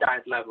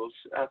pre-diet levels,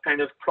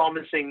 kind of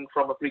promising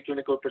from a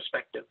preclinical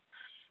perspective.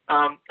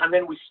 And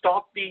then we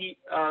stopped the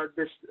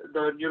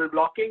neural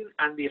blocking,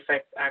 and the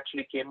effect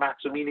actually came back.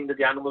 So meaning that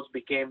the animals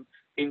became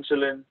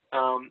insulin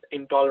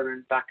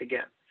intolerant back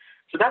again.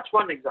 So that's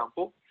one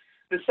example.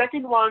 The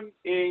second one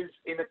is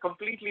in a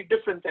completely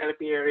different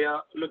therapy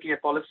area, looking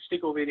at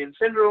polycystic ovarian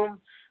syndrome,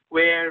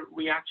 where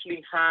we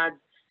actually had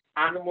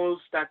animals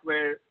that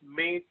were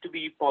made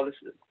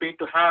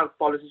to have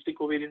polycystic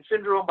ovarian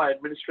syndrome by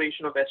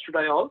administration of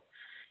estradiol.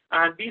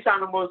 And these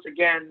animals,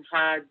 again,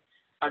 had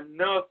a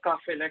nerve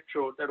cuff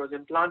electrode that was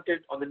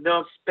implanted on the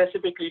nerve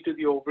specifically to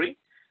the ovary.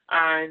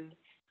 And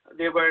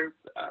they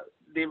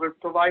were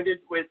provided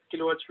with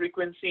kilohertz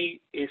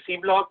frequency AC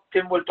block.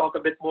 Tim will talk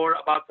a bit more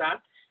about that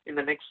in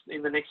the next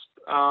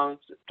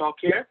talk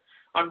here.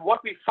 And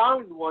what we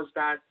found was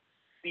that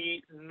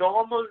the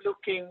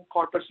normal-looking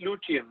corpus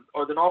luteum,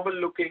 or the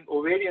normal-looking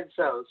ovarian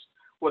cells,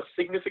 was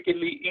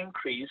significantly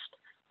increased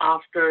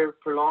after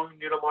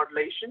prolonged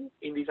neuromodulation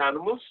in these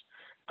animals.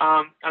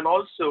 And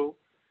also,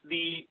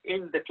 the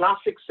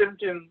classic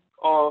symptom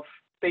of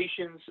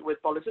patients with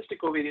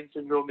polycystic ovarian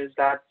syndrome is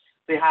that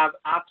they have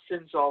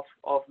absence of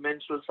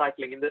menstrual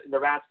cycling. In the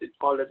rats, it's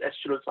called as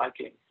estrual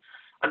cycling.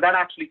 And that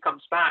actually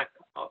comes back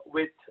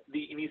with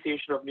the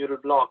initiation of neural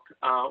block,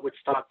 which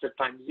starts at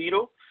time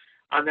 0.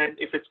 And then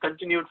if it's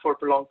continued for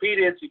prolonged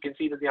periods, you can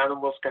see that the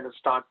animals kind of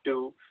start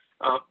to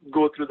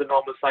go through the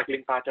normal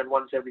cycling pattern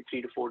once every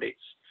 3 to 4 days.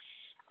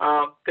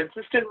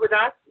 Consistent with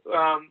that,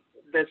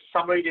 the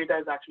summary data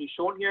is actually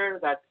shown here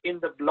that in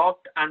the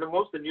blocked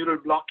animals, the neural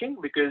blocking,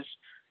 because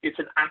it's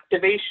an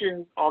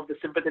activation of the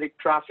sympathetic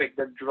traffic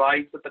that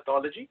drives the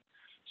pathology.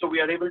 So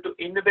we are able to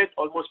inhibit,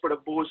 almost put a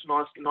Bose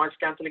noise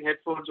cancelling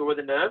headphones over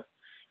the nerve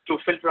to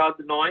filter out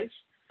the noise.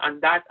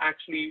 And that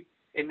actually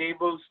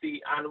enables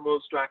the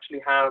animals to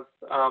actually have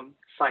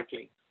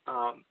cycling.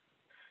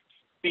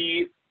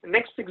 The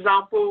next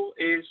example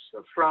is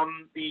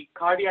from the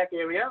cardiac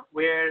area,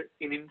 where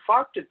in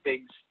infarcted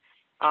pigs,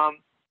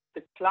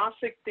 the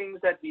classic things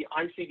that the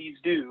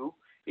ICDs do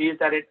is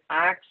that it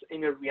acts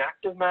in a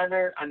reactive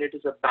manner, and it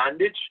is a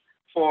bandage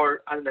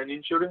for an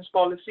insurance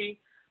policy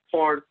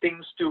for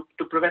things to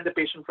prevent the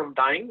patient from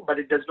dying, but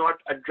it does not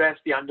address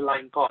the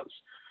underlying cause.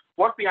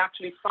 What we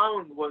actually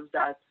found was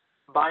that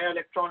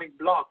bioelectronic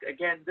block,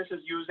 again, this is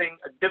using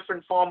a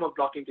different form of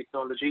blocking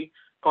technology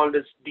called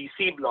as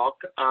DC block,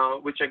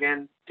 which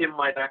again, Tim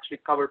might actually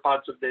cover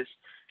parts of this.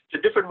 It's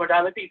a different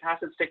modality, it has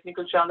its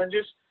technical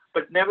challenges,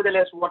 but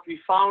nevertheless, what we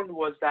found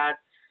was that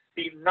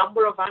the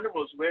number of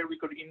animals where we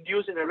could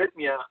induce an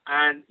arrhythmia,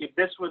 and if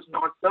this was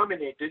not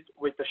terminated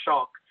with the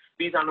shock,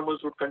 these animals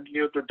would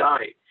continue to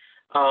die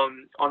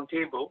on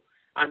table,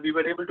 and we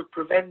were able to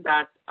prevent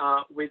that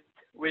with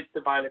the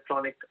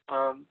bioelectronic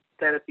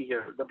therapy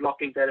here, the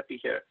blocking therapy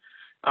here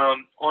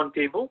on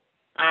table.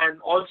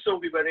 And also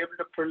we were able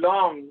to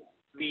prolong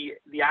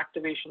the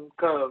activation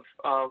curve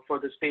for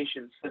this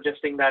patient,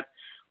 suggesting that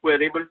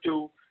we're able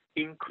to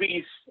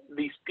increase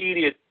the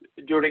period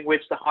during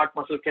which the heart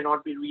muscle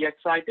cannot be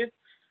re-excited,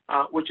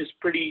 which is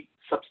pretty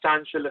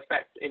substantial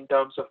effect in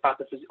terms of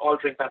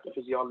altering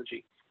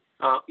pathophysiology,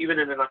 even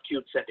in an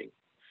acute setting.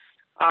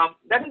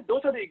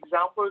 Those are the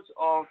examples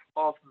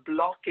of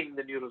blocking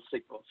the neural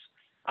signals.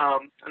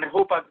 And I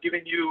hope I've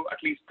given you at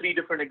least 3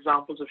 different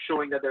examples of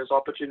showing that there's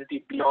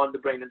opportunity beyond the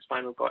brain and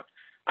spinal cord.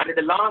 And in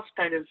the last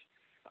kind of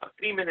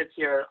 3 minutes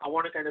here, I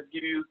want to kind of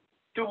give you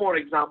 2 more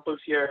examples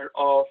here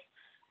of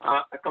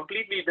a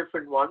completely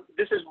different one.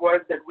 This is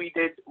work that we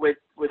did with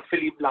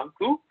Philippe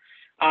Blanco,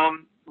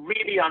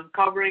 really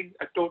uncovering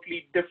a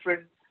totally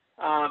different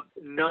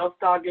nerve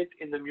target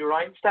in the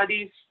murine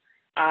studies,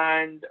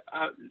 and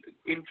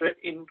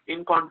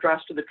in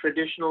contrast to the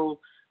traditional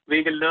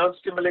vagal nerve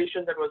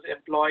stimulation that was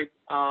employed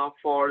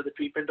for the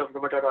treatment of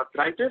rheumatoid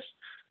arthritis.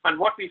 And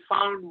what we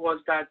found was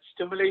that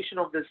stimulation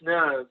of this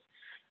nerve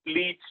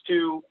leads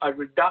to a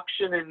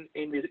reduction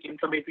in the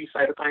inflammatory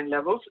cytokine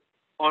levels,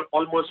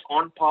 almost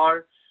on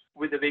par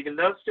with the vagal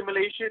nerve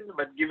stimulation,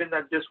 but given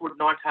that this would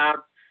not have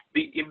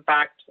the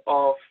impact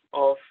of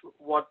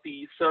what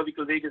the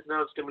cervical vagus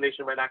nerve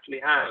stimulation might actually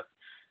have.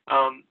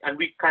 And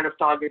we kind of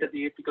targeted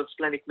the apical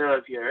splenic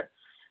nerve here.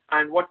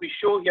 And what we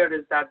show here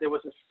is that there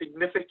was a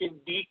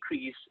significant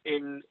decrease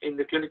in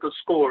the clinical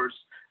scores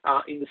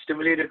in the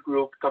stimulated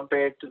group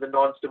compared to the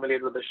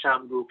non-stimulated or the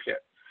sham group here.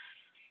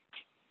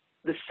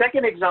 The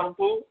second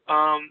example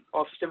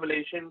of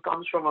stimulation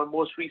comes from our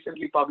most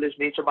recently published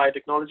Nature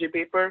Biotechnology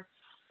paper,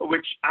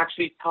 which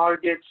actually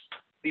targets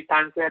the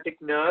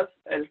pancreatic nerve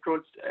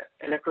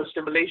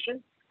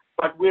electrostimulation,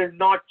 but we're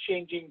not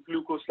changing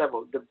glucose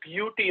level. The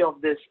beauty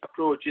of this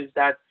approach is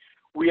that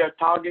we are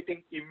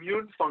targeting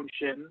immune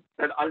function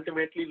that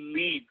ultimately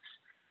leads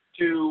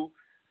to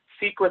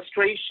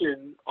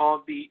sequestration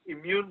of the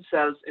immune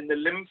cells in the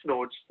lymph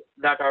nodes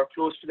that are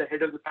close to the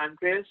head of the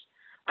pancreas.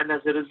 And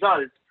as a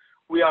result,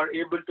 we are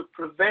able to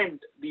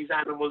prevent these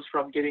animals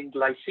from getting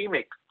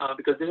glycemic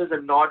because this is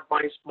a NOD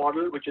mice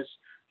model, which is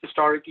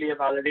historically a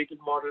validated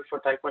model for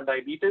type 1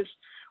 diabetes.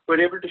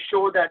 We're able to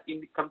show that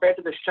compared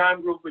to the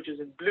sham group, which is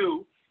in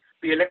blue,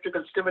 the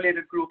electrical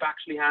stimulated group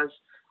actually has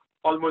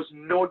almost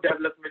no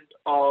development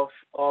of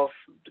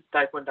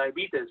type 1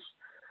 diabetes.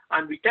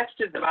 And we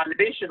tested the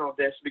validation of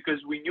this because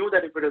we knew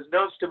that if it is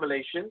nerve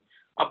stimulation,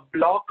 a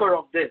blocker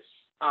of this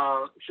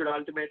should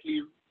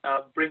ultimately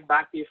bring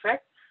back the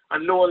effect.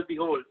 And lo and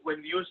behold,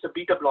 when we used the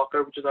beta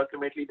blocker, which is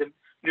ultimately the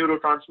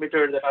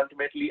neurotransmitter that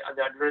ultimately, and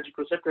the adrenergic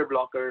receptor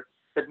blocker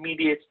that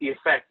mediates the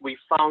effect, we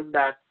found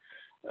that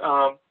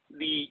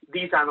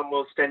these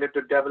animals tended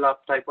to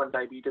develop type 1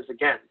 diabetes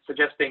again,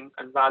 suggesting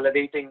and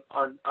validating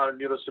on our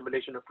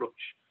neurostimulation approach.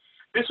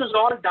 This was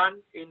all done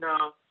in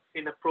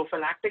a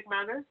prophylactic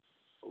manner,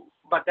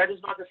 but that is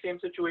not the same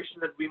situation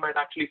that we might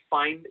actually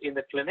find in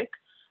the clinic.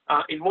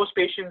 In most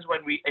patients,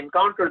 when we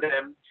encounter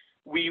them,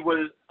 they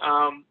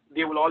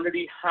will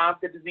already have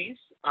the disease.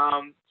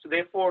 So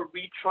therefore,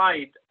 we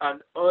tried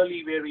an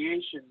early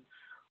variation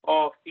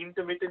of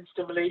intermittent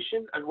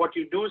stimulation. And what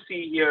you do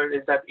see here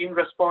is that in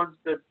response,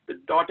 the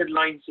dotted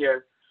lines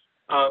here,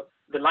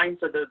 the lines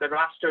at the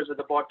rasters at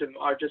the bottom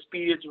are just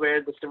periods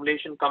where the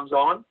stimulation comes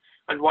on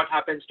and what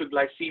happens to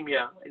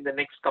glycemia in the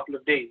next couple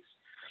of days.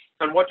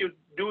 And what you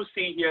do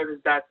see here is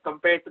that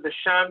compared to the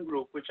sham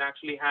group, which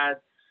actually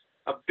had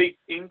a big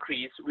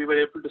increase, we were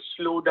able to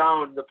slow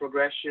down the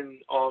progression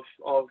of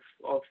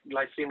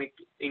glycemic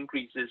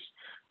increases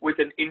with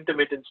an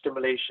intermittent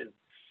stimulation.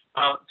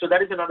 So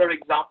that is another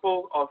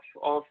example of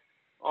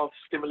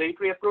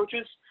stimulatory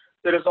approaches.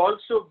 There has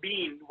also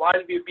been,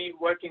 while we've been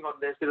working on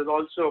this, there is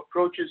also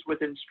approaches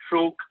within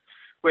stroke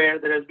where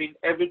there has been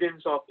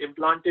evidence of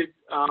implanted,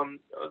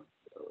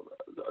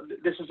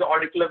 this is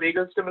auricular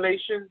vagal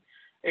stimulation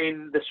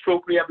in the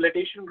stroke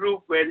rehabilitation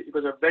group, where it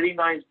was a very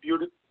nice,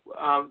 beautiful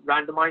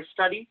randomized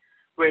study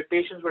where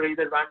patients were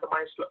either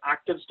randomized to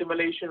active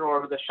stimulation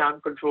or the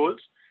sham controls.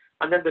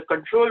 And then the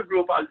control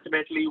group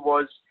ultimately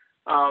was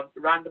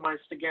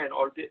randomized again,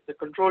 or the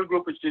control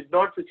group which did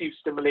not receive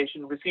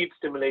stimulation received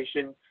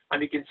stimulation,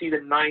 and you can see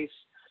the nice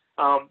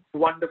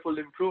wonderful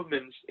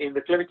improvements in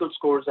the clinical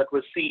scores that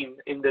were seen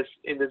in this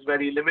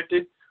very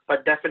limited,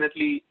 but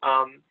definitely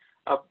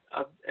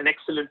an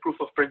excellent proof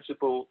of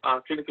principle,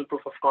 clinical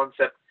proof of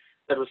concept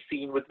that was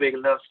seen with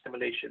vagal nerve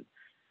stimulation.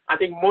 I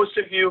think most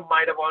of you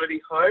might have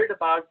already heard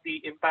about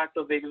the impact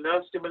of vagal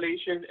nerve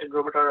stimulation in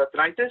rheumatoid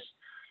arthritis.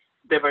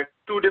 There were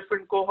two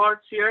different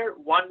cohorts here.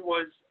 One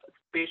was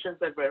patients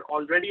that were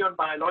already on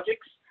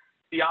biologics.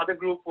 The other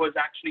group was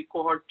actually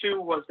cohort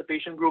 2 was the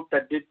patient group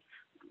that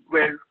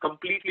were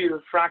completely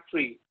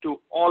refractory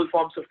to all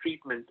forms of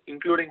treatment,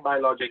 including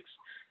biologics.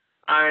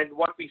 And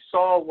what we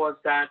saw was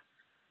that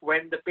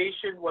when the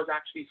patient was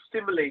actually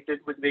stimulated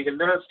with vagal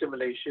nerve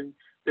stimulation,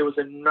 there was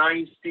a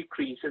nice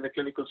decrease in the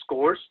clinical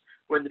scores.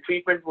 When the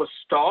treatment was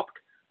stopped,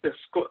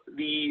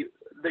 the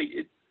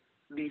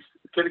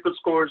clinical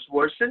scores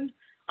worsened,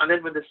 and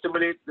then when the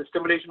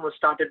stimulation was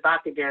started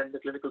back again, the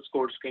clinical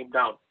scores came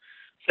down,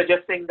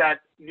 suggesting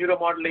that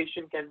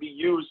neuromodulation can be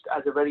used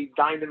as a very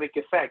dynamic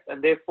effect.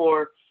 And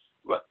therefore,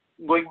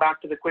 going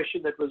back to the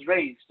question that was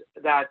raised,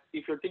 that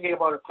if you're thinking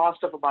about a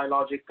cost of a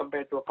biologic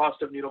compared to a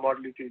cost of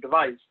neuromodulatory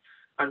device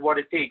and what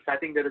it takes, I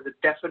think there is a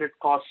definite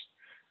cost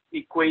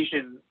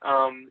equation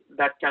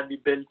that can be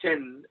built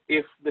in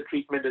if the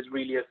treatment is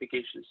really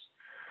efficacious.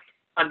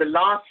 And the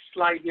last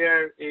slide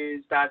here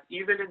is that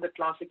even in the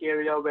classic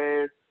area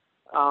where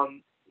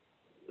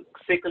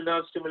sacral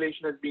nerve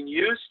stimulation has been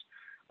used,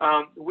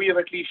 we have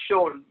at least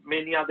shown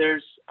many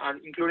others,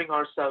 including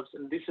ourselves,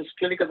 and this is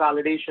clinical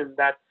validation,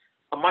 that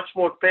a much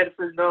more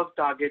peripheral nerve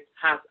target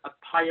has a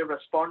higher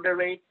responder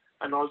rate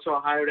and also a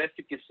higher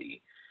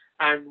efficacy.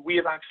 And we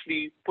have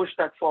actually pushed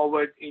that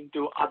forward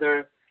into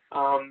other,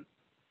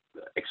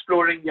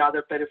 exploring the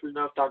other peripheral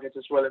nerve targets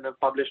as well, and have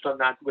published on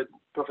that with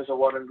Professor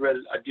Warren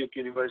Grill at Duke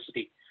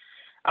University.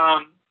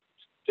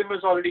 Tim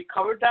has already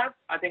covered that.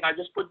 I think I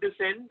just put this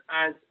in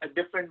as a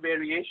different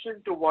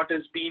variation to what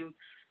has been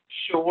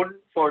shown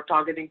for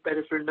targeting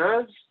peripheral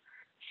nerves.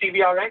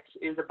 CVRX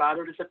is a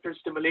baroreceptor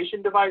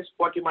stimulation device.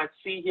 What you might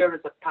see here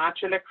is a patch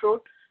electrode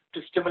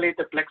to stimulate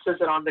the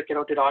plexus around the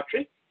carotid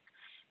artery.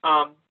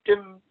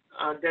 Tim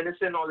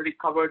Denison already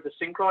covered the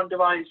Synchron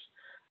device.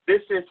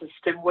 This is a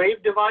stim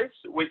wave device,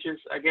 which is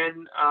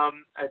again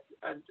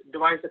a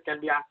device that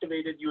can be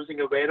activated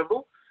using a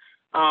wearable.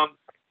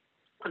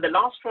 And the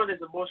last one is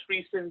the most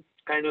recent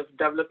kind of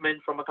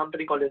development from a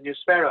company called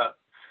Nuspera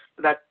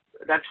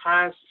that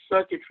has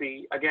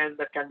circuitry, again,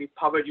 that can be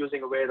powered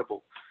using a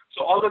wearable.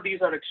 So all of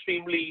these are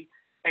extremely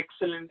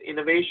excellent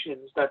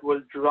innovations that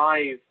will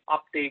drive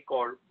uptake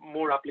or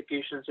more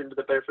applications into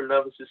the peripheral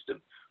nervous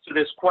system. So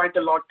there's quite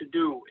a lot to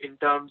do in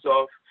terms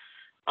of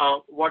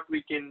what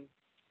we can,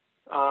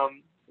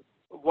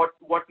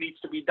 what needs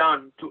to be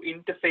done to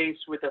interface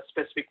with a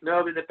specific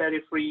nerve in the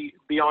periphery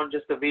beyond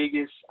just the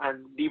vagus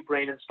and deep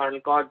brain and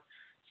spinal cord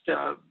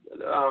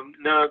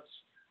nerves,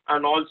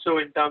 and also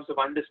in terms of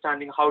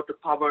understanding how to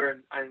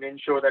power and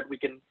ensure that we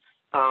can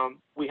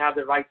we have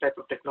the right type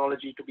of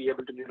technology to be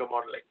able to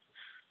neuromodulate.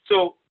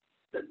 So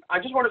I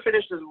just want to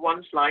finish this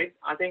one slide.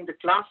 I think the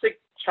classic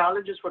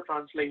challenges for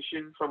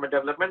translation from a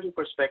developmental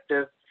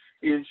perspective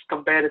is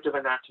comparative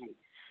anatomy.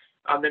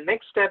 The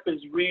next step is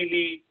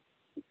really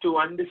to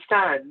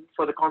understand,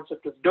 for the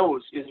concept of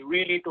dose, is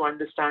really to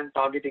understand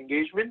target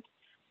engagement.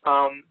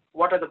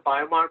 What are the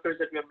biomarkers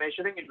that we are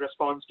measuring in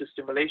response to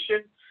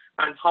stimulation,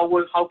 and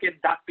how can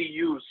that be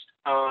used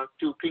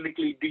to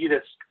clinically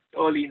de-risk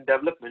early in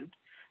development,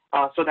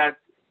 so that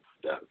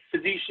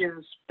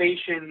physicians,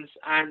 patients,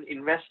 and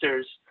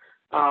investors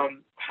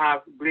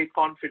have great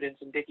confidence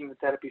in taking the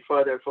therapy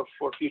further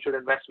for future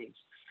investments.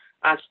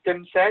 As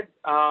Tim said,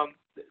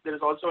 there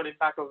is also an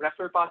impact of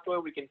referral pathway.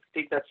 We can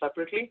take that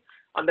separately.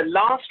 And the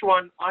last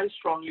one, I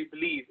strongly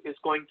believe, is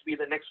going to be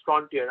the next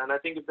frontier. And I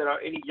think if there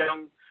are any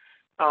young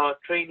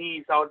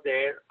trainees out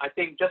there, I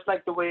think just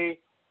like the way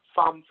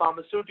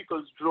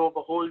pharmaceuticals drove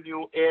a whole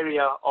new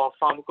area of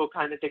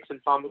pharmacokinetics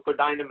and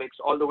pharmacodynamics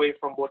all the way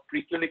from both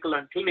preclinical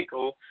and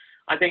clinical,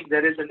 I think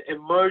there is an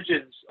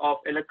emergence of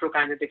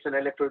electrokinetics and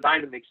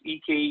electrodynamics,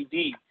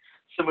 EKED,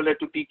 similar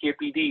to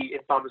PKPD in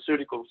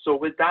pharmaceuticals. So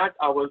with that,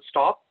 I will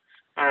stop,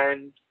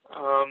 and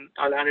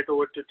I'll hand it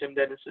over to Tim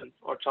Denison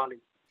or Charlie.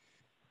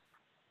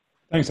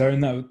 Thanks, Arun.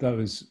 That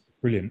was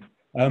brilliant.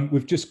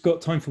 We've just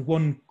got time for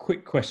one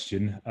quick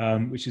question,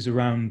 which is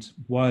around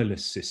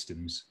wireless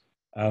systems.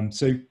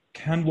 So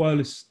can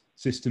wireless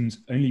systems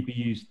only be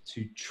used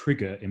to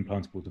trigger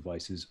implantable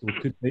devices, or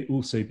could they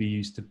also be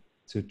used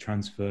to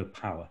transfer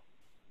power?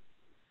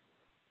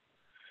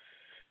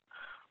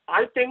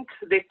 I think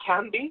they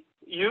can be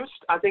used.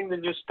 I think the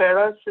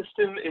Nuspera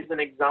system is an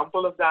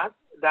example of that,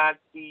 that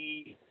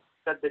the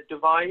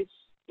device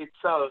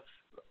itself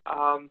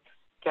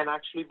can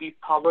actually be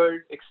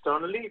powered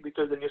externally,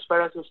 because the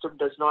Nuspera system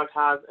does not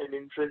have an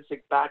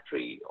intrinsic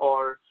battery,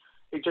 or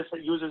it just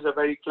uses a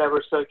very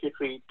clever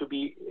circuitry to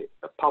be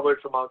powered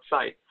from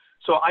outside.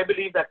 So I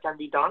believe that can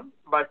be done,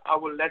 but I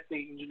will let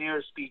the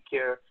engineers speak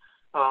here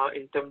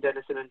in Tim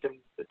Denison and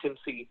Tim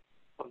C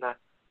on that.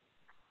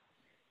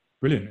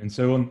 Brilliant. And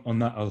so on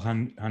that, I'll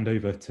hand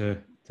over to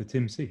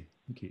Tim C.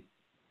 Thank you.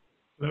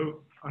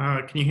 Hello,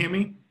 can you hear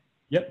me?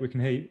 Yep, we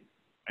can hear you.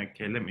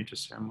 Okay, let me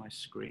just share my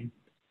screen.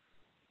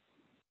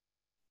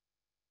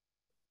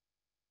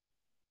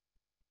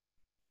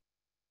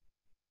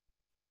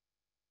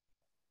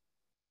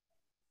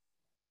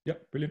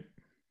 Yep, brilliant.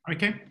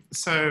 Okay,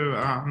 so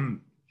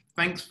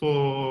thanks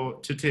to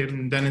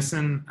Tim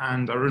Denison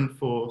and Arun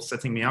for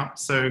setting me up.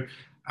 So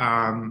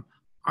I'm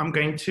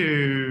going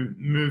to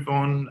move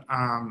on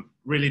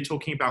really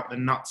talking about the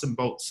nuts and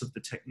bolts of the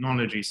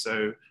technology.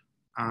 So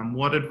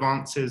what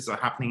advances are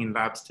happening in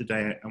labs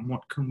today and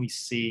what can we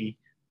see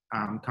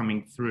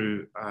coming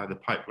through the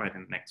pipeline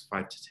in the next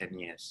 5 to 10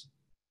 years.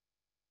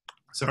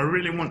 So I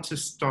really want to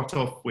start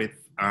off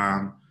with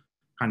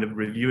kind of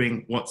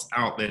reviewing what's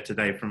out there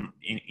today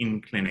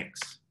in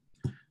clinics.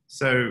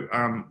 So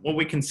what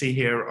we can see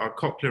here are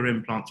cochlear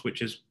implants,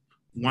 which is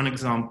one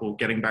example,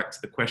 getting back to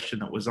the question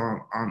that was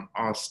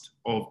asked,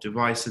 of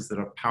devices that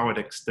are powered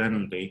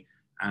externally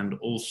and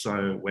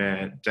also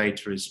where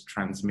data is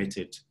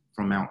transmitted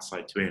from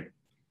outside to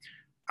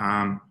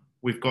in.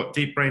 We've got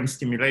deep brain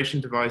stimulation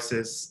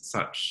devices,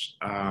 such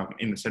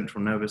in the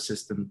central nervous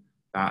system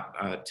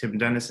that Tim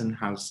Denison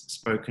has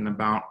spoken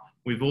about.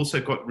 We've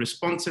also got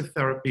responsive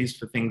therapies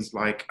for things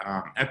like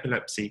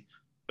epilepsy,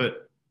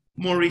 but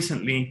more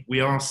recently,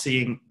 we are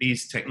seeing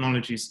these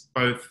technologies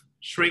both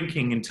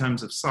shrinking in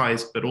terms of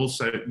size, but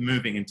also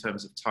moving in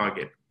terms of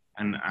target.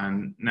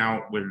 And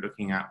now we're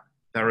looking at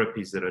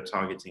therapies that are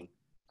targeting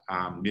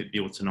the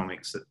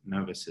autonomic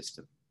nervous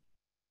system.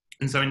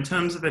 And so in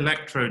terms of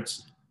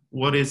electrodes,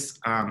 what is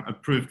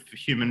approved for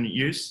human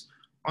use?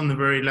 On the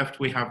very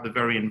left, we have the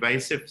very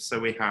invasive. So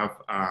we have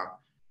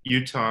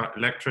Utah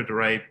electrode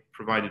array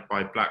provided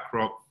by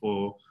BlackRock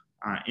for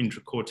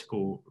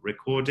intracortical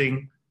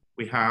recording.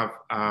 We have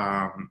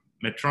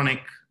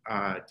Medtronic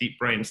deep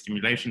brain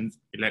stimulation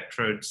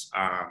electrodes.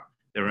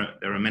 There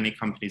are many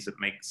companies that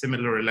make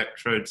similar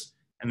electrodes,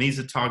 and these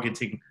are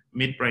targeting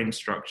midbrain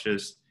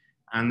structures.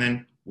 And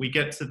then we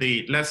get to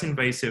the less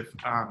invasive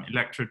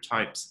electrode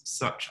types,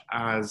 such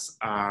as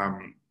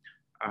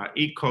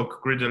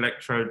ECOG grid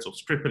electrodes or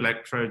strip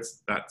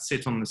electrodes that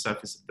sit on the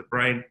surface of the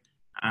brain.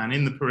 And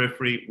in the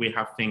periphery, we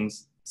have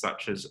things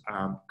such as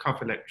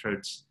cuff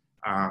electrodes,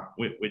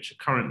 which are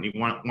currently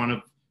one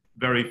of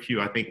very few,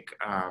 I think,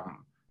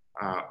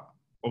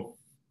 of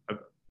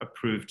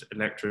approved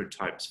electrode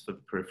types for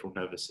the peripheral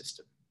nervous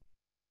system.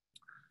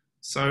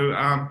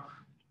 So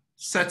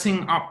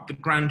setting up the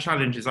grand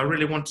challenges, I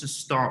really want to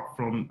start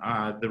from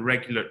the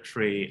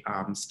regulatory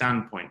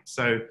standpoint.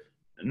 So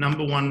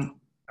number one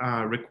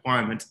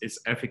requirement is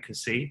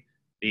efficacy.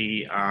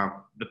 The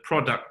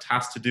product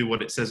has to do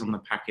what it says on the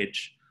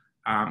package.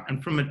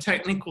 And from a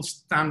technical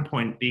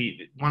standpoint,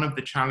 one of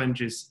the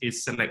challenges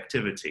is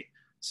selectivity.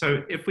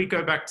 So if we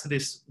go back to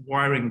this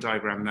wiring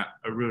diagram that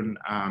Arun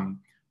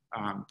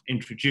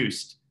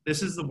introduced,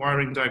 this is the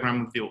wiring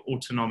diagram of the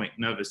autonomic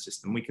nervous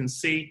system. We can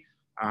see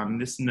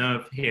this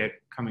nerve here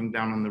coming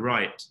down on the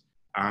right.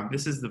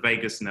 This is the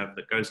vagus nerve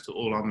that goes to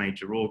all our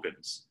major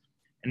organs.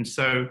 And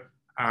so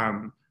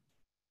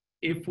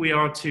if we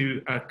are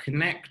to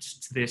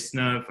connect to this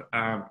nerve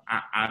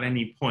at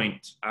any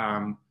point,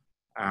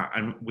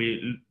 and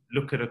we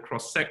look at a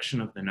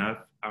cross-section of the nerve,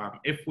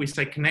 if we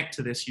say connect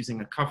to this using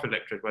a cuff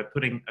electrode by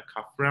putting a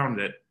cuff around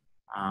it,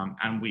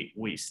 and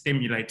we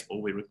stimulate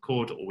or we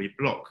record or we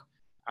block,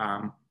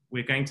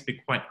 we're going to be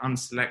quite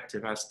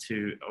unselective as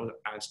to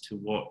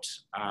what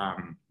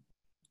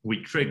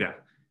we trigger.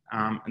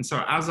 And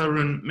so as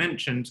Arun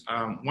mentioned,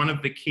 one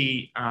of the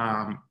key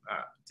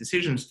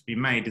decisions to be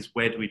made is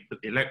where do we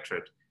put the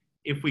electrode.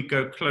 If we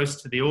go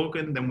close to the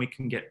organ, then we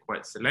can get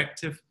quite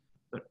selective,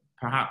 but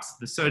perhaps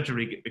the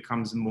surgery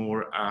becomes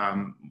more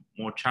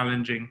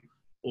challenging,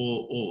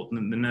 or the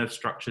nerve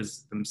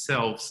structures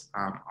themselves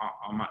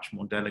are much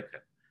more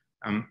delicate.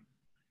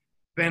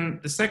 Then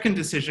the second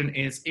decision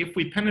is, if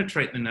we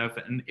penetrate the nerve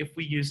and if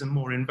we use a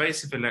more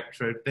invasive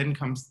electrode, then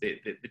comes the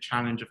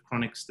challenge of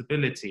chronic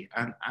stability.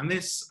 And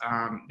this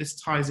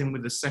ties in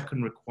with the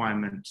second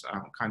requirement,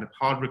 kind of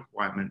hard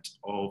requirement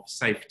of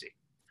safety.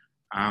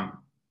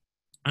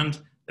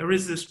 And there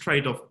is this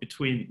trade-off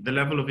between the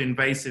level of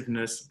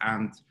invasiveness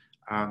and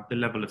the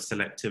level of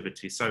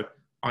selectivity. So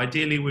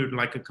ideally, we would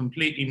like a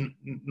completely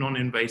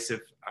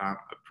non-invasive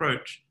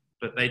approach,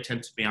 but they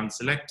tend to be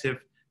unselective.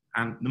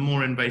 And the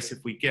more invasive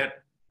we get,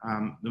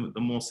 the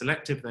more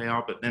selective they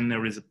are, but then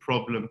there is a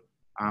problem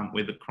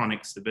with the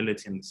chronic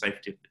stability and the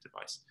safety of the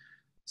device.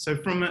 So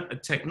from a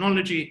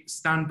technology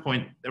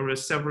standpoint, there are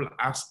several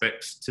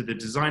aspects to the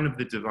design of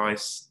the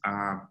device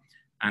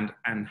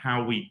and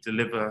how we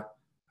deliver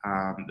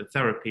the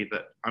therapy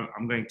that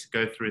I'm going to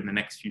go through in the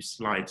next few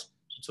slides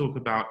to talk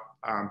about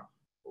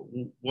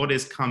what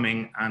is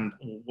coming and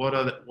what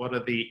are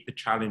the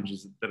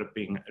challenges that are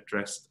being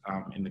addressed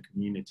in the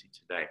community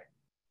today.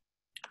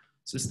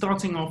 So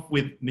starting off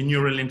with the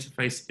neural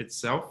interface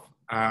itself,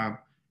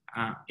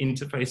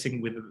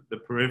 interfacing with the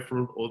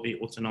peripheral or the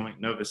autonomic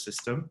nervous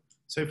system.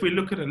 So if we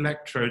look at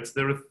electrodes,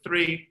 there are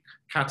three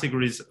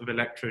categories of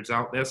electrodes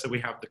out there. So we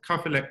have the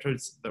cuff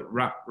electrodes that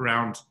wrap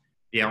around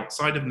the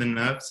outside of the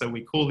nerve. So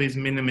we call these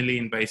minimally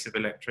invasive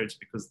electrodes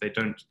because they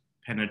don't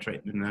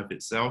penetrate the nerve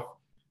itself.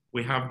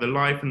 We have the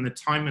live and the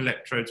time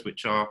electrodes,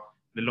 which are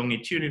the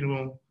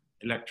longitudinal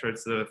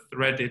electrodes that are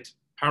threaded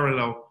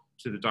parallel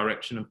to the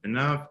direction of the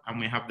nerve. And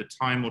we have the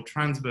time or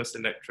transverse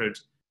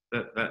electrodes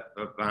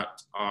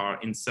that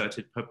are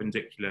inserted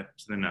perpendicular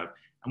to the nerve.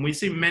 And we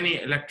see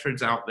many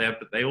electrodes out there,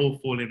 but they all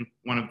fall in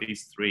one of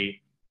these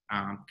three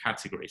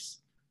categories.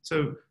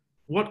 So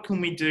what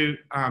can we do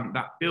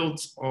that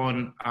builds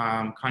on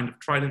kind of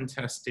tried and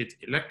tested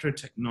electrode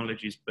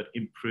technologies, but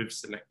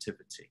improves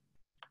selectivity?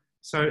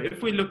 So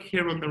if we look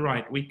here on the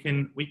right, we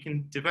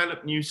can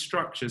develop new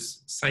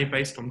structures, say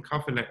based on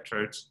cuff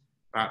electrodes.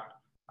 That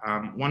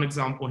one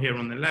example here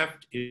on the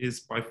left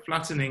is by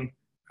flattening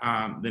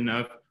the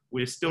nerve,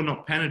 we're still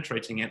not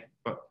penetrating it,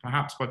 but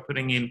perhaps by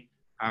putting in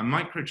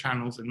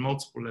microchannels and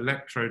multiple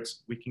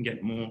electrodes, we can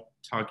get more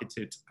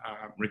targeted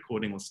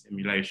recording or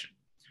stimulation.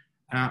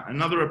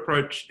 Another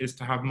approach is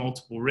to have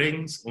multiple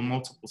rings or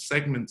multiple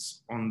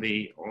segments on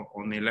the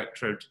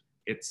electrode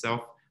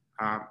itself,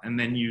 and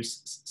then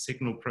use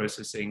signal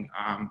processing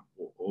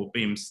or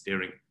beam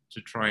steering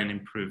to try and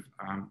improve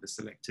the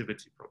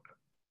selectivity problem.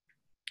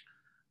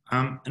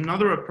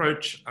 Another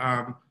approach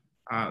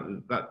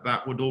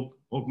that would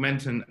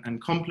augment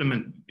and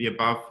complement the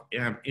above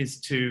is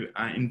to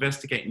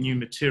investigate new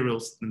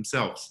materials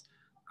themselves.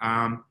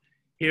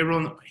 Here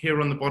on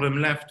the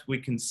bottom left, we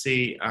can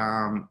see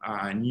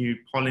new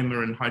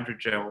polymer and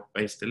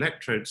hydrogel-based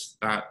electrodes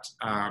that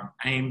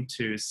aim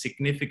to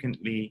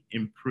significantly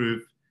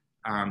improve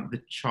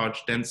the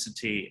charge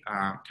density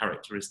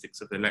characteristics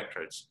of the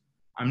electrodes.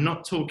 I'm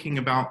not talking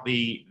about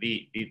the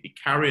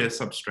carrier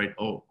substrate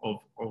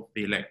of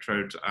the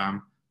electrode,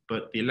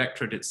 but the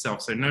electrode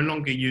itself. So no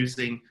longer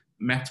using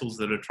metals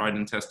that are tried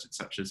and tested,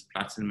 such as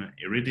platinum and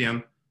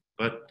iridium,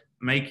 but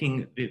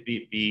making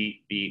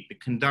the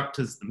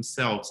conductors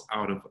themselves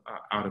out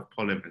of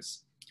polymers.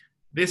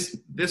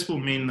 This will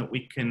mean that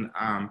we can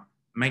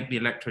make the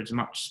electrodes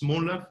much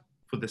smaller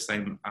for the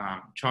same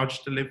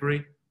charge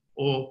delivery,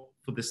 or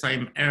for the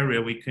same area,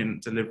 we can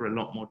deliver a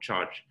lot more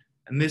charge.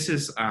 And this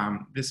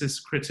is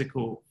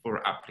critical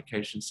for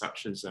applications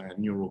such as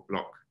neural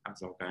block,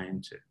 as I'll go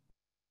into.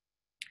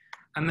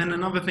 And then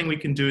another thing we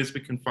can do is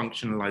we can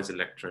functionalize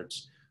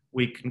electrodes.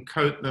 We can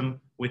coat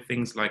them with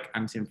things like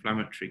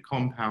anti-inflammatory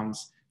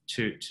compounds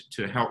to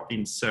help the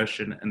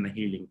insertion and the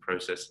healing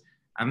process.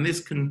 And this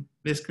can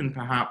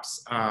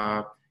perhaps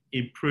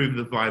improve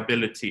the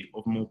viability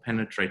of more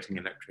penetrating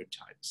electrode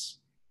types.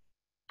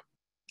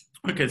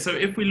 Okay, so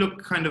if we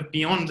look kind of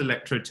beyond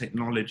electrode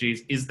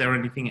technologies, is there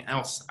anything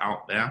else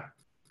out there?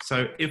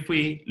 So if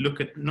we look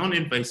at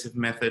non-invasive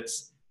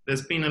methods,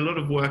 there's been a lot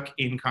of work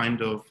in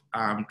kind of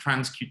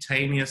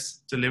transcutaneous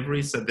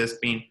delivery. So there's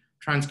been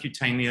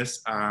transcutaneous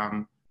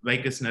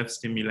vagus nerve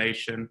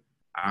stimulation.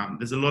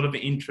 There's a lot of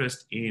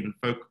interest in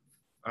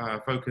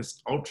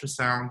focused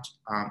ultrasound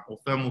or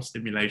thermal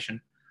stimulation.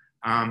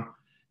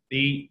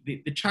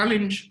 The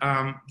challenge,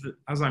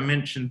 as I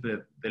mentioned,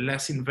 the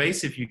less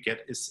invasive you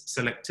get is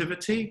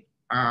selectivity,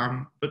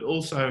 but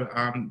also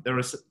there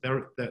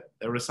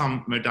are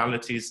some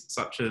modalities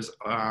such as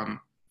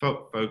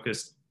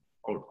focused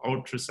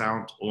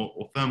ultrasound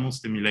or thermal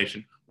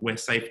stimulation where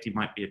safety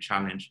might be a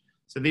challenge.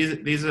 So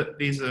these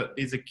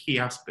are key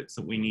aspects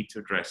that we need to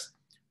address.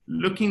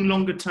 Looking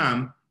longer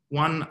term,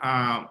 one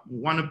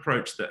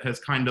approach that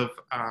has kind of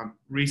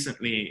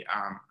recently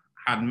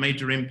had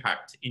major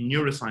impact in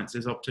neuroscience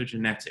is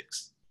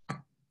optogenetics.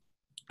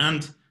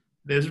 And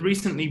there's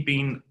recently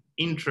been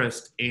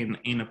interest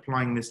in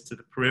applying this to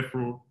the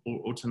peripheral or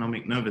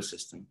autonomic nervous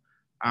system.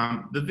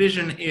 The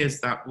vision is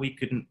that we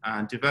can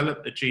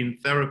develop a gene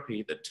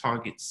therapy that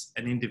targets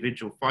an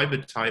individual fiber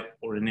type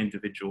or an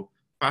individual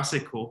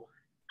fascicle,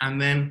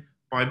 and then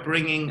by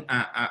bringing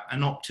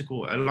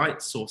a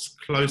light source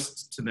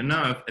close to the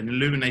nerve and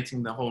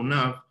illuminating the whole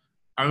nerve,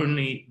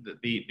 only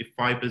the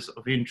fibers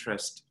of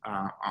interest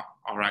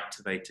are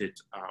activated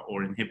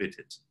or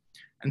inhibited.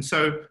 And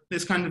so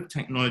this kind of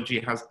technology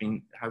has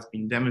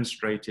been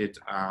demonstrated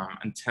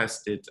and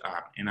tested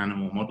in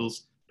animal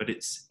models, but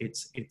it's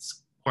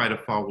quite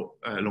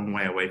a long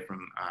way away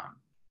from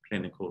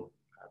clinical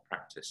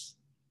practice.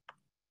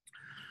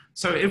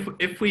 So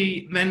if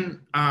we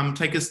then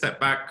take a step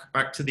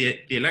back to the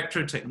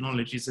electrode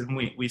technologies, and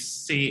we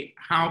see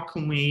how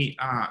can we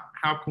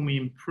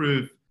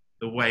improve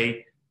the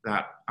way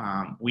that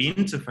we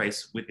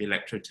interface with the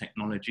electrode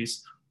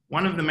technologies.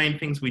 One of the main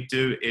things we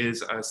do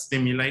is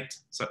stimulate,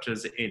 such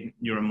as in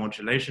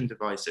neuromodulation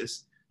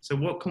devices. So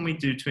what can we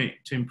do to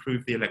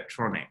improve the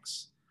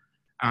electronics?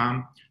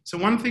 So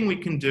one thing we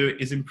can do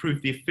is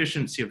improve the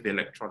efficiency of the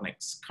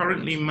electronics.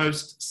 Currently,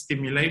 most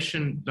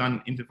stimulation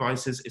done in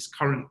devices is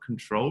current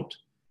controlled,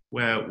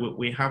 where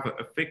we have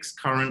a fixed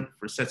current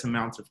for a set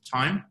amount of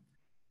time.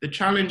 The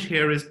challenge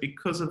here is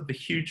because of the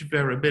huge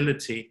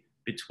variability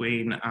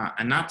between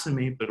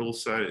anatomy, but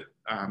also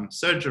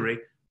surgery,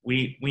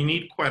 we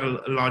need quite a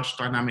large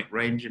dynamic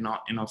range in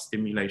our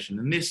stimulation.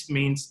 And this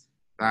means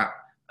that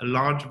a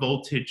large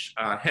voltage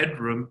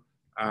headroom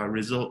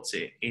results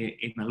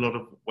in a lot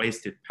of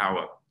wasted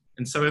power.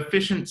 And so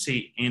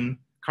efficiency in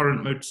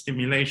current mode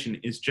stimulation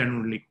is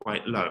generally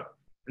quite low.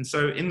 And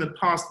so in the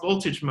past,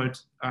 voltage mode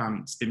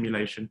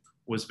stimulation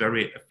was a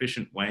very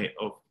efficient way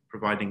of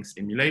providing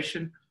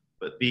stimulation.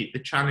 But the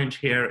challenge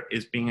here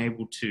is being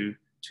able to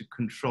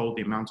control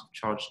the amount of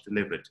charge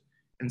delivered.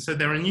 And so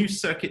there are new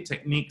circuit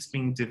techniques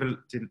being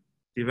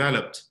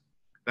developed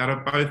that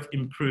are both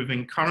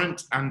improving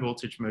current and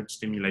voltage mode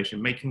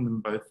stimulation, making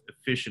them both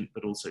efficient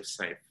but also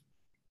safe.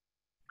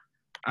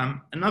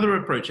 Another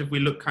approach, if we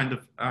look kind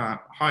of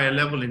higher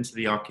level into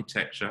the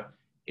architecture,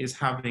 is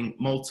having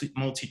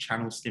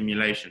multi-channel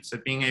stimulation. So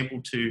being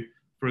able to,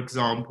 for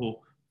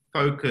example,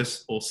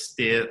 focus or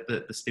steer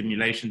the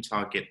stimulation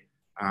target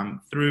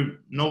through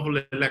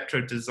novel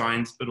electrode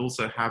designs, but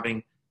also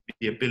having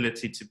the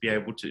ability to be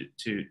able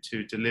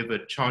to deliver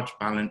charge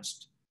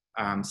balanced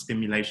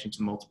stimulation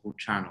to multiple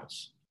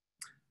channels.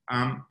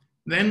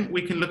 Then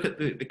we can look at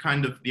the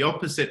kind of the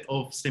opposite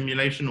of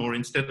stimulation, or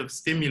instead of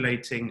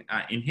stimulating,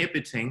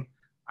 inhibiting.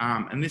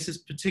 And this is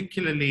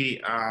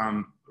particularly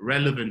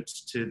relevant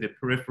to the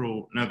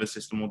peripheral nervous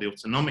system or the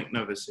autonomic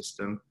nervous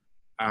system,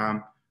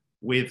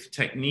 with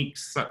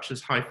techniques such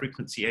as high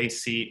frequency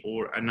AC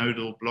or a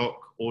nodal block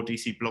or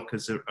DC block,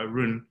 as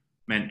Arun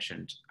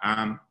mentioned.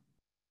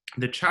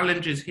 The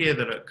challenges here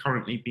that are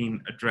currently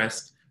being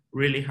addressed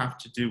really have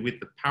to do with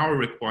the power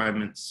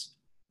requirements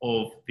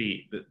of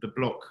the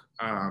block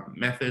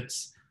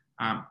methods,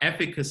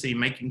 efficacy,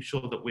 making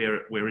sure that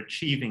we're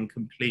achieving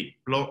complete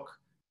block,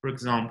 for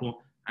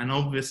example, and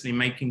obviously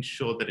making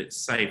sure that it's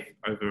safe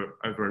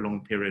over a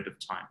long period of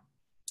time.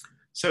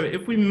 So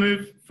if we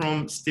move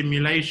from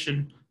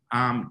stimulation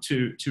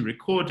to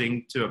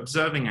recording, to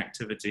observing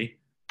activity,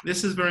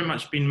 this has very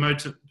much been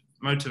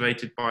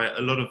motivated by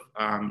a lot of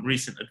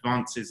recent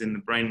advances in the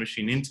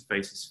brain-machine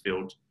interfaces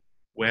field,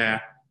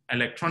 where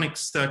electronic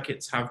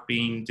circuits have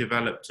been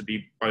developed to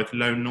be both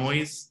low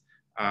noise,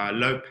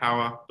 low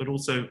power, but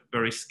also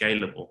very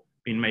scalable,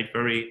 being made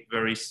very,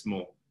 very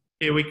small.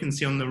 Here we can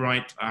see on the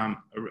right a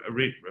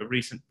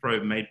recent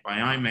probe made by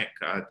IMEC,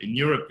 the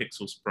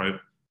Neuropixels probe,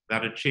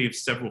 that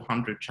achieves several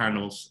hundred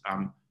channels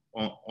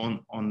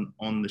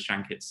on the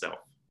shank itself.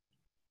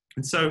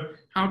 And so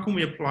how can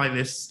we apply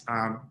this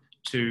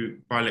to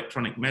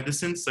bioelectronic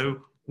medicine?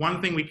 So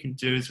one thing we can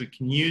do is we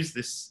can use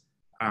this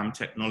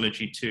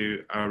technology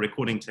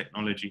recording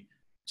technology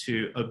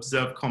to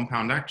observe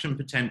compound action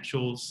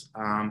potentials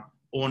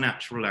or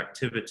natural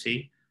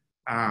activity.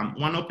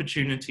 One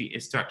opportunity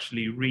is to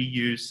actually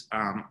reuse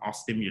our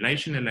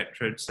stimulation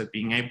electrodes, so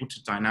being able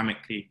to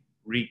dynamically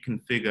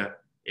reconfigure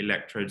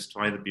electrodes to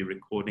either be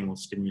recording or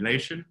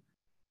stimulation.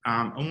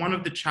 And one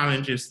of the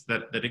challenges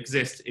that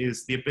exist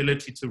is the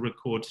ability to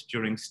record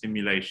during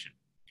stimulation.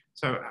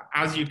 So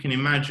as you can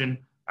imagine,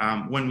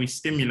 when we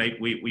stimulate,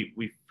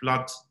 we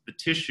flood the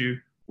tissue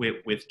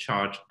with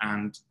charge,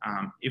 and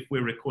if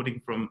we're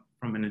recording from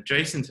an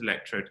adjacent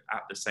electrode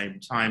at the same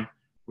time,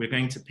 we're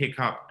going to pick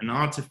up an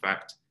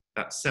artifact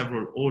that's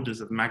several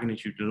orders of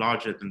magnitude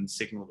larger than the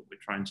signal that we're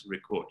trying to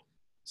record.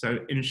 So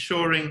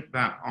ensuring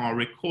that our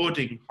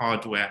recording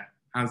hardware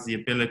has the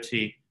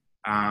ability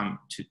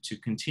to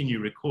continue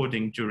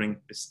recording during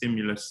the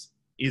stimulus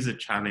is a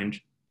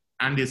challenge,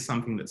 and is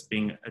something that's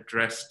being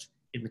addressed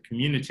in the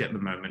community at the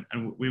moment,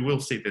 and we will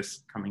see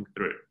this coming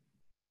through.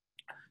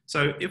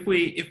 So if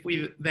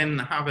we then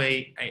have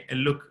a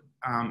look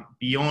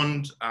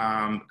beyond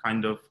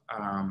kind of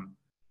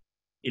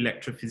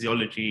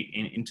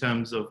electrophysiology in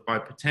terms of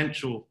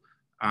biopotential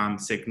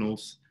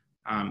signals,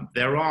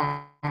 there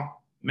are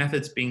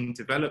methods being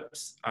developed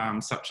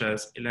such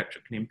as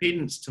electrical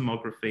impedance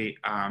tomography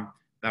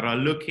that are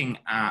looking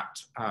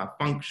at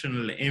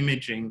functional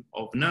imaging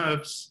of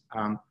nerves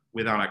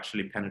without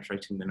actually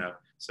penetrating the nerve.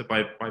 So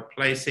by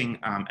placing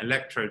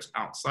electrodes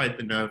outside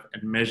the nerve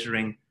and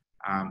measuring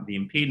the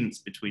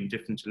impedance between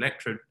different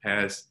electrode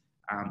pairs,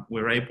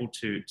 we're able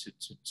to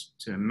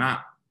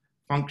map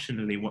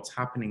functionally what's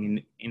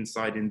happening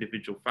inside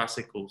individual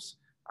fascicles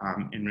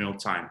in real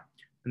time.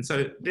 And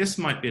so this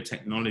might be a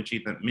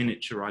technology that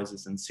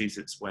miniaturizes and sees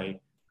its way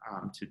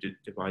to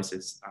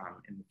devices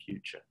in the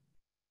future.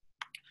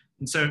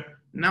 And so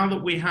now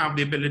that we have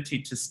the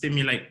ability to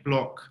stimulate,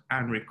 block,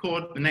 and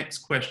record, the next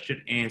question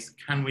is,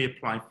 can we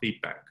apply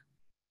feedback?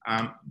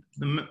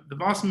 The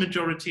vast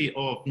majority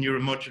of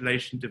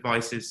neuromodulation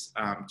devices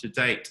to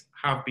date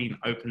have been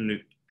open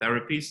loop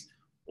therapies,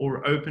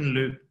 or open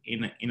loop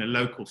in a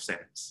local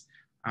sense.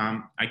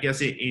 I guess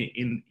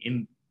in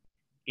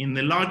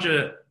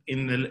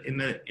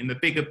the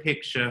bigger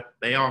picture,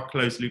 they are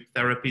closed loop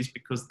therapies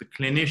because the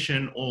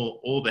clinician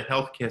or the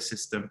healthcare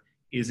system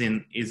is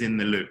in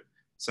the loop.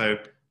 So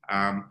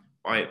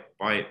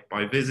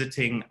by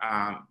visiting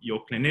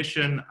your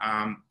clinician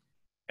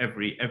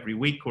every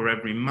week or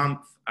every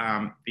month,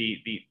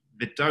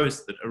 the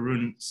dose that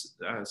Arun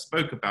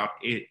spoke about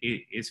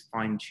is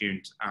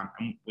fine-tuned,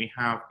 and we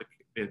have the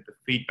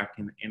feedback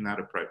in that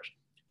approach.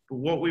 But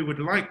what we would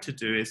like to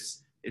do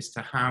is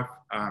to have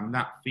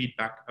that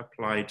feedback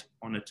applied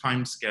on a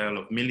time scale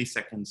of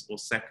milliseconds or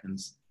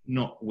seconds,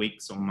 not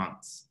weeks or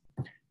months.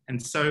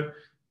 And so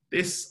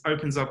this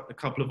opens up a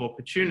couple of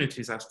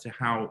opportunities as to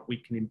how we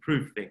can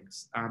improve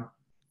things.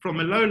 From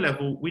a low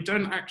level, we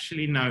don't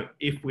actually know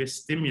if we're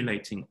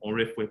stimulating or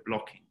if we're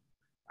blocking.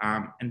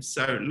 And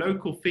so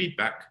local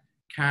feedback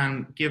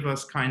can give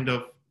us kind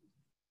of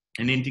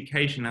an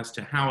indication as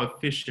to how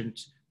efficient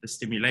the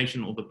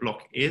stimulation or the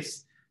block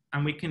is.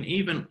 And we can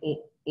even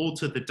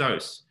alter the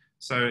dose.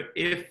 So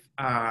if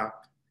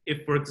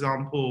for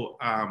example,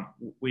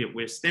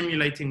 we're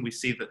stimulating, we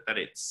see that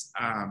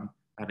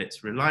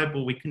it's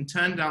reliable, we can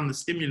turn down the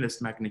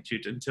stimulus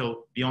magnitude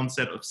until the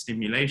onset of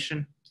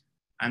stimulation.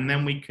 And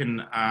then we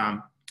can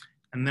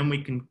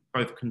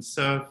both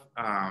conserve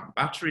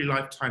battery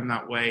lifetime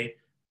that way.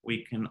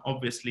 We can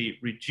obviously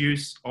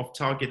reduce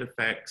off-target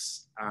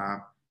effects,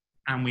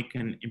 and we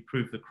can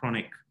improve the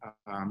chronic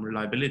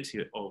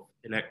reliability of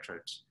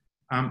electrodes.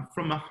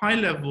 From a high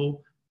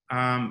level,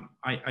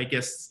 I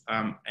guess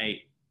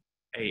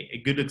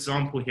a good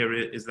example here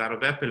is that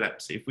of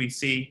epilepsy. If we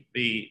see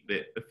the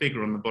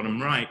figure on the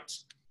bottom right,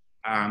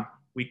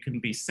 we can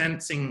be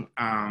sensing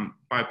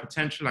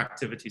biopotential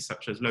activity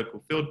such as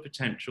local field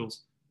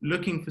potentials,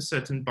 looking for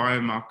certain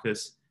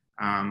biomarkers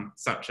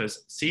such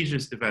as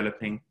seizures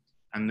developing,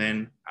 and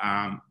then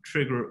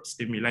trigger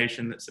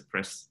stimulation that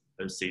suppress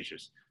those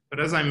seizures. But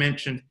as I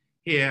mentioned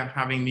here,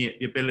 having the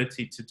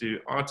ability to do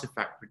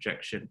artifact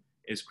projection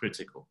is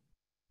critical.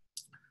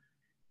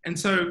 And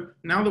so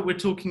now that we're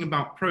talking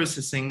about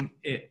processing,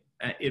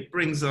 it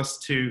brings us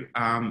to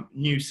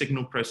new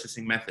signal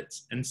processing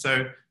methods. And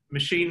so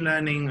machine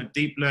learning,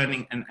 deep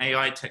learning, and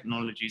AI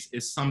technologies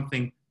is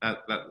something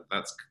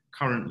that's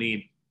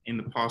currently in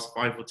the past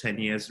 5 or 10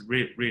 years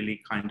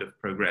really kind of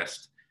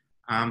progressed.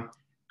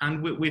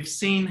 And we've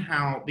seen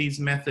how these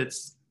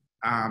methods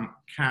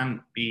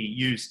can be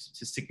used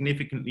to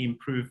significantly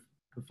improve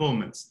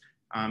performance.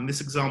 This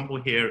example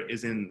here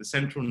is in the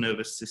central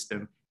nervous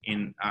system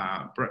in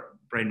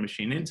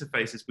brain-machine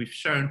interfaces. We've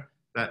shown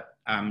that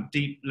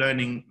deep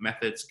learning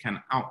methods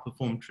can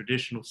outperform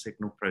traditional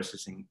signal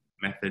processing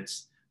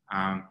methods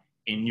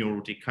in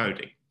neural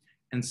decoding.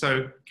 And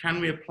so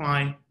can we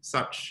apply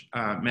such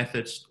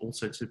methods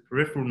also to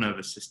peripheral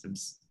nervous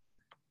systems?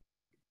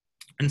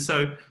 And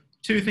so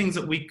two things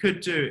that we could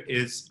do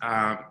is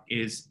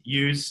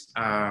use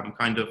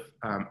kind of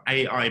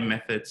AI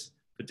methods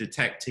for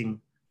detecting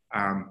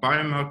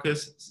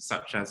biomarkers,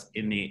 such as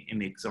in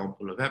the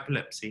example of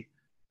epilepsy,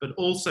 but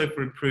also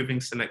for improving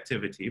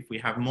selectivity. If we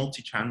have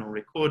multi-channel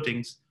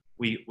recordings,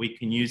 we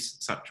can use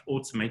such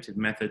automated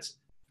methods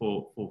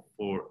for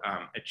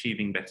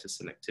achieving better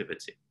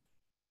selectivity.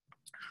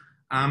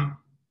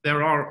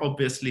 There are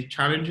obviously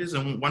challenges,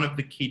 and one of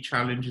the key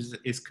challenges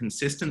is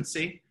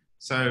consistency.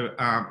 So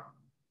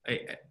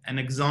an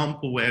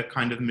example where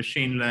kind of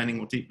machine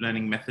learning or deep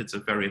learning methods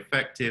are very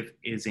effective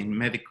is in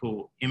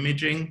medical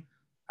imaging.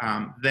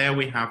 There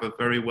we have a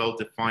very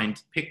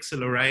well-defined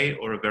pixel array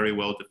or a very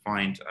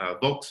well-defined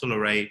voxel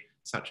array,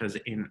 such as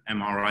in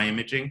MRI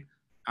imaging.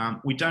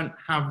 We don't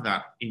have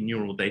that in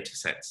neural data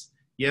sets.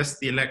 Yes,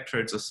 the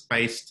electrodes are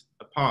spaced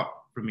apart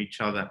from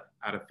each other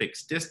at a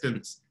fixed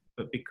distance,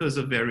 but because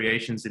of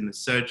variations in the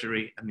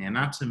surgery and the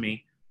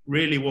anatomy,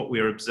 really what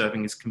we're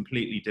observing is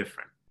completely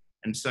different.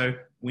 And so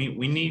we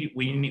need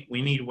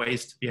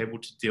ways to be able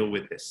to deal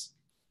with this.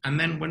 And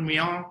then when we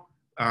are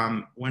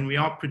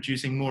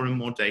producing more and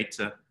more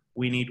data,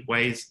 we need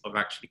ways of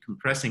actually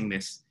compressing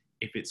this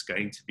if it's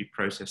going to be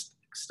processed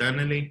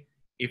externally.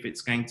 If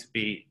it's going to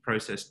be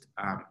processed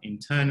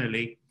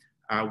internally,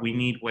 we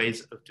need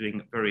ways of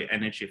doing very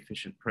energy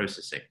efficient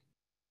processing.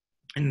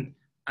 And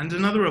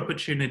another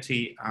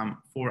opportunity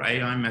for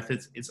AI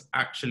methods is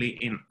actually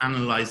in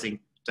analyzing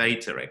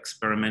data,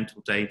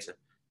 experimental data,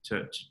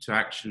 to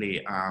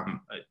actually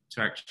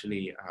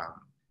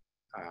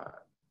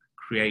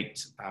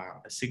create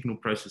a signal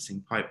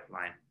processing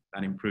pipeline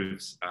that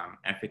improves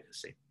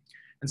efficacy.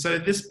 And so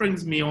this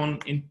brings me on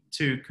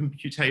into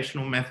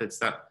computational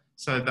methods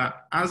so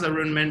that, as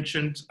Arun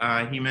mentioned,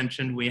 he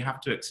mentioned we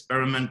have to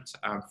experiment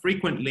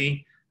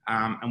frequently,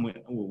 and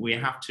we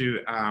have to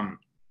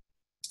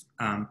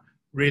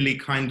really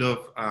kind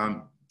of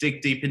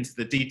dig deep into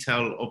the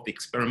detail of the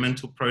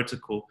experimental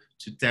protocol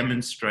to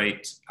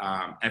demonstrate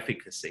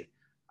efficacy.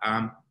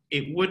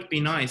 It would be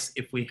nice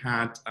if we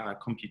had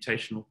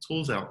computational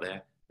tools out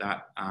there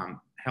that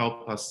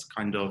help us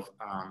kind of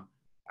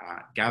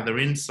gather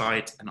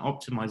insight and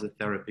optimize a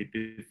therapy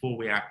before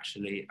we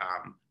actually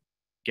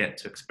get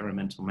to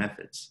experimental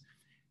methods.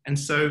 And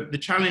so the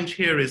challenge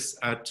here is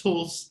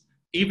tools,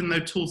 even though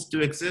tools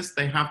do exist,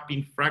 they have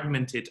been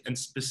fragmented and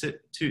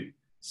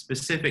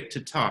specific to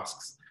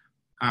tasks.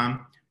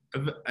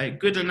 A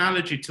good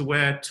analogy to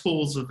where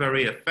tools are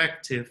very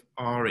effective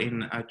are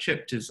in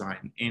chip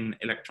design, in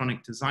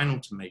electronic design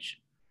automation,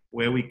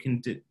 where we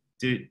can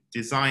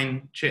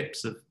design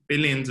chips of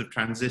billions of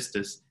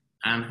transistors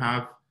and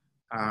have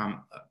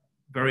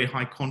very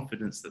high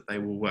confidence that they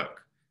will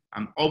work.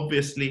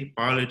 Obviously,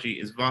 biology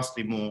is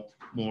vastly more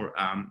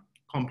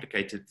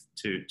complicated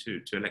to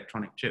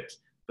electronic chips,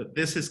 but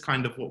this is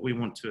kind of what we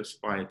want to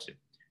aspire to.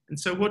 And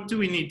so what do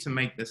we need to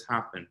make this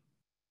happen?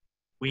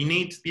 We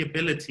need the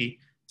ability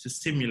to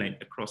simulate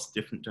across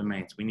different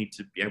domains. We need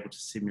to be able to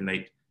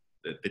simulate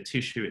the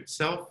tissue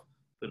itself,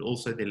 but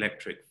also the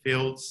electric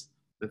fields,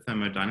 the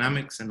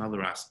thermodynamics, and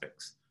other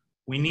aspects.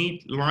 We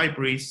need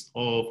libraries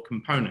of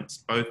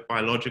components, both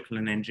biological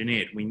and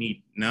engineered. We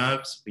need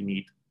nerves, we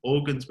need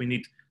organs, we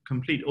need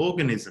complete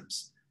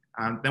organisms.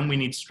 Then we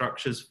need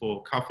structures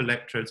for cuff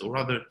electrodes or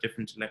other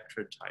different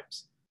electrode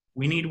types.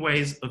 We need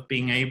ways of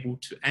being able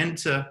to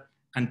enter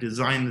and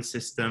design the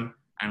system,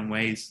 and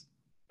ways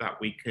that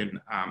we can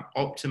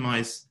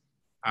optimize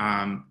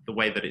the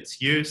way that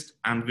it's used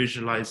and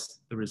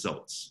visualize the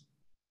results.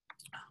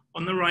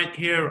 On the right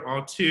here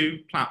are two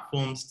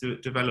platforms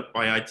developed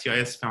by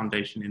ITIS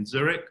Foundation in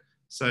Zurich.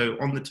 So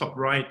on the top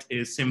right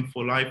is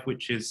Sim4Life,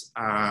 which is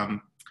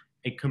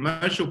a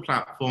commercial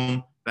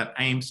platform that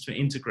aims to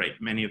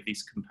integrate many of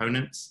these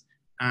components.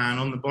 And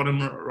on the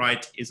bottom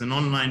right is an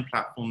online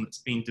platform that's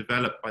been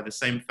developed by the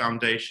same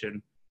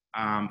foundation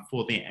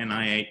for the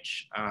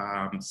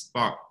NIH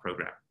Spark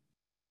program.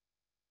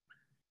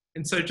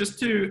 And so just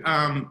to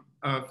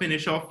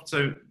finish off,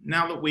 so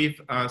now that we've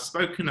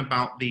spoken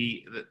about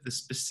the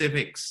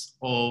specifics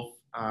of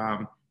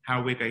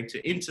how we're going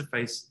to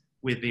interface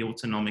with the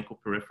autonomic or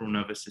peripheral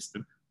nervous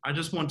system, I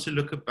just want to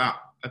look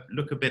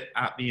a bit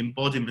at the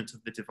embodiment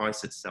of the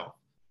device itself.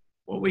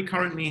 What we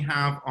currently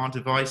have are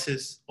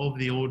devices of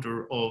the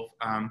order of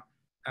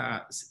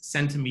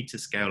centimeter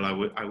scale,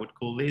 I would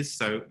call these.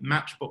 So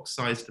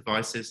matchbox-sized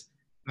devices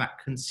that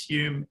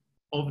consume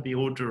of the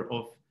order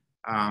of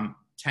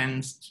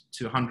tens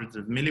to hundreds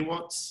of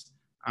milliwatts.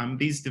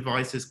 These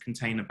devices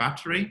contain a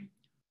battery.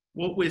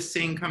 What we're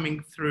seeing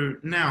coming through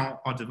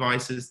now are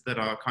devices that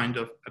are kind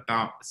of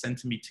about a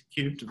centimeter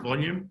cubed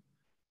volume.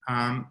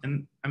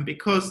 And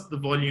because the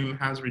volume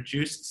has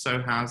reduced, so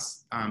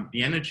has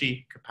the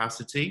energy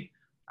capacity,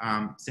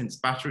 since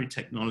battery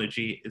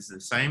technology is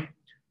the same.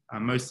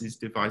 Most of these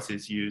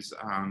devices use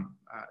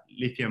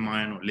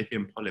lithium-ion or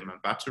lithium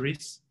polymer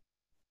batteries.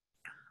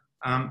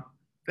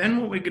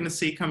 Then what we're going to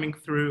see coming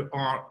through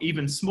are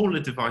even smaller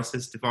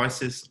devices,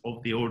 devices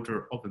of the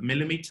order of a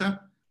millimeter.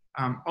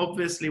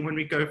 Obviously, when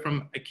we go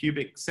from a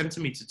cubic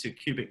centimeter to a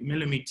cubic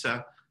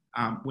millimeter,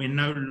 we're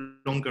no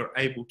longer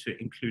able to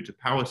include a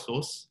power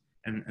source.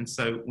 And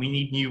so we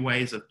need new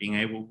ways of being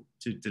able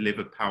to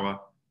deliver power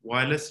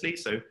wirelessly.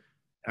 So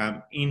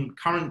in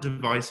current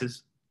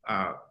devices,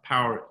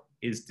 power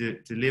is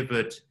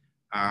delivered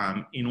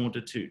in order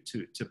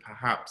to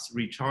perhaps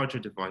recharge a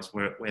device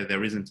where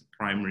there isn't a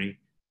primary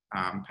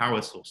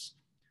power source.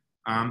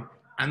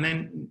 And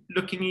then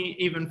looking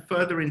even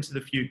further into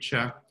the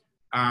future,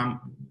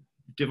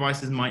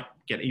 devices might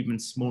get even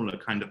smaller,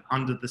 kind of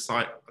under the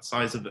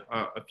size of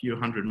a few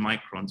hundred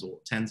microns or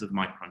tens of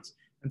microns.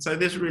 And so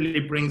this really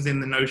brings in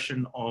the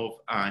notion of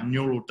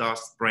neural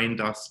dust, brain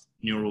dust,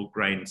 neural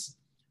grains,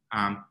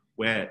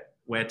 where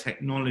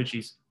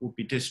technologies will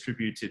be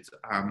distributed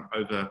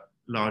over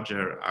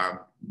larger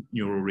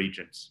neural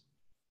regions.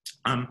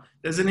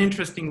 There's an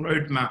interesting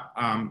roadmap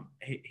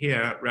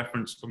here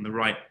referenced on the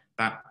right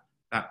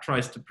that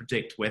tries to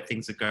predict where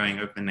things are going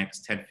over the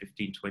next 10,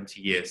 15,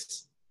 20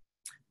 years.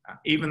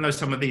 Even though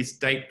some of these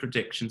date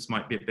predictions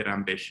might be a bit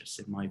ambitious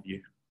in my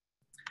view.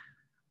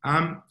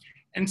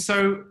 And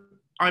so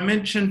I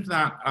mentioned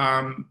that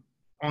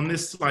on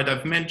this slide,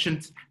 I've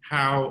mentioned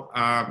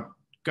how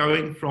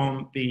going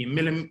from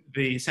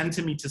the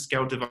centimeter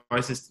scale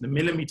devices to the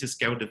millimeter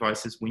scale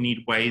devices, we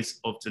need ways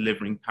of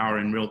delivering power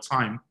in real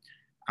time.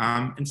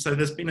 And so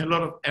there's been a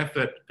lot of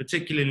effort,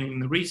 particularly in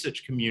the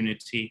research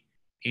community,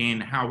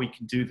 in how we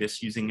can do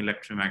this using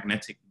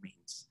electromagnetic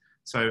means.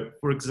 So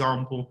for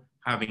example,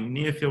 having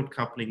near field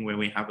coupling where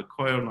we have a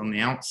coil on the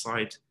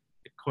outside,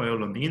 a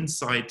coil on the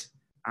inside,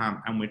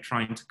 and we're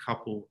trying to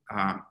couple,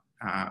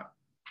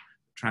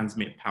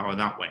 transmit power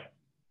that way.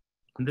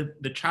 And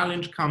the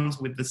challenge comes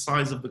with the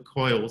size of the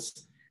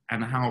coils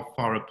and how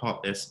far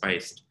apart they're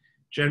spaced.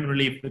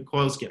 Generally, if the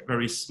coils get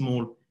very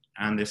small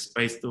and they're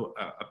spaced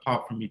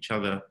apart from each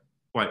other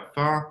quite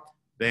far,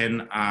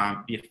 then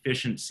the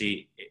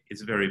efficiency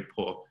is very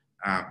poor,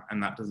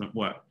 and that doesn't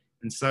work.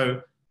 And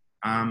so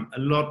a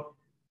lot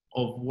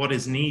of what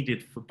is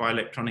needed for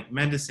bioelectronic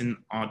medicine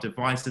are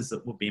devices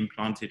that will be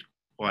implanted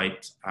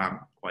quite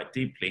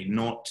deeply,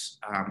 not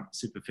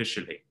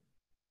superficially.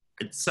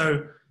 And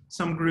so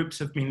some groups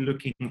have been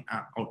looking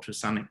at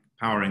ultrasonic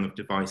powering of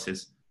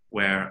devices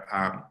where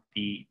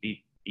the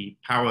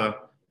power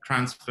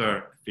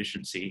transfer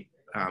efficiency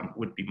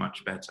would be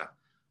much better.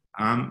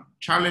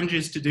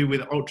 Challenges to do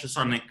with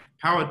ultrasonic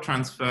power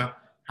transfer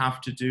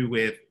have to do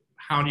with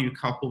how do you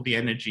couple the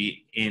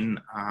energy in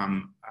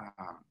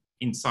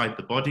inside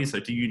the body? So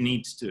do you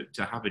need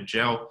to have a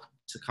gel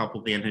to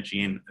couple the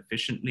energy in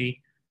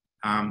efficiently?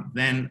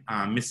 Then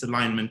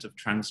misalignment of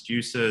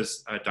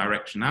transducers,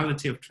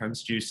 directionality of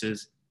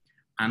transducers,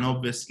 and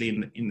obviously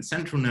in the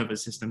central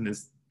nervous system,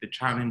 there's the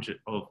challenge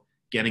of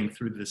getting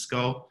through the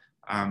skull,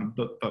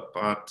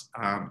 but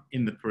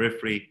in the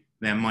periphery,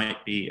 there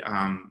might be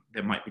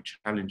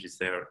challenges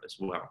there as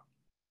well.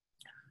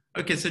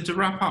 Okay, so to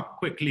wrap up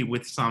quickly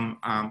with some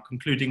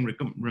concluding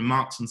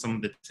remarks on some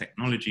of the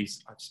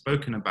technologies I've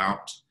spoken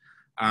about.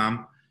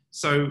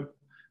 So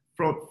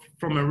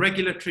from a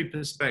regulatory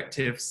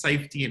perspective,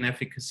 safety and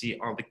efficacy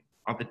are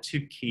the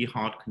two key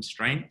hard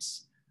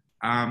constraints.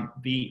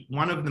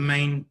 One of the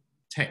main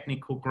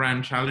technical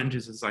grand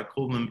challenges, as I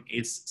call them,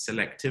 is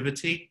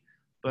selectivity.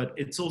 But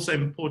it's also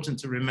important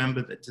to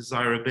remember that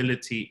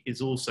desirability is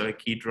also a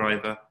key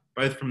driver,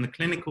 both from the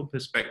clinical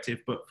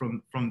perspective, but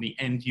from the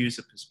end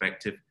user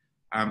perspective.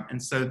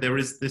 And so there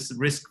is this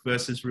risk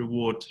versus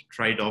reward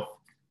trade-off.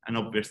 And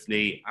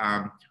obviously,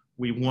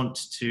 we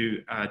want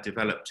to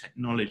develop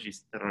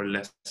technologies that are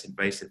less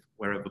invasive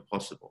wherever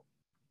possible.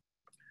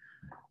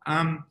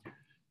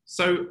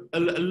 So a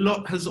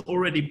lot has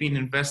already been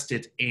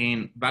invested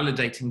in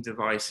validating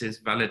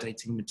devices,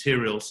 validating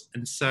materials.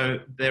 And so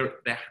there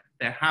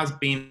has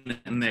been,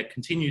 and there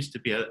continues to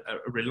be a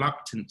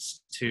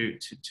reluctance to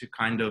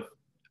kind of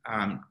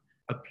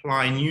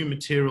apply new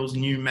materials,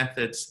 new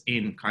methods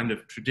in kind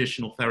of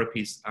traditional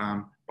therapies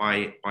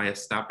by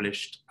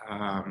established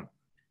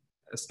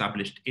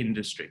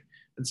industry.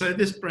 And so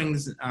this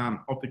brings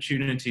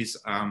opportunities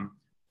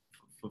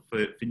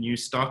for new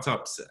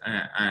startups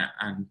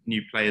and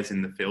new players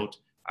in the field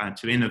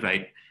to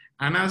innovate.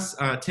 And as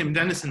Tim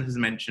Denison has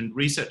mentioned,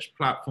 research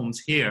platforms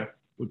here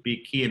would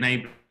be key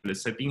enablers.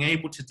 So being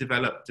able to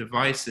develop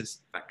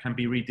devices that can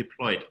be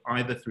redeployed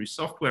either through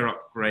software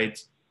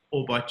upgrades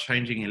or by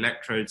changing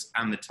electrodes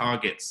and the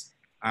targets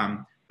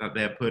that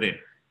they're put in,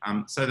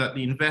 so that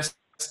the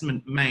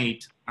investment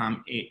made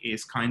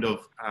is kind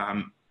of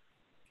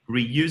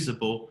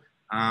reusable,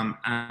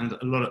 and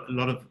a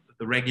lot of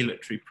the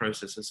regulatory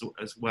process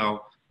as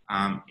well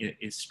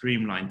is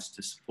streamlined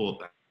to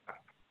support that.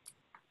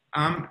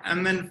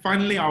 And then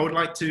finally, I would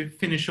like to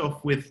finish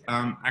off with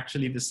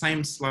actually the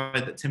same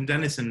slide that Tim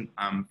Denison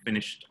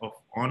finished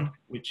off on,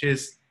 which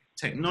is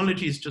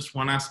technology is just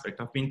one aspect.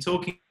 I've been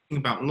talking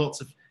about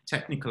lots of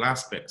technical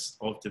aspects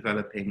of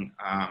developing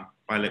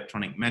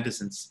bioelectronic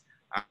medicines,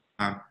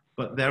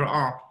 but there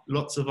are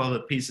lots of other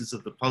pieces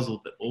of the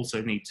puzzle that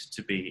also need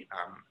to be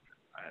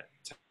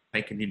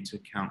taken into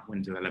account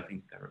when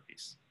developing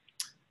therapies.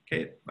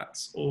 Okay,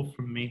 that's all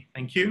from me.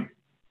 Thank you.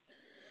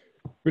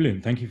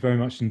 Brilliant. Thank you very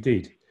much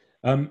indeed.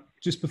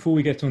 Just before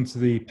we get on to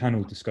the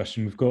panel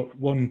discussion, we've got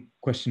one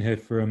question here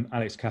from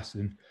Alex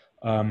Caston,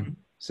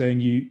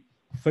 saying you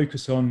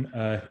focus on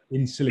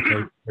in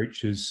silico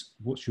approaches.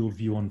 What's your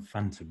view on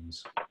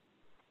phantoms?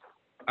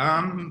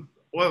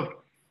 Well,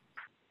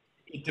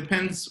 it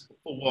depends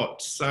for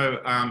what.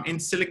 So in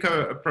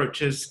silico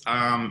approaches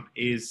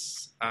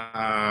is,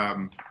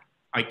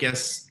 I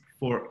guess,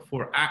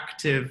 for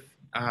active,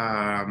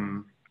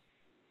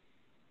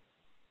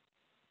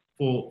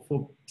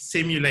 for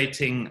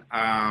simulating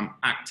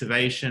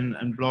activation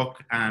and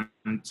block, and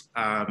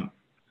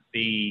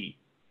the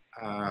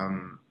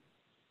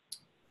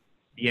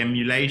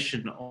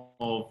emulation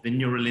of the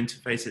neural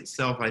interface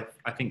itself.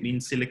 I think the in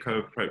silico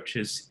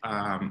approaches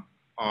are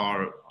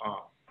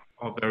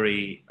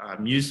very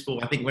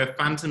useful. I think where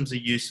phantoms are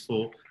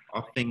useful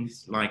are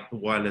things like the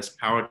wireless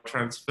power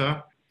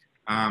transfer,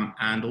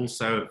 and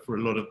also for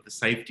a lot of the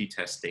safety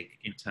testing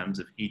in terms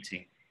of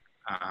heating.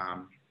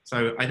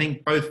 So I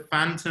think both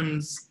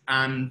phantoms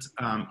and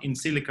in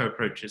silico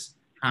approaches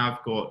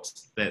have got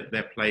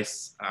their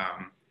place,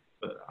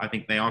 but I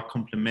think they are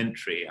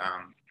complementary.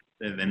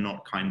 They're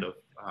not kind of,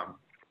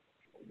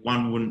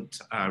 one wouldn't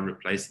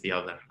replace the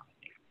other.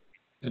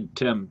 And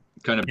Tim,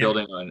 kind of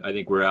building on, I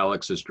think where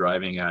Alex is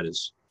driving at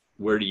is,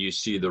 where do you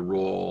see the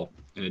role,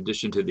 in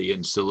addition to the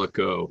in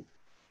silico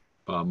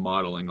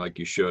modeling like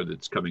you showed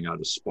that's coming out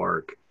of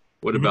Spark,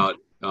 what about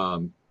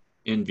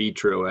in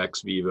vitro,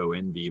 ex vivo,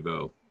 in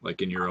vivo,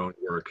 like in your own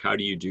work? How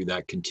do you do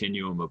that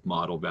continuum of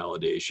model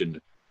validation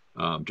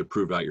to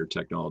prove out your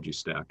technology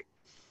stack?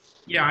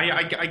 Yeah,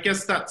 I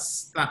guess that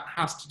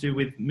has to do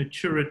with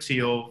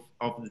maturity of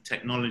the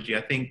technology.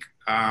 I think,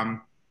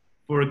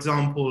 for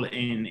example,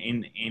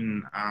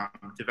 in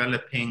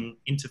developing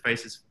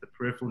interfaces for the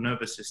peripheral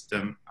nervous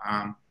system,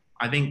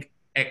 I think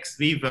ex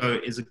vivo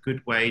is a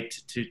good way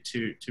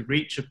to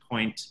reach a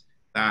point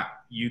that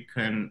you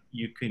can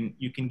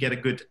get a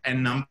good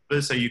N number,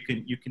 so you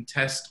can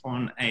test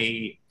on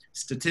a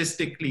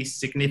statistically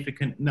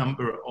significant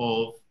number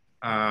of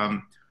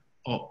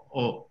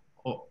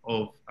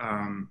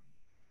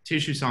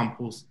tissue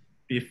samples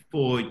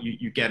before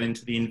you get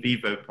into the in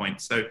vivo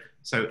point. So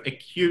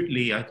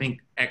acutely, I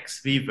think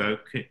ex vivo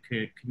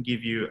can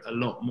give you a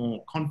lot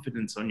more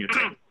confidence on your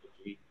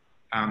technology,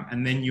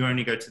 and then you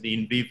only go to the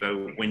in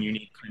vivo when you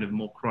need kind of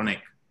more chronic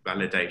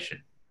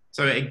validation.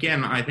 So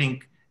again, I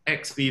think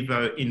ex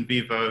vivo, in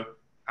vivo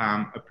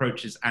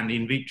approaches and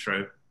in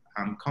vitro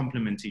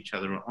complement each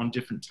other on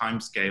different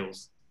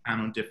timescales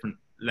and on different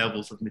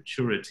levels of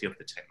maturity of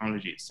the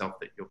technology itself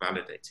that you're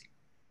validating.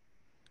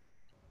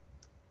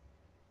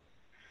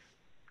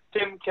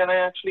 Tim, can I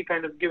actually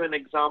kind of give an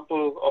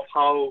example of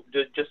how,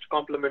 just to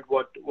complement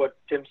what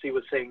Tim C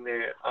was saying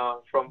there,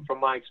 from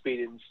my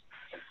experience?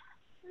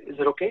 Is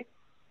it okay?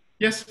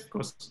 Yes, of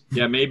course.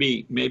 Yeah,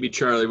 maybe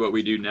Charlie, what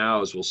we do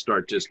now is we'll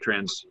start just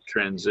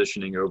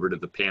transitioning over to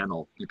the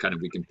panel, and kind of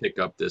we can pick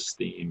up this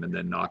theme and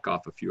then knock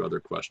off a few other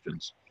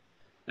questions.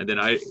 And then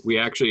we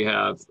actually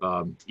have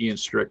Ian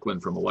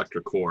Strickland from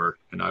electroCore,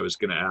 and I was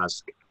going to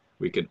ask,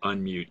 we can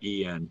unmute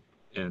Ian,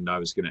 and I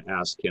was going to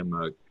ask him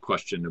a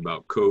question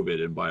about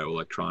COVID and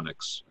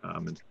bioelectronics,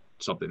 and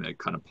something that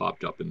kind of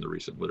popped up in the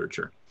recent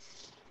literature.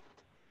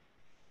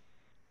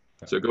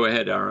 So go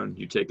ahead, Arun,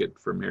 you take it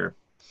from here.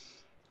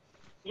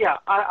 Yeah,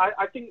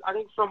 I think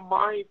from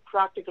my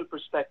practical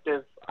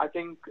perspective, I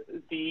think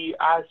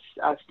as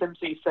Tim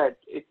said,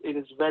 it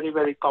is very,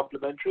 very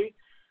complementary.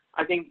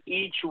 I think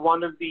each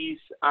one of these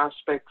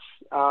aspects,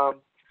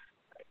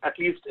 at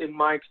least in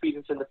my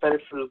experience in the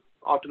peripheral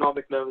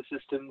autonomic nervous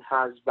system,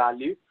 has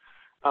value.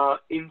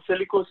 In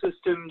silico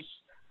systems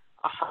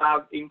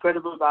have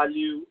incredible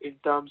value in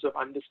terms of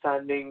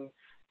understanding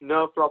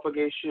nerve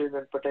propagation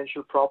and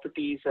potential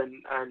properties,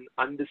 and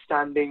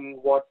understanding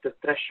what the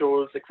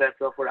thresholds,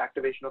 etc., for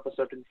activation of a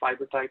certain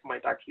fiber type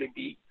might actually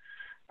be.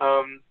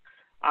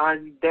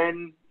 And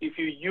then if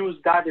you use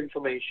that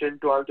information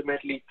to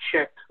ultimately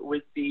check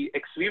with the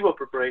ex vivo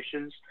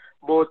preparations,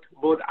 both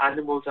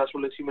animals as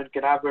well as human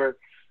cadaver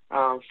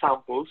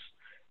samples,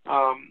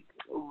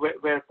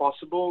 where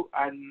possible,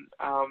 and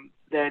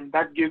then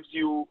that gives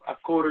you a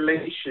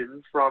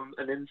correlation from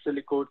an in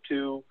silico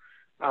to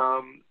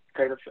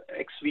kind of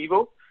ex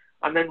vivo,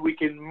 and then we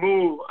can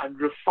move and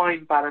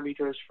refine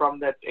parameters from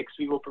that ex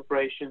vivo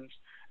preparations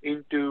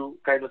into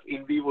kind of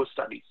in vivo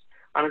studies.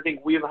 And I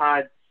think we've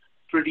had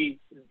pretty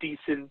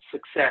decent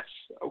success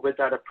with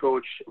that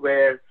approach,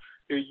 where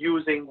you're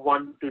using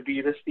one to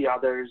de-risk the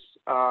others,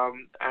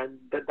 and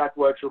that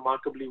works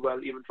remarkably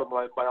well, even from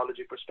a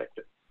biology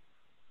perspective,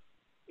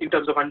 in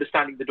terms of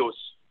understanding the dose.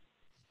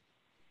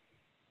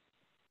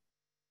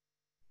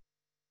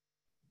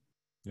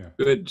 Yeah.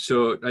 Good.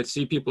 So I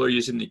see people are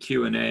using the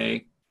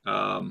Q&A,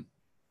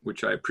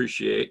 which I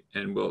appreciate,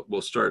 and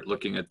we'll start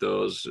looking at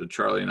those.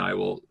 Charlie and I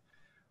will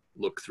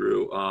look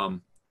through.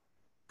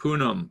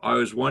 Poonam, I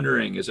was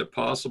wondering, is it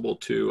possible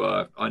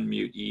to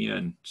unmute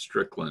Ian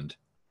Strickland?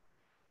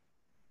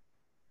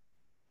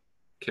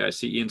 Okay, I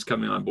see Ian's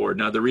coming on board.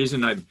 Now, the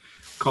reason I'm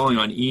calling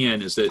on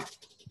Ian is that,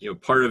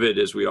 part of it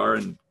is we are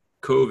in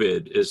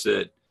COVID, is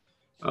that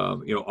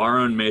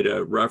Arun made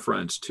a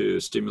reference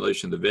to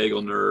stimulation of the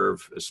vagal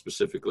nerve,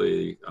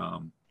 specifically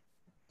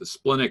the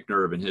splenic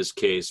nerve in his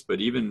case, but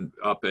even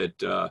up in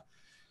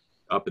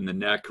the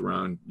neck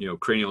around,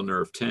 cranial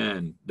nerve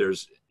 10,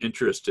 there's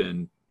interest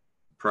in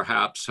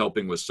perhaps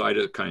helping with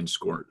cytokine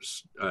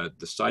scores,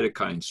 the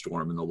cytokine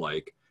storm and the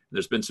like.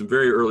 There's been some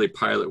very early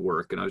pilot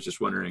work, and I was just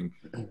wondering,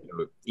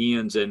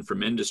 Ian's in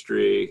from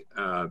industry,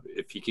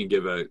 if he can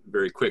give a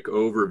very quick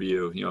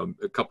overview,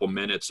 a couple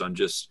minutes on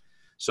just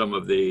some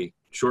of the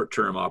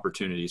short-term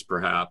opportunities,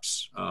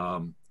 perhaps,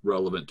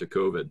 relevant to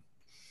COVID.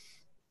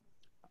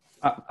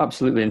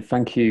 Absolutely, and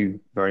thank you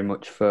very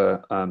much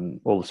for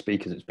all the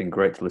speakers. It's been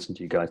great to listen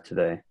to you guys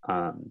today.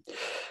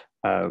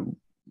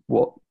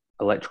 What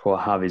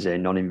electroCore have is a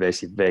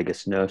non-invasive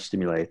vagus nerve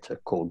stimulator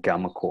called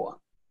GammaCore.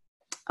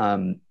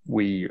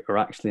 We are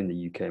actually in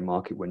the UK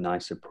market. We're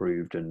NICE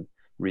approved and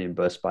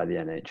reimbursed by the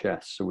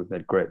NHS, so we've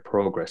made great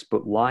progress.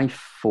 But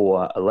life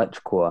for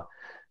electroCore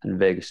and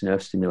vagus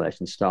nerve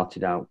stimulation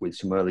started out with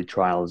some early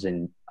trials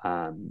in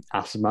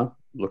asthma,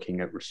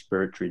 looking at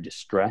respiratory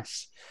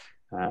distress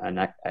and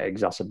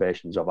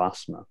exacerbations of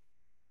asthma.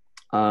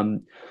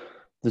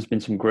 There's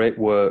been some great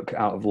work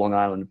out of Long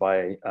Island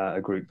by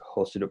a group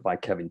hosted up by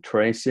Kevin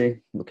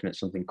Tracy, looking at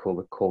something called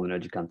the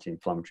cholinergic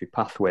anti-inflammatory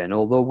pathway. And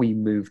although we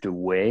moved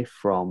away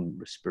from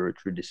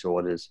respiratory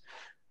disorders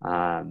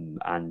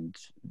and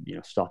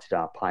started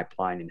our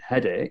pipeline in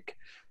headache,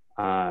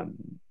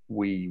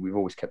 we've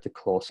always kept a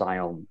close eye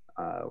on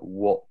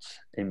what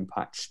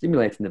impact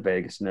stimulating the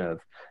vagus nerve,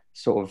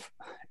 sort of,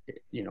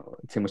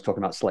 Tim was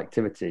talking about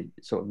selectivity,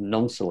 sort of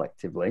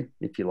non-selectively,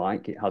 if you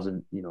like. It has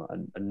a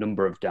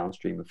number of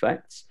downstream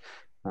effects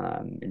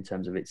in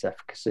terms of its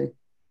efficacy.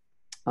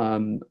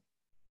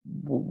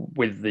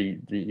 With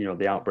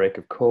the outbreak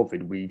of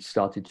COVID, we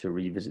started to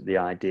revisit the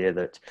idea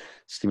that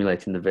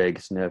stimulating the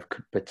vagus nerve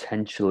could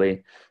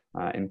potentially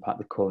impact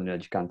the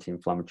cholinergic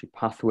anti-inflammatory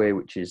pathway,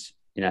 which is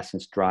in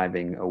essence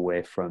driving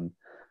away from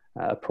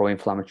a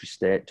pro-inflammatory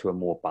state to a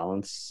more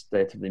balanced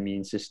state of the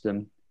immune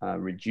system,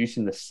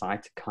 reducing the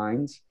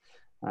cytokines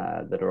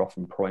that are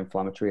often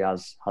pro-inflammatory,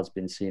 as has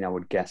been seen, I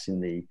would guess,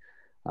 in the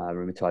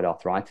rheumatoid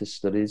arthritis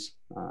studies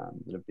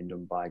that have been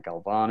done by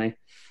Galvani.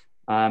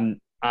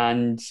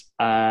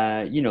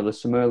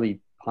 There's some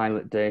early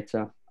pilot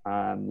data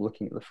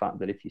looking at the fact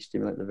that if you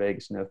stimulate the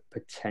vagus nerve,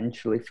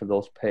 potentially for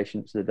those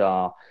patients that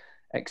are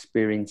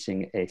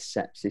experiencing a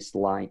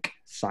sepsis-like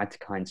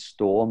cytokine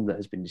storm that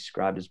has been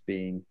described as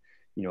being,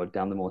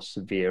 down the more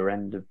severe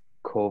end of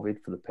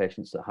COVID for the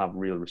patients that have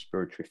real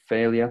respiratory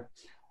failure,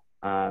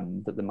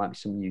 that there might be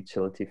some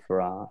utility for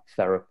our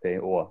therapy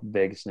or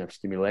vagus nerve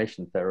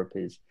stimulation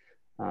therapies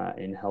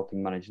in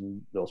helping manage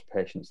those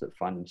patients that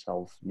find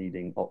themselves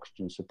needing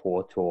oxygen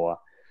support or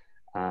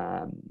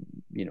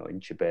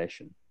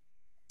intubation.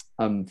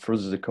 For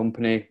us as a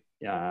company,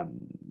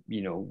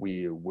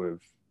 we've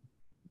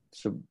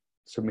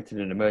submitted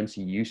an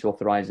emergency use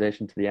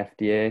authorization to the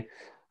FDA.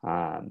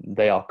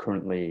 They are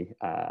currently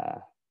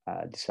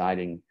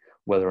deciding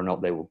whether or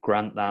not they will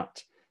grant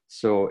that.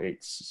 So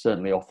it's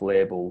certainly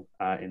off-label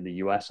in the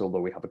US,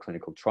 although we have a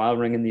clinical trial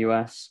running in the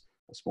US,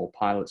 a small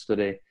pilot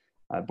study,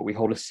 but we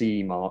hold a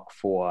CE mark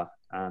for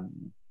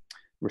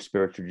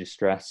respiratory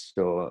distress.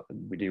 So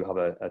we do have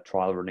a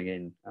trial running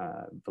in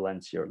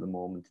Valencia at the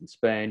moment in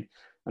Spain.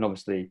 And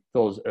obviously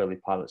those early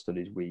pilot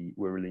studies, we're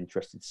really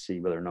interested to see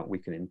whether or not we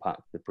can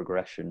impact the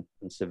progression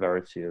and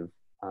severity of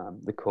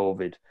the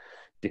COVID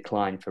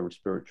decline for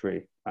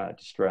respiratory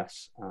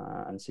distress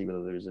and see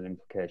whether there is an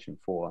implication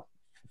for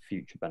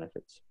future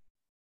benefits.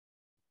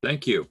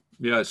 Thank you.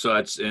 Yeah, so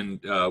that's in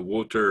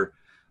Wouter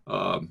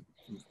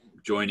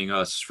joining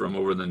us from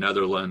over in the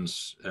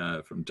Netherlands,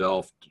 from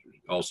Delft,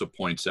 also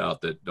points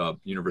out that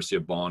University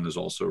of Bonn is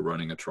also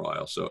running a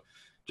trial. So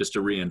just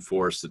to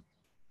reinforce that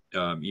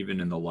even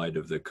in the light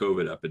of the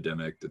COVID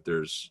epidemic, that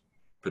there's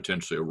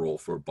potentially a role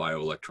for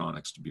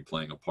bioelectronics to be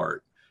playing a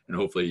part. And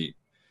hopefully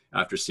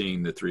after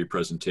seeing the 3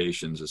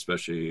 presentations,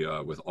 especially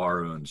with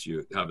Arun's,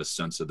 you have a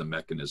sense of the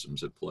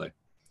mechanisms at play.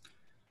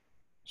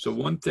 So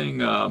one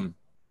thing, I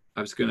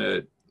was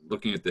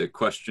looking at the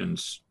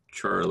questions,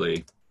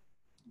 Charlie,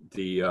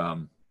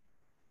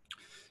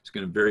 it's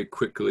going to very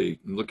quickly,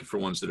 I'm looking for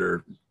ones that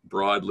are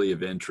broadly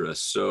of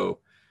interest. So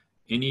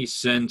any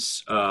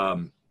sense,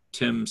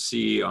 Tim,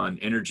 see on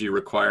energy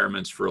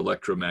requirements for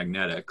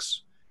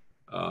electromagnetics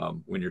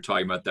when you're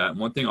talking about that? And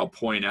one thing I'll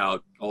point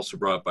out, also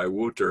brought up by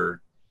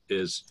Wouter,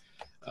 is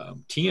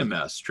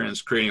TMS,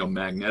 transcranial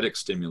magnetic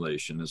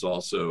stimulation, is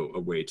also a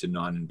way to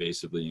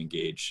non-invasively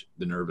engage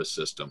the nervous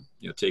system,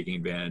 taking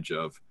advantage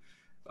of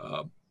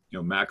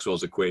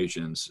Maxwell's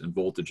equations and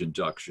voltage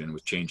induction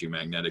with changing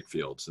magnetic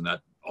fields. And that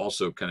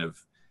also kind of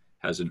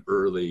has an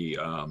early,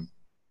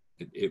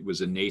 it was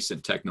a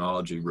nascent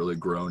technology really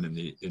grown in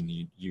the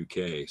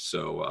UK.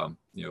 So, a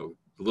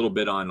little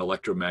bit on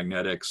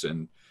electromagnetics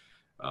and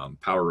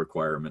power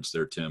requirements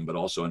there, Tim, but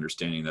also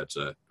understanding that's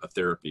a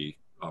therapy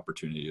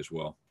opportunity as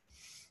well.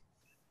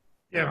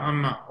 Yeah,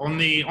 on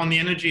the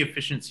energy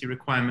efficiency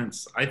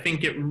requirements, I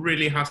think it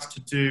really has to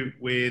do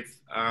with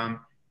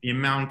the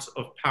amount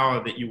of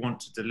power that you want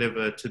to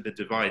deliver to the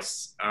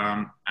device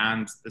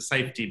and the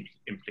safety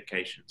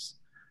implications.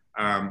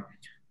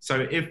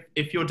 So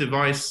if your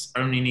device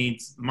only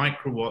needs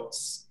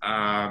microwatts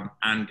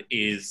and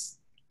is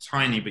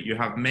tiny, but you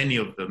have many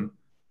of them,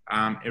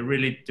 it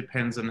really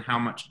depends on how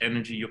much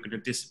energy you're going to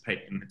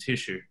dissipate in the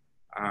tissue.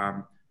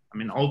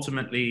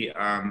 Ultimately,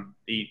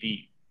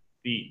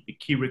 the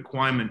key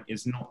requirement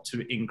is not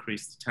to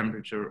increase the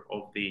temperature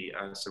of the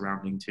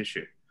surrounding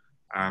tissue.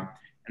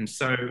 And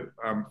so,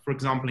 for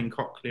example, in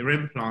cochlear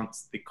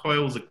implants, the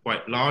coils are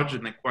quite large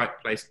and they're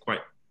placed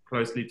quite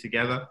closely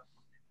together.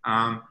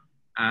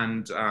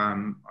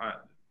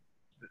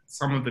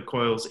 Some of the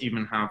coils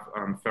even have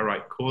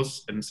ferrite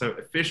cores. And so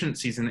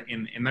efficiencies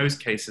in those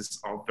cases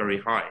are very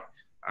high.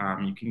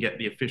 You can get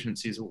the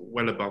efficiencies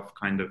well above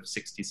kind of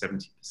 60,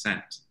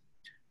 70%.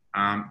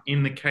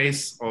 In the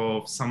case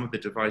of some of the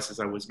devices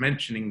I was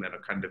mentioning that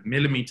are kind of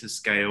millimeter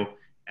scale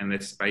and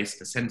they're spaced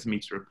a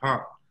centimeter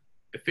apart,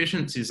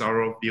 efficiencies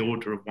are of the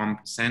order of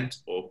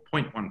 1% or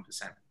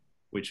 0.1%,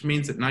 which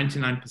means that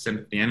 99%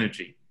 of the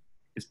energy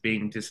is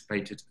being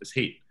dissipated as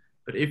heat.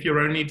 But if you're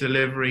only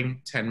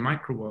delivering 10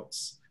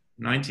 microwatts,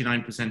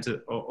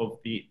 99% of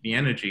the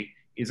energy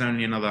is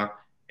only a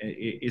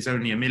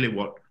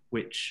milliwatt,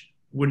 which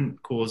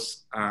wouldn't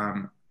cause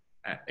a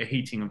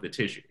heating of the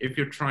tissue. If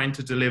you're trying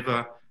to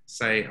deliver,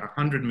 say,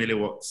 100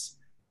 milliwatts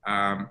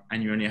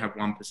and you only have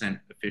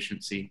 1%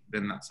 efficiency,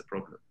 then that's a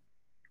problem.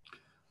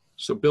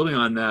 So building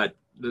on that,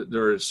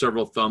 there are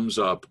several thumbs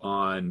up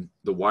on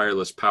the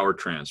wireless power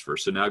transfer.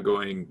 So now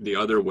going the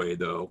other way,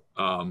 though,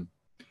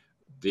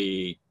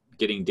 the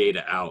getting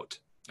data out.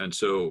 And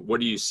so what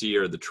do you see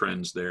are the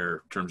trends there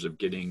in terms of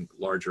getting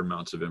larger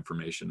amounts of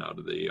information out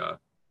of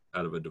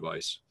a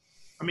device?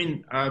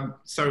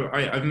 So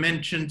I've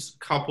mentioned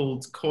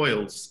coupled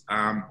coils,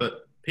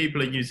 but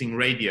people are using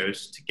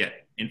radios to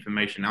get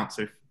information out.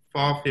 So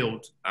far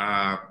field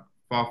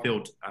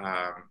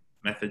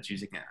methods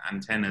using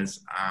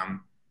antennas,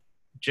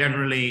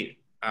 generally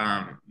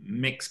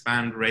mixed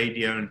band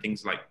radio and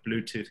things like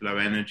Bluetooth low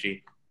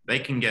energy, they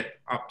can get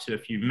up to a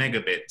few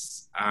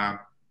megabits.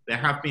 There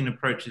have been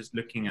approaches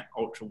looking at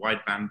ultra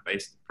wideband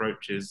based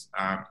approaches,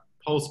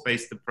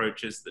 pulse-based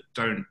approaches that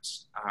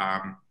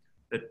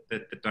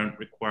don't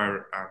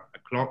require a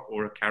clock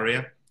or a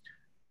carrier.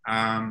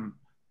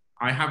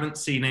 I haven't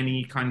seen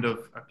any kind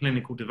of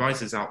clinical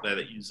devices out there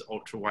that use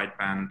ultra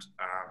wideband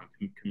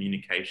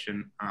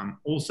communication.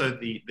 Also,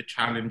 the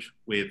challenge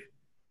with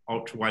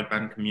ultra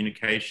wideband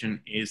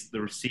communication is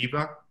the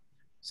receiver.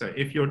 So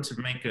if you're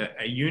to make a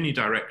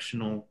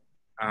unidirectional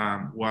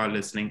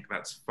wireless link,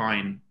 that's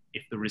fine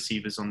if the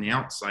receiver's on the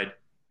outside.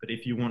 But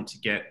if you want to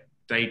get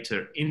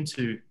data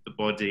into the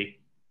body,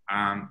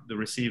 the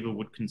receiver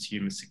would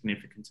consume a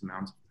significant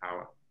amount of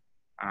power.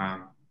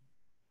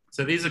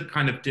 So these are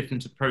kind of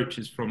different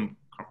approaches from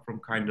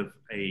kind of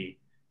a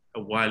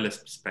wireless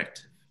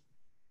perspective.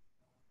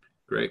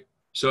 Great.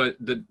 So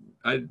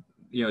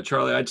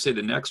Charlie, I'd say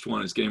the next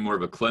one is getting more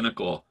of a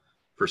clinical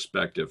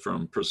perspective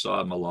from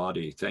Prasad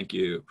Maladi. Thank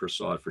you,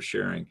 Prasad, for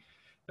sharing.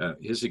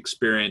 His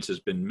experience has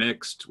been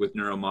mixed with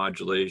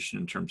neuromodulation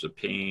in terms of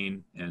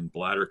pain and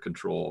bladder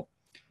control.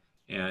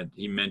 And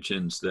he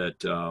mentions that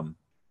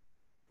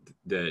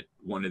that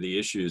one of the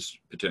issues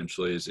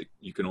potentially is that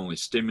you can only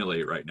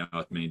stimulate right now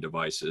with many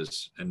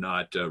devices and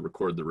not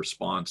record the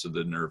response of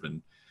the nerve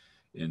in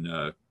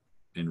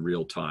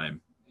real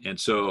time. And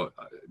so,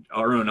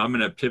 Arun, I'm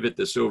going to pivot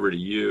this over to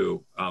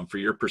you for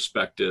your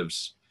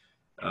perspectives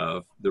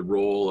of the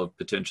role of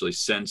potentially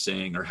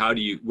sensing, or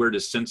where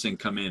does sensing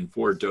come in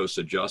for dose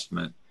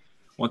adjustment?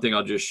 One thing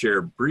I'll just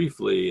share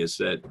briefly is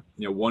that,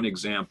 one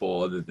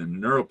example other than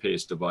the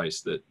NeuroPace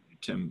device that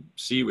Tim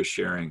C was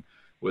sharing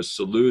was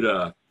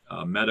Saluda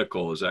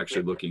Medical is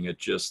actually looking at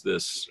just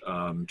this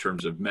in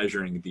terms of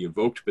measuring the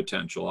evoked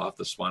potential off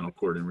the spinal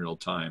cord in real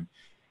time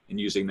and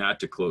using that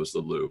to close the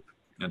loop.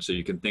 And so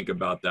you can think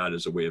about that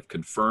as a way of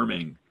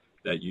confirming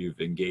that you've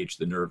engaged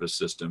the nervous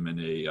system in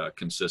a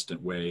consistent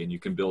way, and you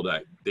can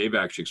they've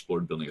actually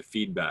explored building a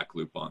feedback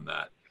loop on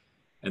that.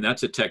 And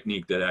that's a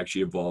technique that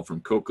actually evolved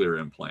from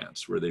cochlear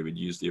implants, where they would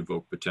use the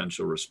evoked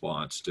potential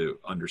response to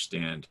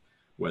understand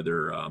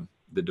whether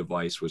the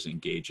device was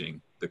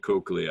engaging the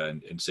cochlea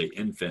in, say,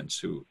 infants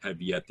who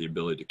have yet the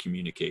ability to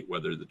communicate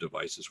whether the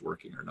device is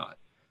working or not.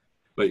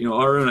 But,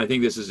 Arun, I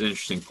think this is an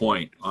interesting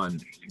point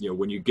on,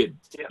 when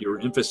you're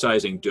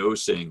emphasizing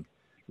dosing,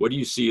 what do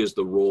you see as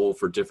the role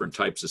for different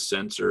types of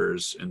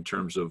sensors in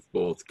terms of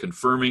both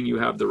confirming you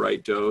have the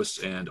right dose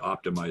and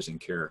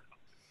optimizing care?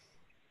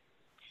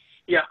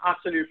 Yeah,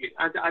 absolutely.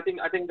 I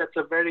think that's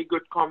a very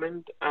good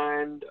comment,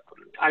 and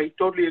I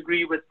totally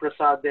agree with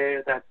Prasad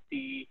there that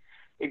the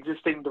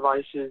existing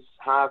devices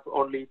have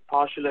only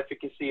partial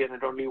efficacy, and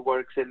it only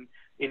works in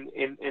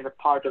a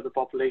part of the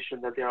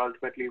population that they're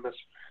ultimately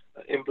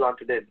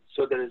implanted in.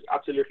 So there is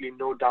absolutely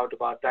no doubt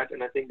about that,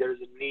 and I think there is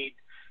a need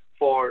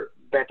for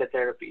better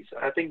therapies.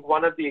 I think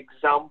one of the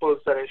examples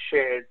that I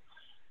shared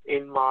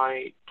in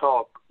my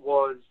talk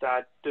was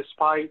that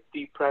despite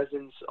the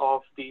presence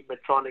of the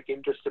Medtronic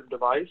InterStim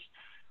device,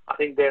 I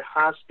think there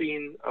has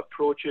been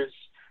approaches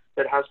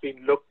that has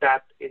been looked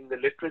at in the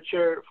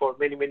literature for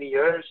many, many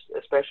years,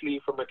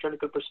 especially from a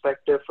clinical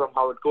perspective, from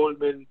Howard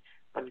Goldman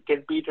and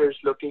Ken Peters,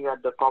 looking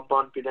at the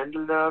compound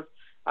pudendal nerve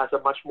as a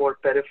much more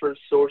peripheral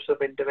source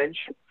of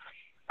intervention.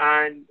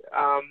 And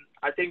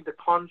I think the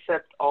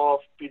concept of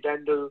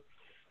pudendal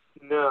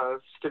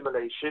nerve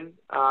stimulation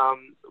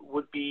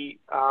would be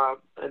a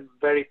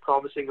very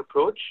promising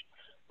approach.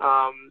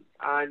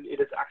 And it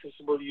is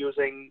accessible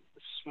using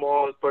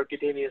small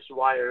percutaneous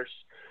wires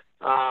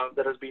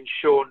that has been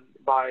shown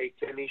by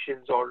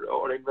clinicians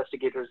or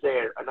investigators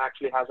there, and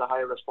actually has a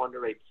higher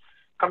responder rate.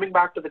 Coming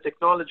back to the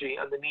technology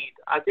and the need,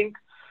 I think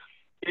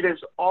it is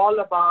all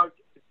about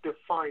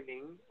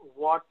defining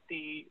what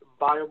the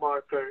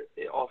biomarker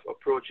of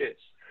approach is.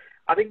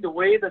 I think the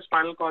way the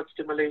spinal cord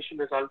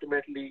stimulation is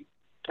ultimately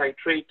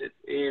titrated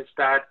is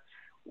that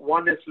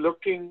one is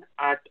looking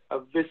at a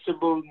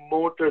visible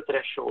motor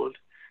threshold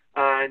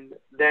and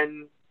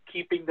then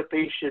keeping the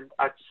patient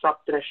at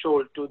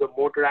sub-threshold to the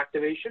motor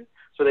activation.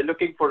 So they're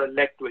looking for a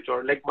leg twitch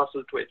or a leg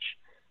muscle twitch,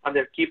 and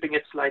they're keeping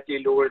it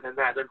slightly lower than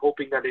that and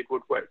hoping that it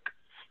would work.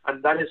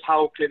 And that is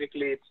how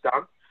clinically it's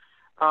done.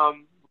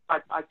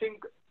 But I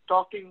think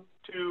talking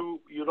to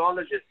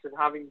urologists and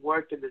having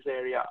worked in this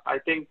area, I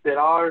think there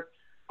are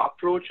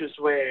approaches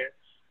where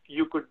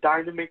you could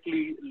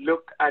dynamically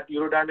look at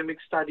urodynamic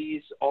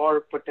studies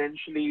or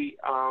potentially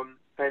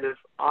kind of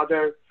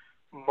other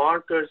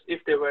markers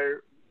if they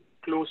were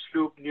closed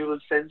loop neural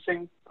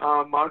sensing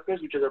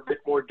markers, which is a bit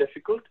more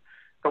difficult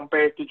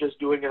compared to just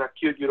doing an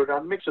acute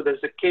urodynamic. So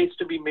there's a case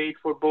to be made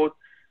for both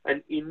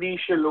an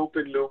initial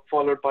open loop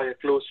followed by a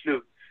closed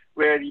loop,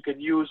 where you can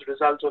use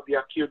results of the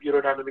acute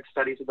urodynamic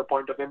studies at the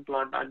point of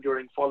implant and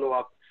during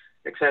follow-up,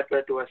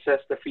 etc., to assess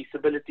the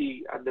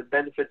feasibility and the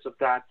benefits of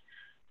that,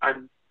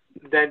 and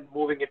then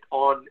moving it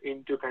on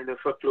into kind of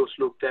a closed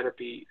loop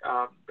therapy.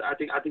 I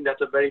think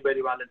that's a very,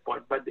 very valid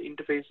point, but the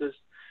interfaces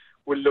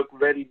will look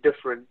very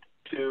different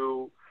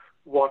to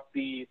what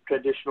the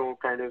traditional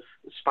kind of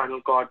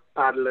spinal cord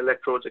parallel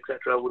electrodes,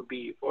 etc., would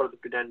be for the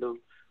pudendal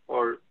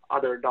or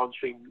other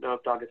downstream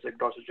nerve targets like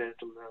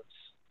dorsogenital nerves.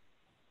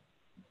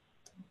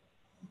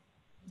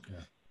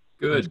 Yeah.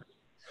 Good.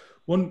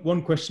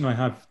 One question I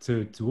have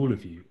to all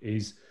of you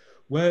is,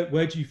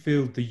 where do you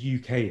feel the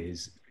UK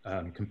is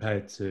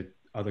compared to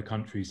other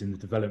countries in the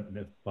development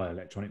of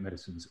bioelectronic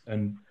medicines,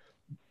 and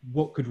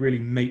what could really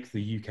make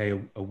the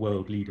UK a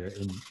world leader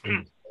in this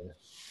area?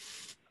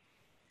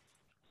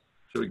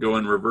 Should we go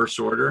in reverse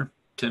order?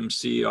 Tim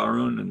C,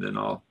 Arun, and then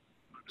I'll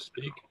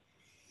speak.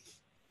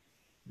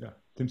 Yeah,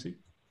 Tim C.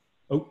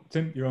 Oh,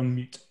 Tim, you're on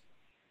mute.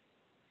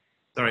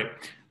 Sorry.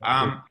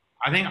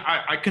 I think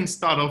I can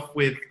start off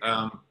with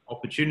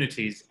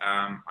opportunities,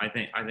 I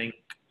think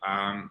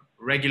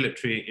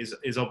regulatory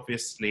is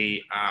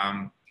obviously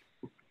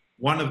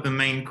one of the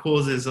main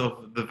causes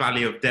of the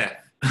valley of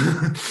death.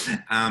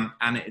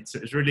 And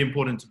it's really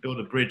important to build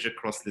a bridge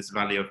across this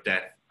valley of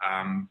death,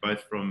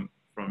 both from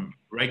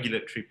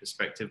regulatory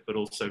perspective, but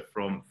also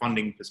from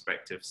funding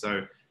perspective.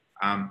 So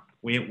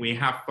we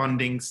have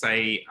funding,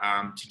 say,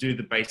 to do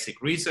the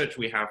basic research.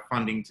 We have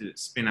funding to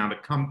spin out a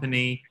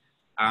company.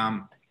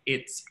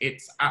 It's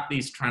at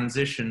these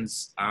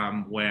transitions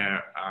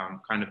where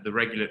kind of the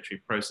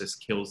regulatory process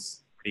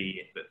kills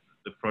the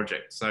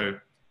project. So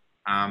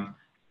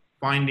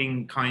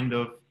finding kind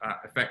of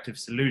effective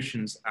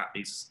solutions at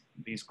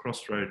these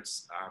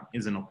crossroads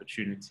is an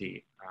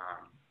opportunity.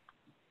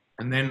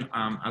 And then,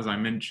 as I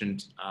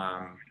mentioned,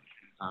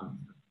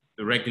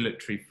 the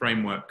regulatory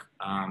framework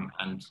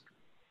and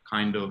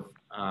kind of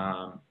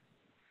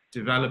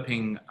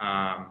developing.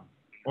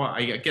 Well,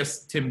 I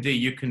guess Tim D,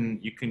 you can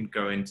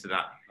go into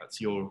that. That's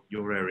your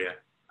area.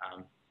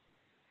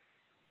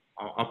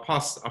 I'll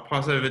pass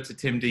over to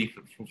Tim D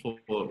for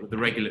the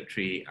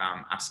regulatory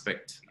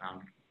aspect.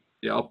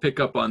 Yeah, I'll pick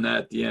up on that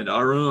at the end.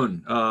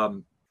 Arun,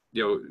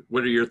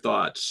 what are your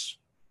thoughts?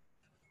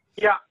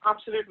 Yeah,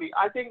 absolutely.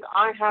 I think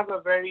I have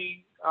a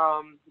very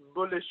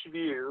bullish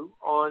view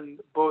on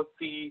both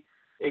the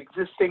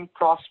existing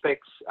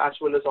prospects as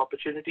well as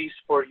opportunities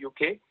for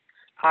UK,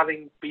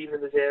 having been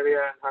in this area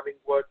and having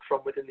worked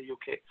from within the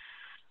UK.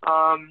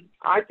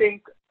 I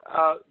think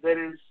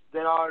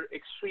there are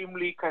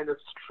extremely kind of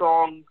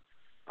strong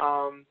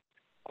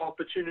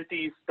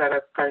opportunities that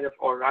have kind of,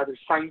 or rather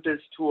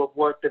scientists who have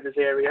worked in this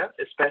area,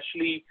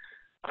 especially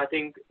I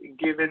think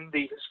given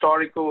the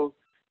historical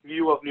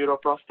view of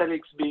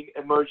neuroprosthetics being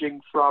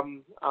emerging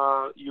from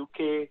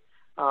UK,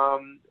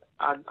 and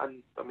I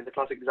mean the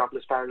classic example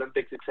is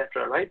Paralympics,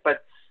 etc. Right?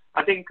 But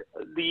I think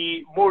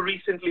more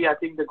recently, I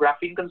think the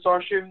Graphene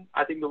Consortium,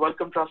 I think the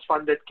Wellcome Trust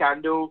funded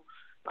Kando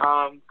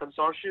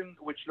Consortium,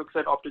 which looks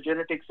at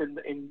optogenetics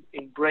in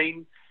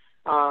brain,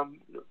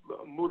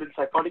 mood and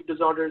psychotic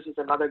disorders, is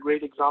another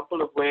great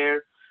example of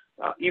where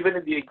even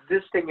in the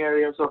existing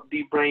areas of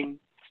deep brain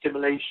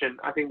stimulation,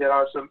 I think there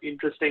are some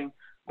interesting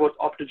both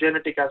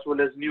optogenetic as well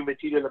as new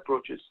material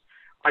approaches.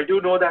 I do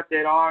know that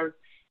there are,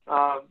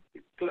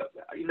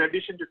 in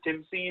addition to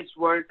Tim C's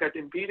work at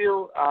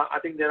Imperial, I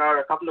think there are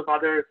a couple of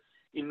other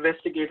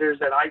investigators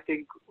that I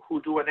think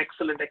who do an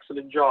excellent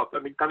job. I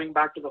mean, coming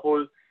back to the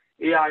whole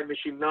AI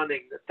machine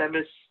learning,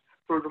 Themis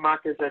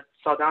Prodoumakis at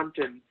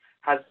Southampton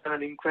has done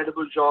an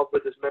incredible job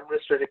with his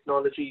memristor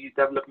technology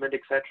development,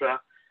 etc.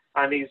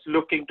 And he's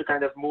looking to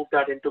kind of move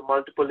that into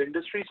multiple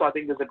industries. So I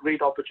think there's a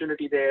great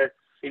opportunity there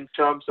in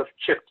terms of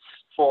chips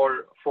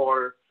for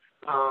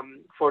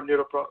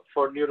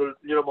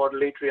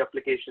neuromodulatory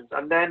applications.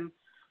 And then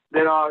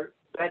there are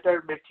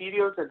better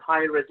materials and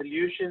higher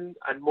resolution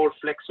and more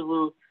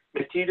flexible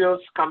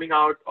materials coming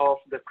out of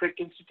the Crick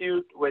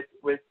Institute with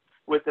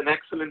an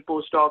excellent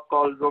postdoc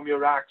called Romeo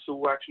Rax,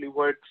 who actually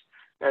works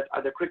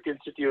at the Crick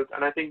Institute.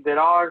 And I think there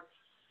are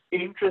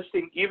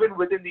interesting, even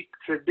within the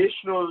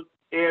traditional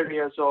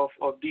areas of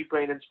deep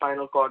brain and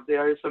spinal cord,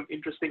 there is some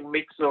interesting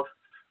mix of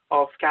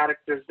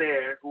characters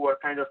there who are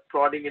kind of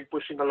prodding and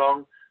pushing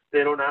along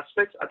their own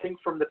aspects. I think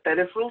from the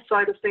peripheral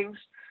side of things,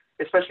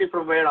 especially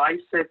from where I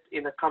sit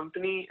in a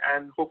company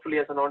and hopefully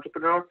as an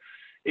entrepreneur,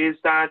 is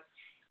that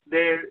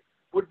there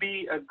would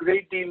be a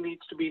great deal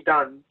needs to be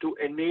done to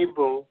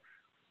enable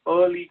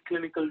early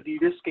clinical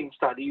de-risking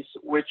studies,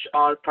 which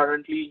are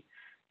currently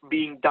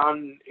being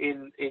done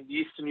in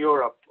Eastern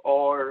Europe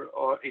or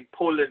in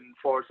Poland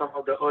for some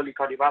of the early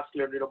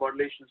cardiovascular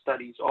neuromodulation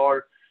studies,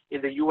 or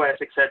in the US,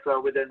 etc.,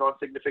 with their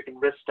non-significant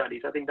risk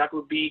studies. I think that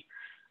would be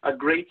a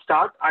great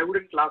start. I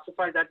wouldn't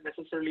classify that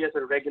necessarily as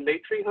a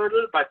regulatory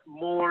hurdle, but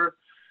more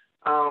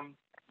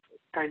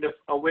kind of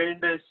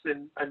awareness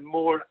and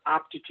more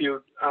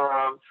aptitude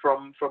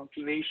from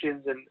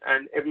clinicians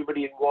and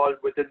everybody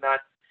involved within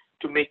that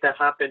to make that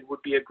happen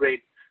would be a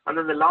great. And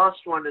then the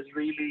last one is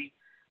really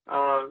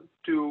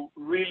to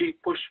really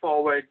push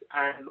forward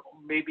and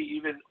maybe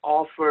even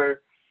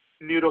offer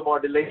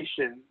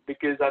neuromodulation,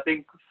 because I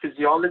think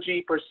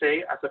physiology per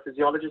se, as a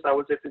physiologist, I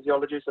would say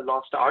physiology is a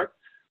lost art,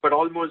 but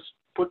almost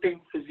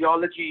putting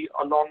physiology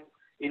along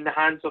in the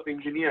hands of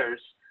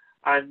engineers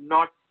and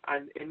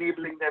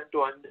enabling them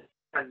to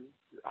understand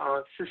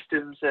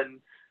systems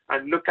and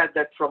look at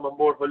that from a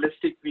more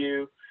holistic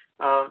view,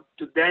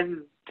 to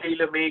then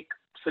tailor make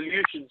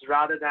solutions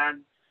rather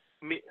than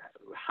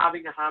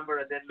having a hammer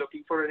and then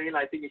looking for a nail.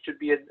 I think it should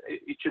be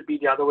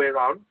the other way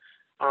around.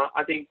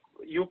 I think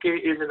UK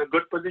is in a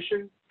good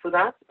position for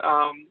that.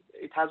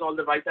 It has all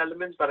the right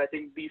elements, but I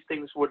think these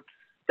things would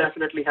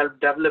definitely help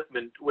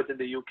development within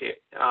the UK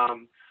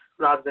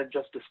rather than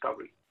just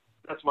discovery.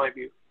 That's my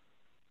view.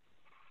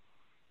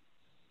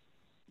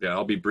 Yeah,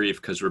 I'll be brief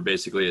because we're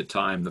basically at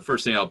time. The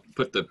first thing I'll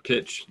put the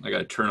pitch, I got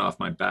to turn off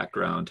my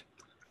background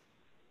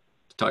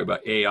to talk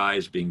about AI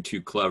as being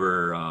too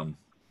clever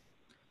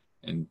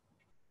and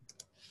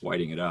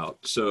whiting it out.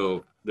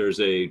 So there's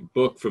a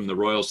book from the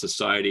Royal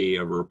Society,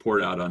 a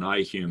report out on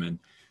iHuman, and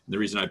The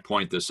reason I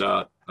point this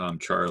out,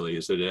 Charlie,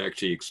 is that it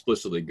actually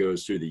explicitly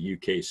goes through the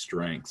UK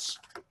strengths.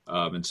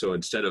 And so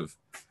instead of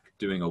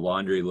doing a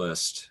laundry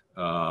list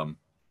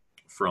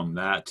from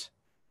that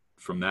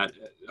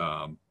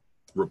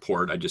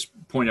report, I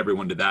just point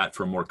everyone to that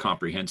for a more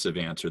comprehensive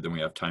answer than we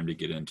have time to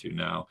get into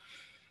now.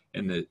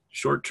 In the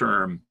short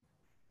term,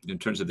 in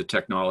terms of the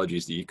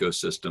technologies, the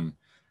ecosystem,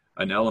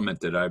 an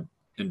element that I'm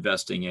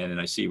investing in, and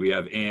I see we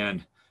have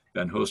Anne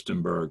Van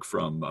Hostenberg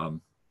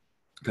from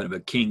kind of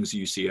a King's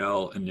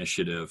UCL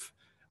initiative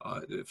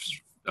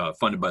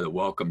funded by the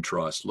Wellcome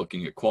Trust,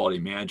 looking at quality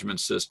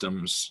management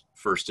systems,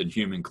 first in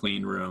human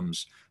clean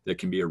rooms, that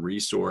can be a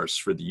resource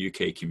for the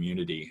UK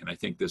community. And I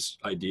think this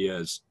idea,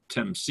 as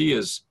Tim C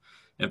has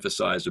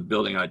emphasized, of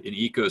building out an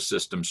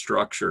ecosystem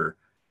structure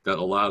that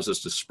allows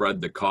us to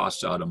spread the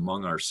costs out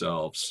among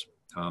ourselves,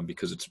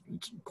 because it's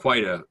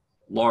quite a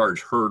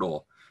large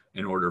hurdle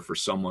in order for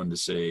someone to,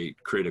 say,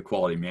 create a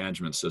quality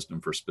management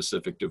system for a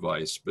specific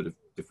device. But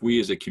if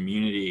we as a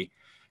community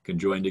can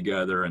join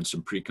together in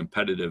some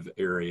pre-competitive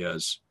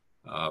areas,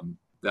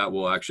 that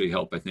will actually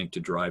help, I think, to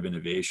drive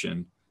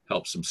innovation,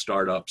 help some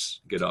startups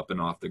get up and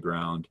off the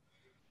ground.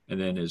 And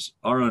then, as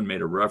Arun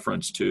made a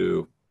reference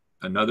to,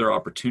 another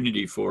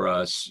opportunity for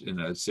us in,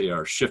 I'd say,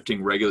 our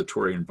shifting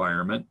regulatory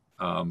environment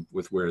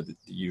with where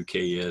the UK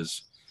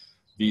is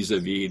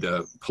vis-a-vis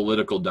the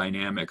political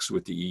dynamics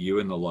with the EU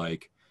and the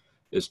like,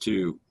 is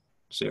to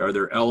say, are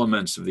there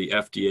elements of the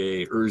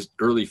FDA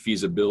early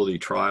feasibility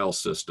trial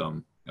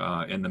system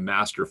and the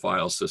master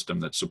file system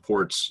that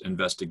supports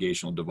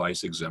investigational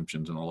device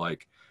exemptions and the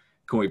like?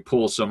 Can we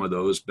pull some of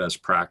those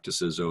best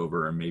practices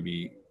over and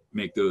maybe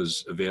make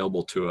those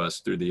available to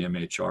us through the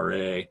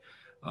MHRA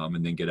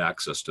and then get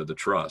access to the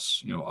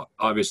trusts? You know,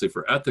 obviously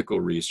for ethical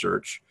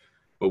research,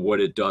 but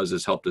what it does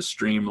is help to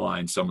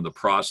streamline some of the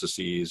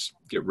processes,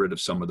 get rid of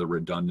some of the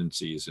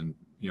redundancies, and,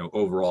 you know,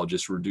 overall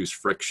just reduce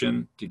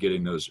friction to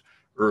getting those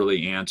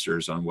early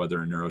answers on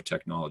whether a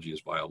neurotechnology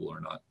is viable or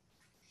not.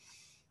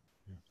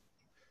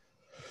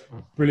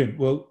 Brilliant.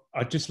 Well,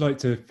 I'd just like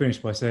to finish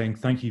by saying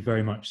thank you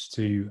very much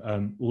to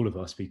all of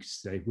our speakers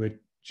today. We're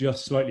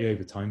just slightly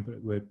over time,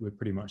 but we're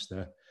pretty much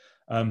there.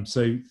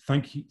 So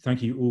thank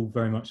you all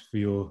very much for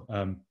your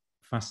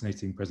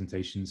fascinating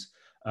presentations.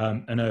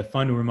 And a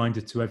final reminder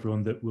to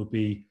everyone that we'll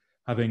be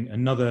having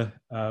another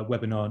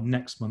webinar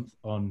next month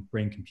on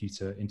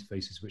brain-computer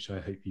interfaces, which I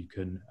hope you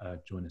can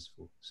join us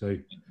for. So,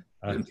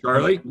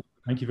 Charlie,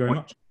 thank you very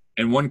much.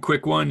 And one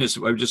quick one is,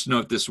 I just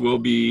note this will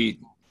be,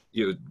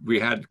 you know, we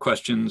had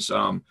questions,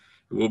 it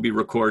will be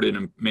recorded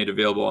and made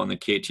available on the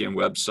KTM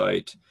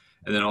website.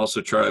 And then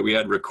also, Charlie, we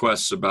had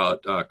requests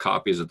about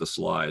copies of the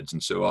slides.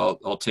 And so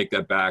I'll take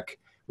that back.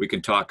 We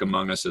can talk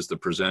among us as the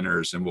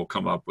presenters, and we'll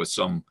come up with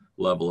some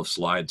level of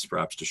slides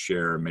perhaps to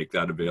share and make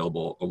that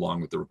available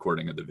along with the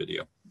recording of the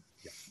video.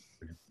 Yeah,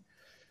 brilliant.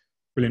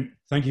 Brilliant.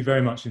 Thank you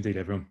very much indeed,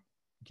 everyone.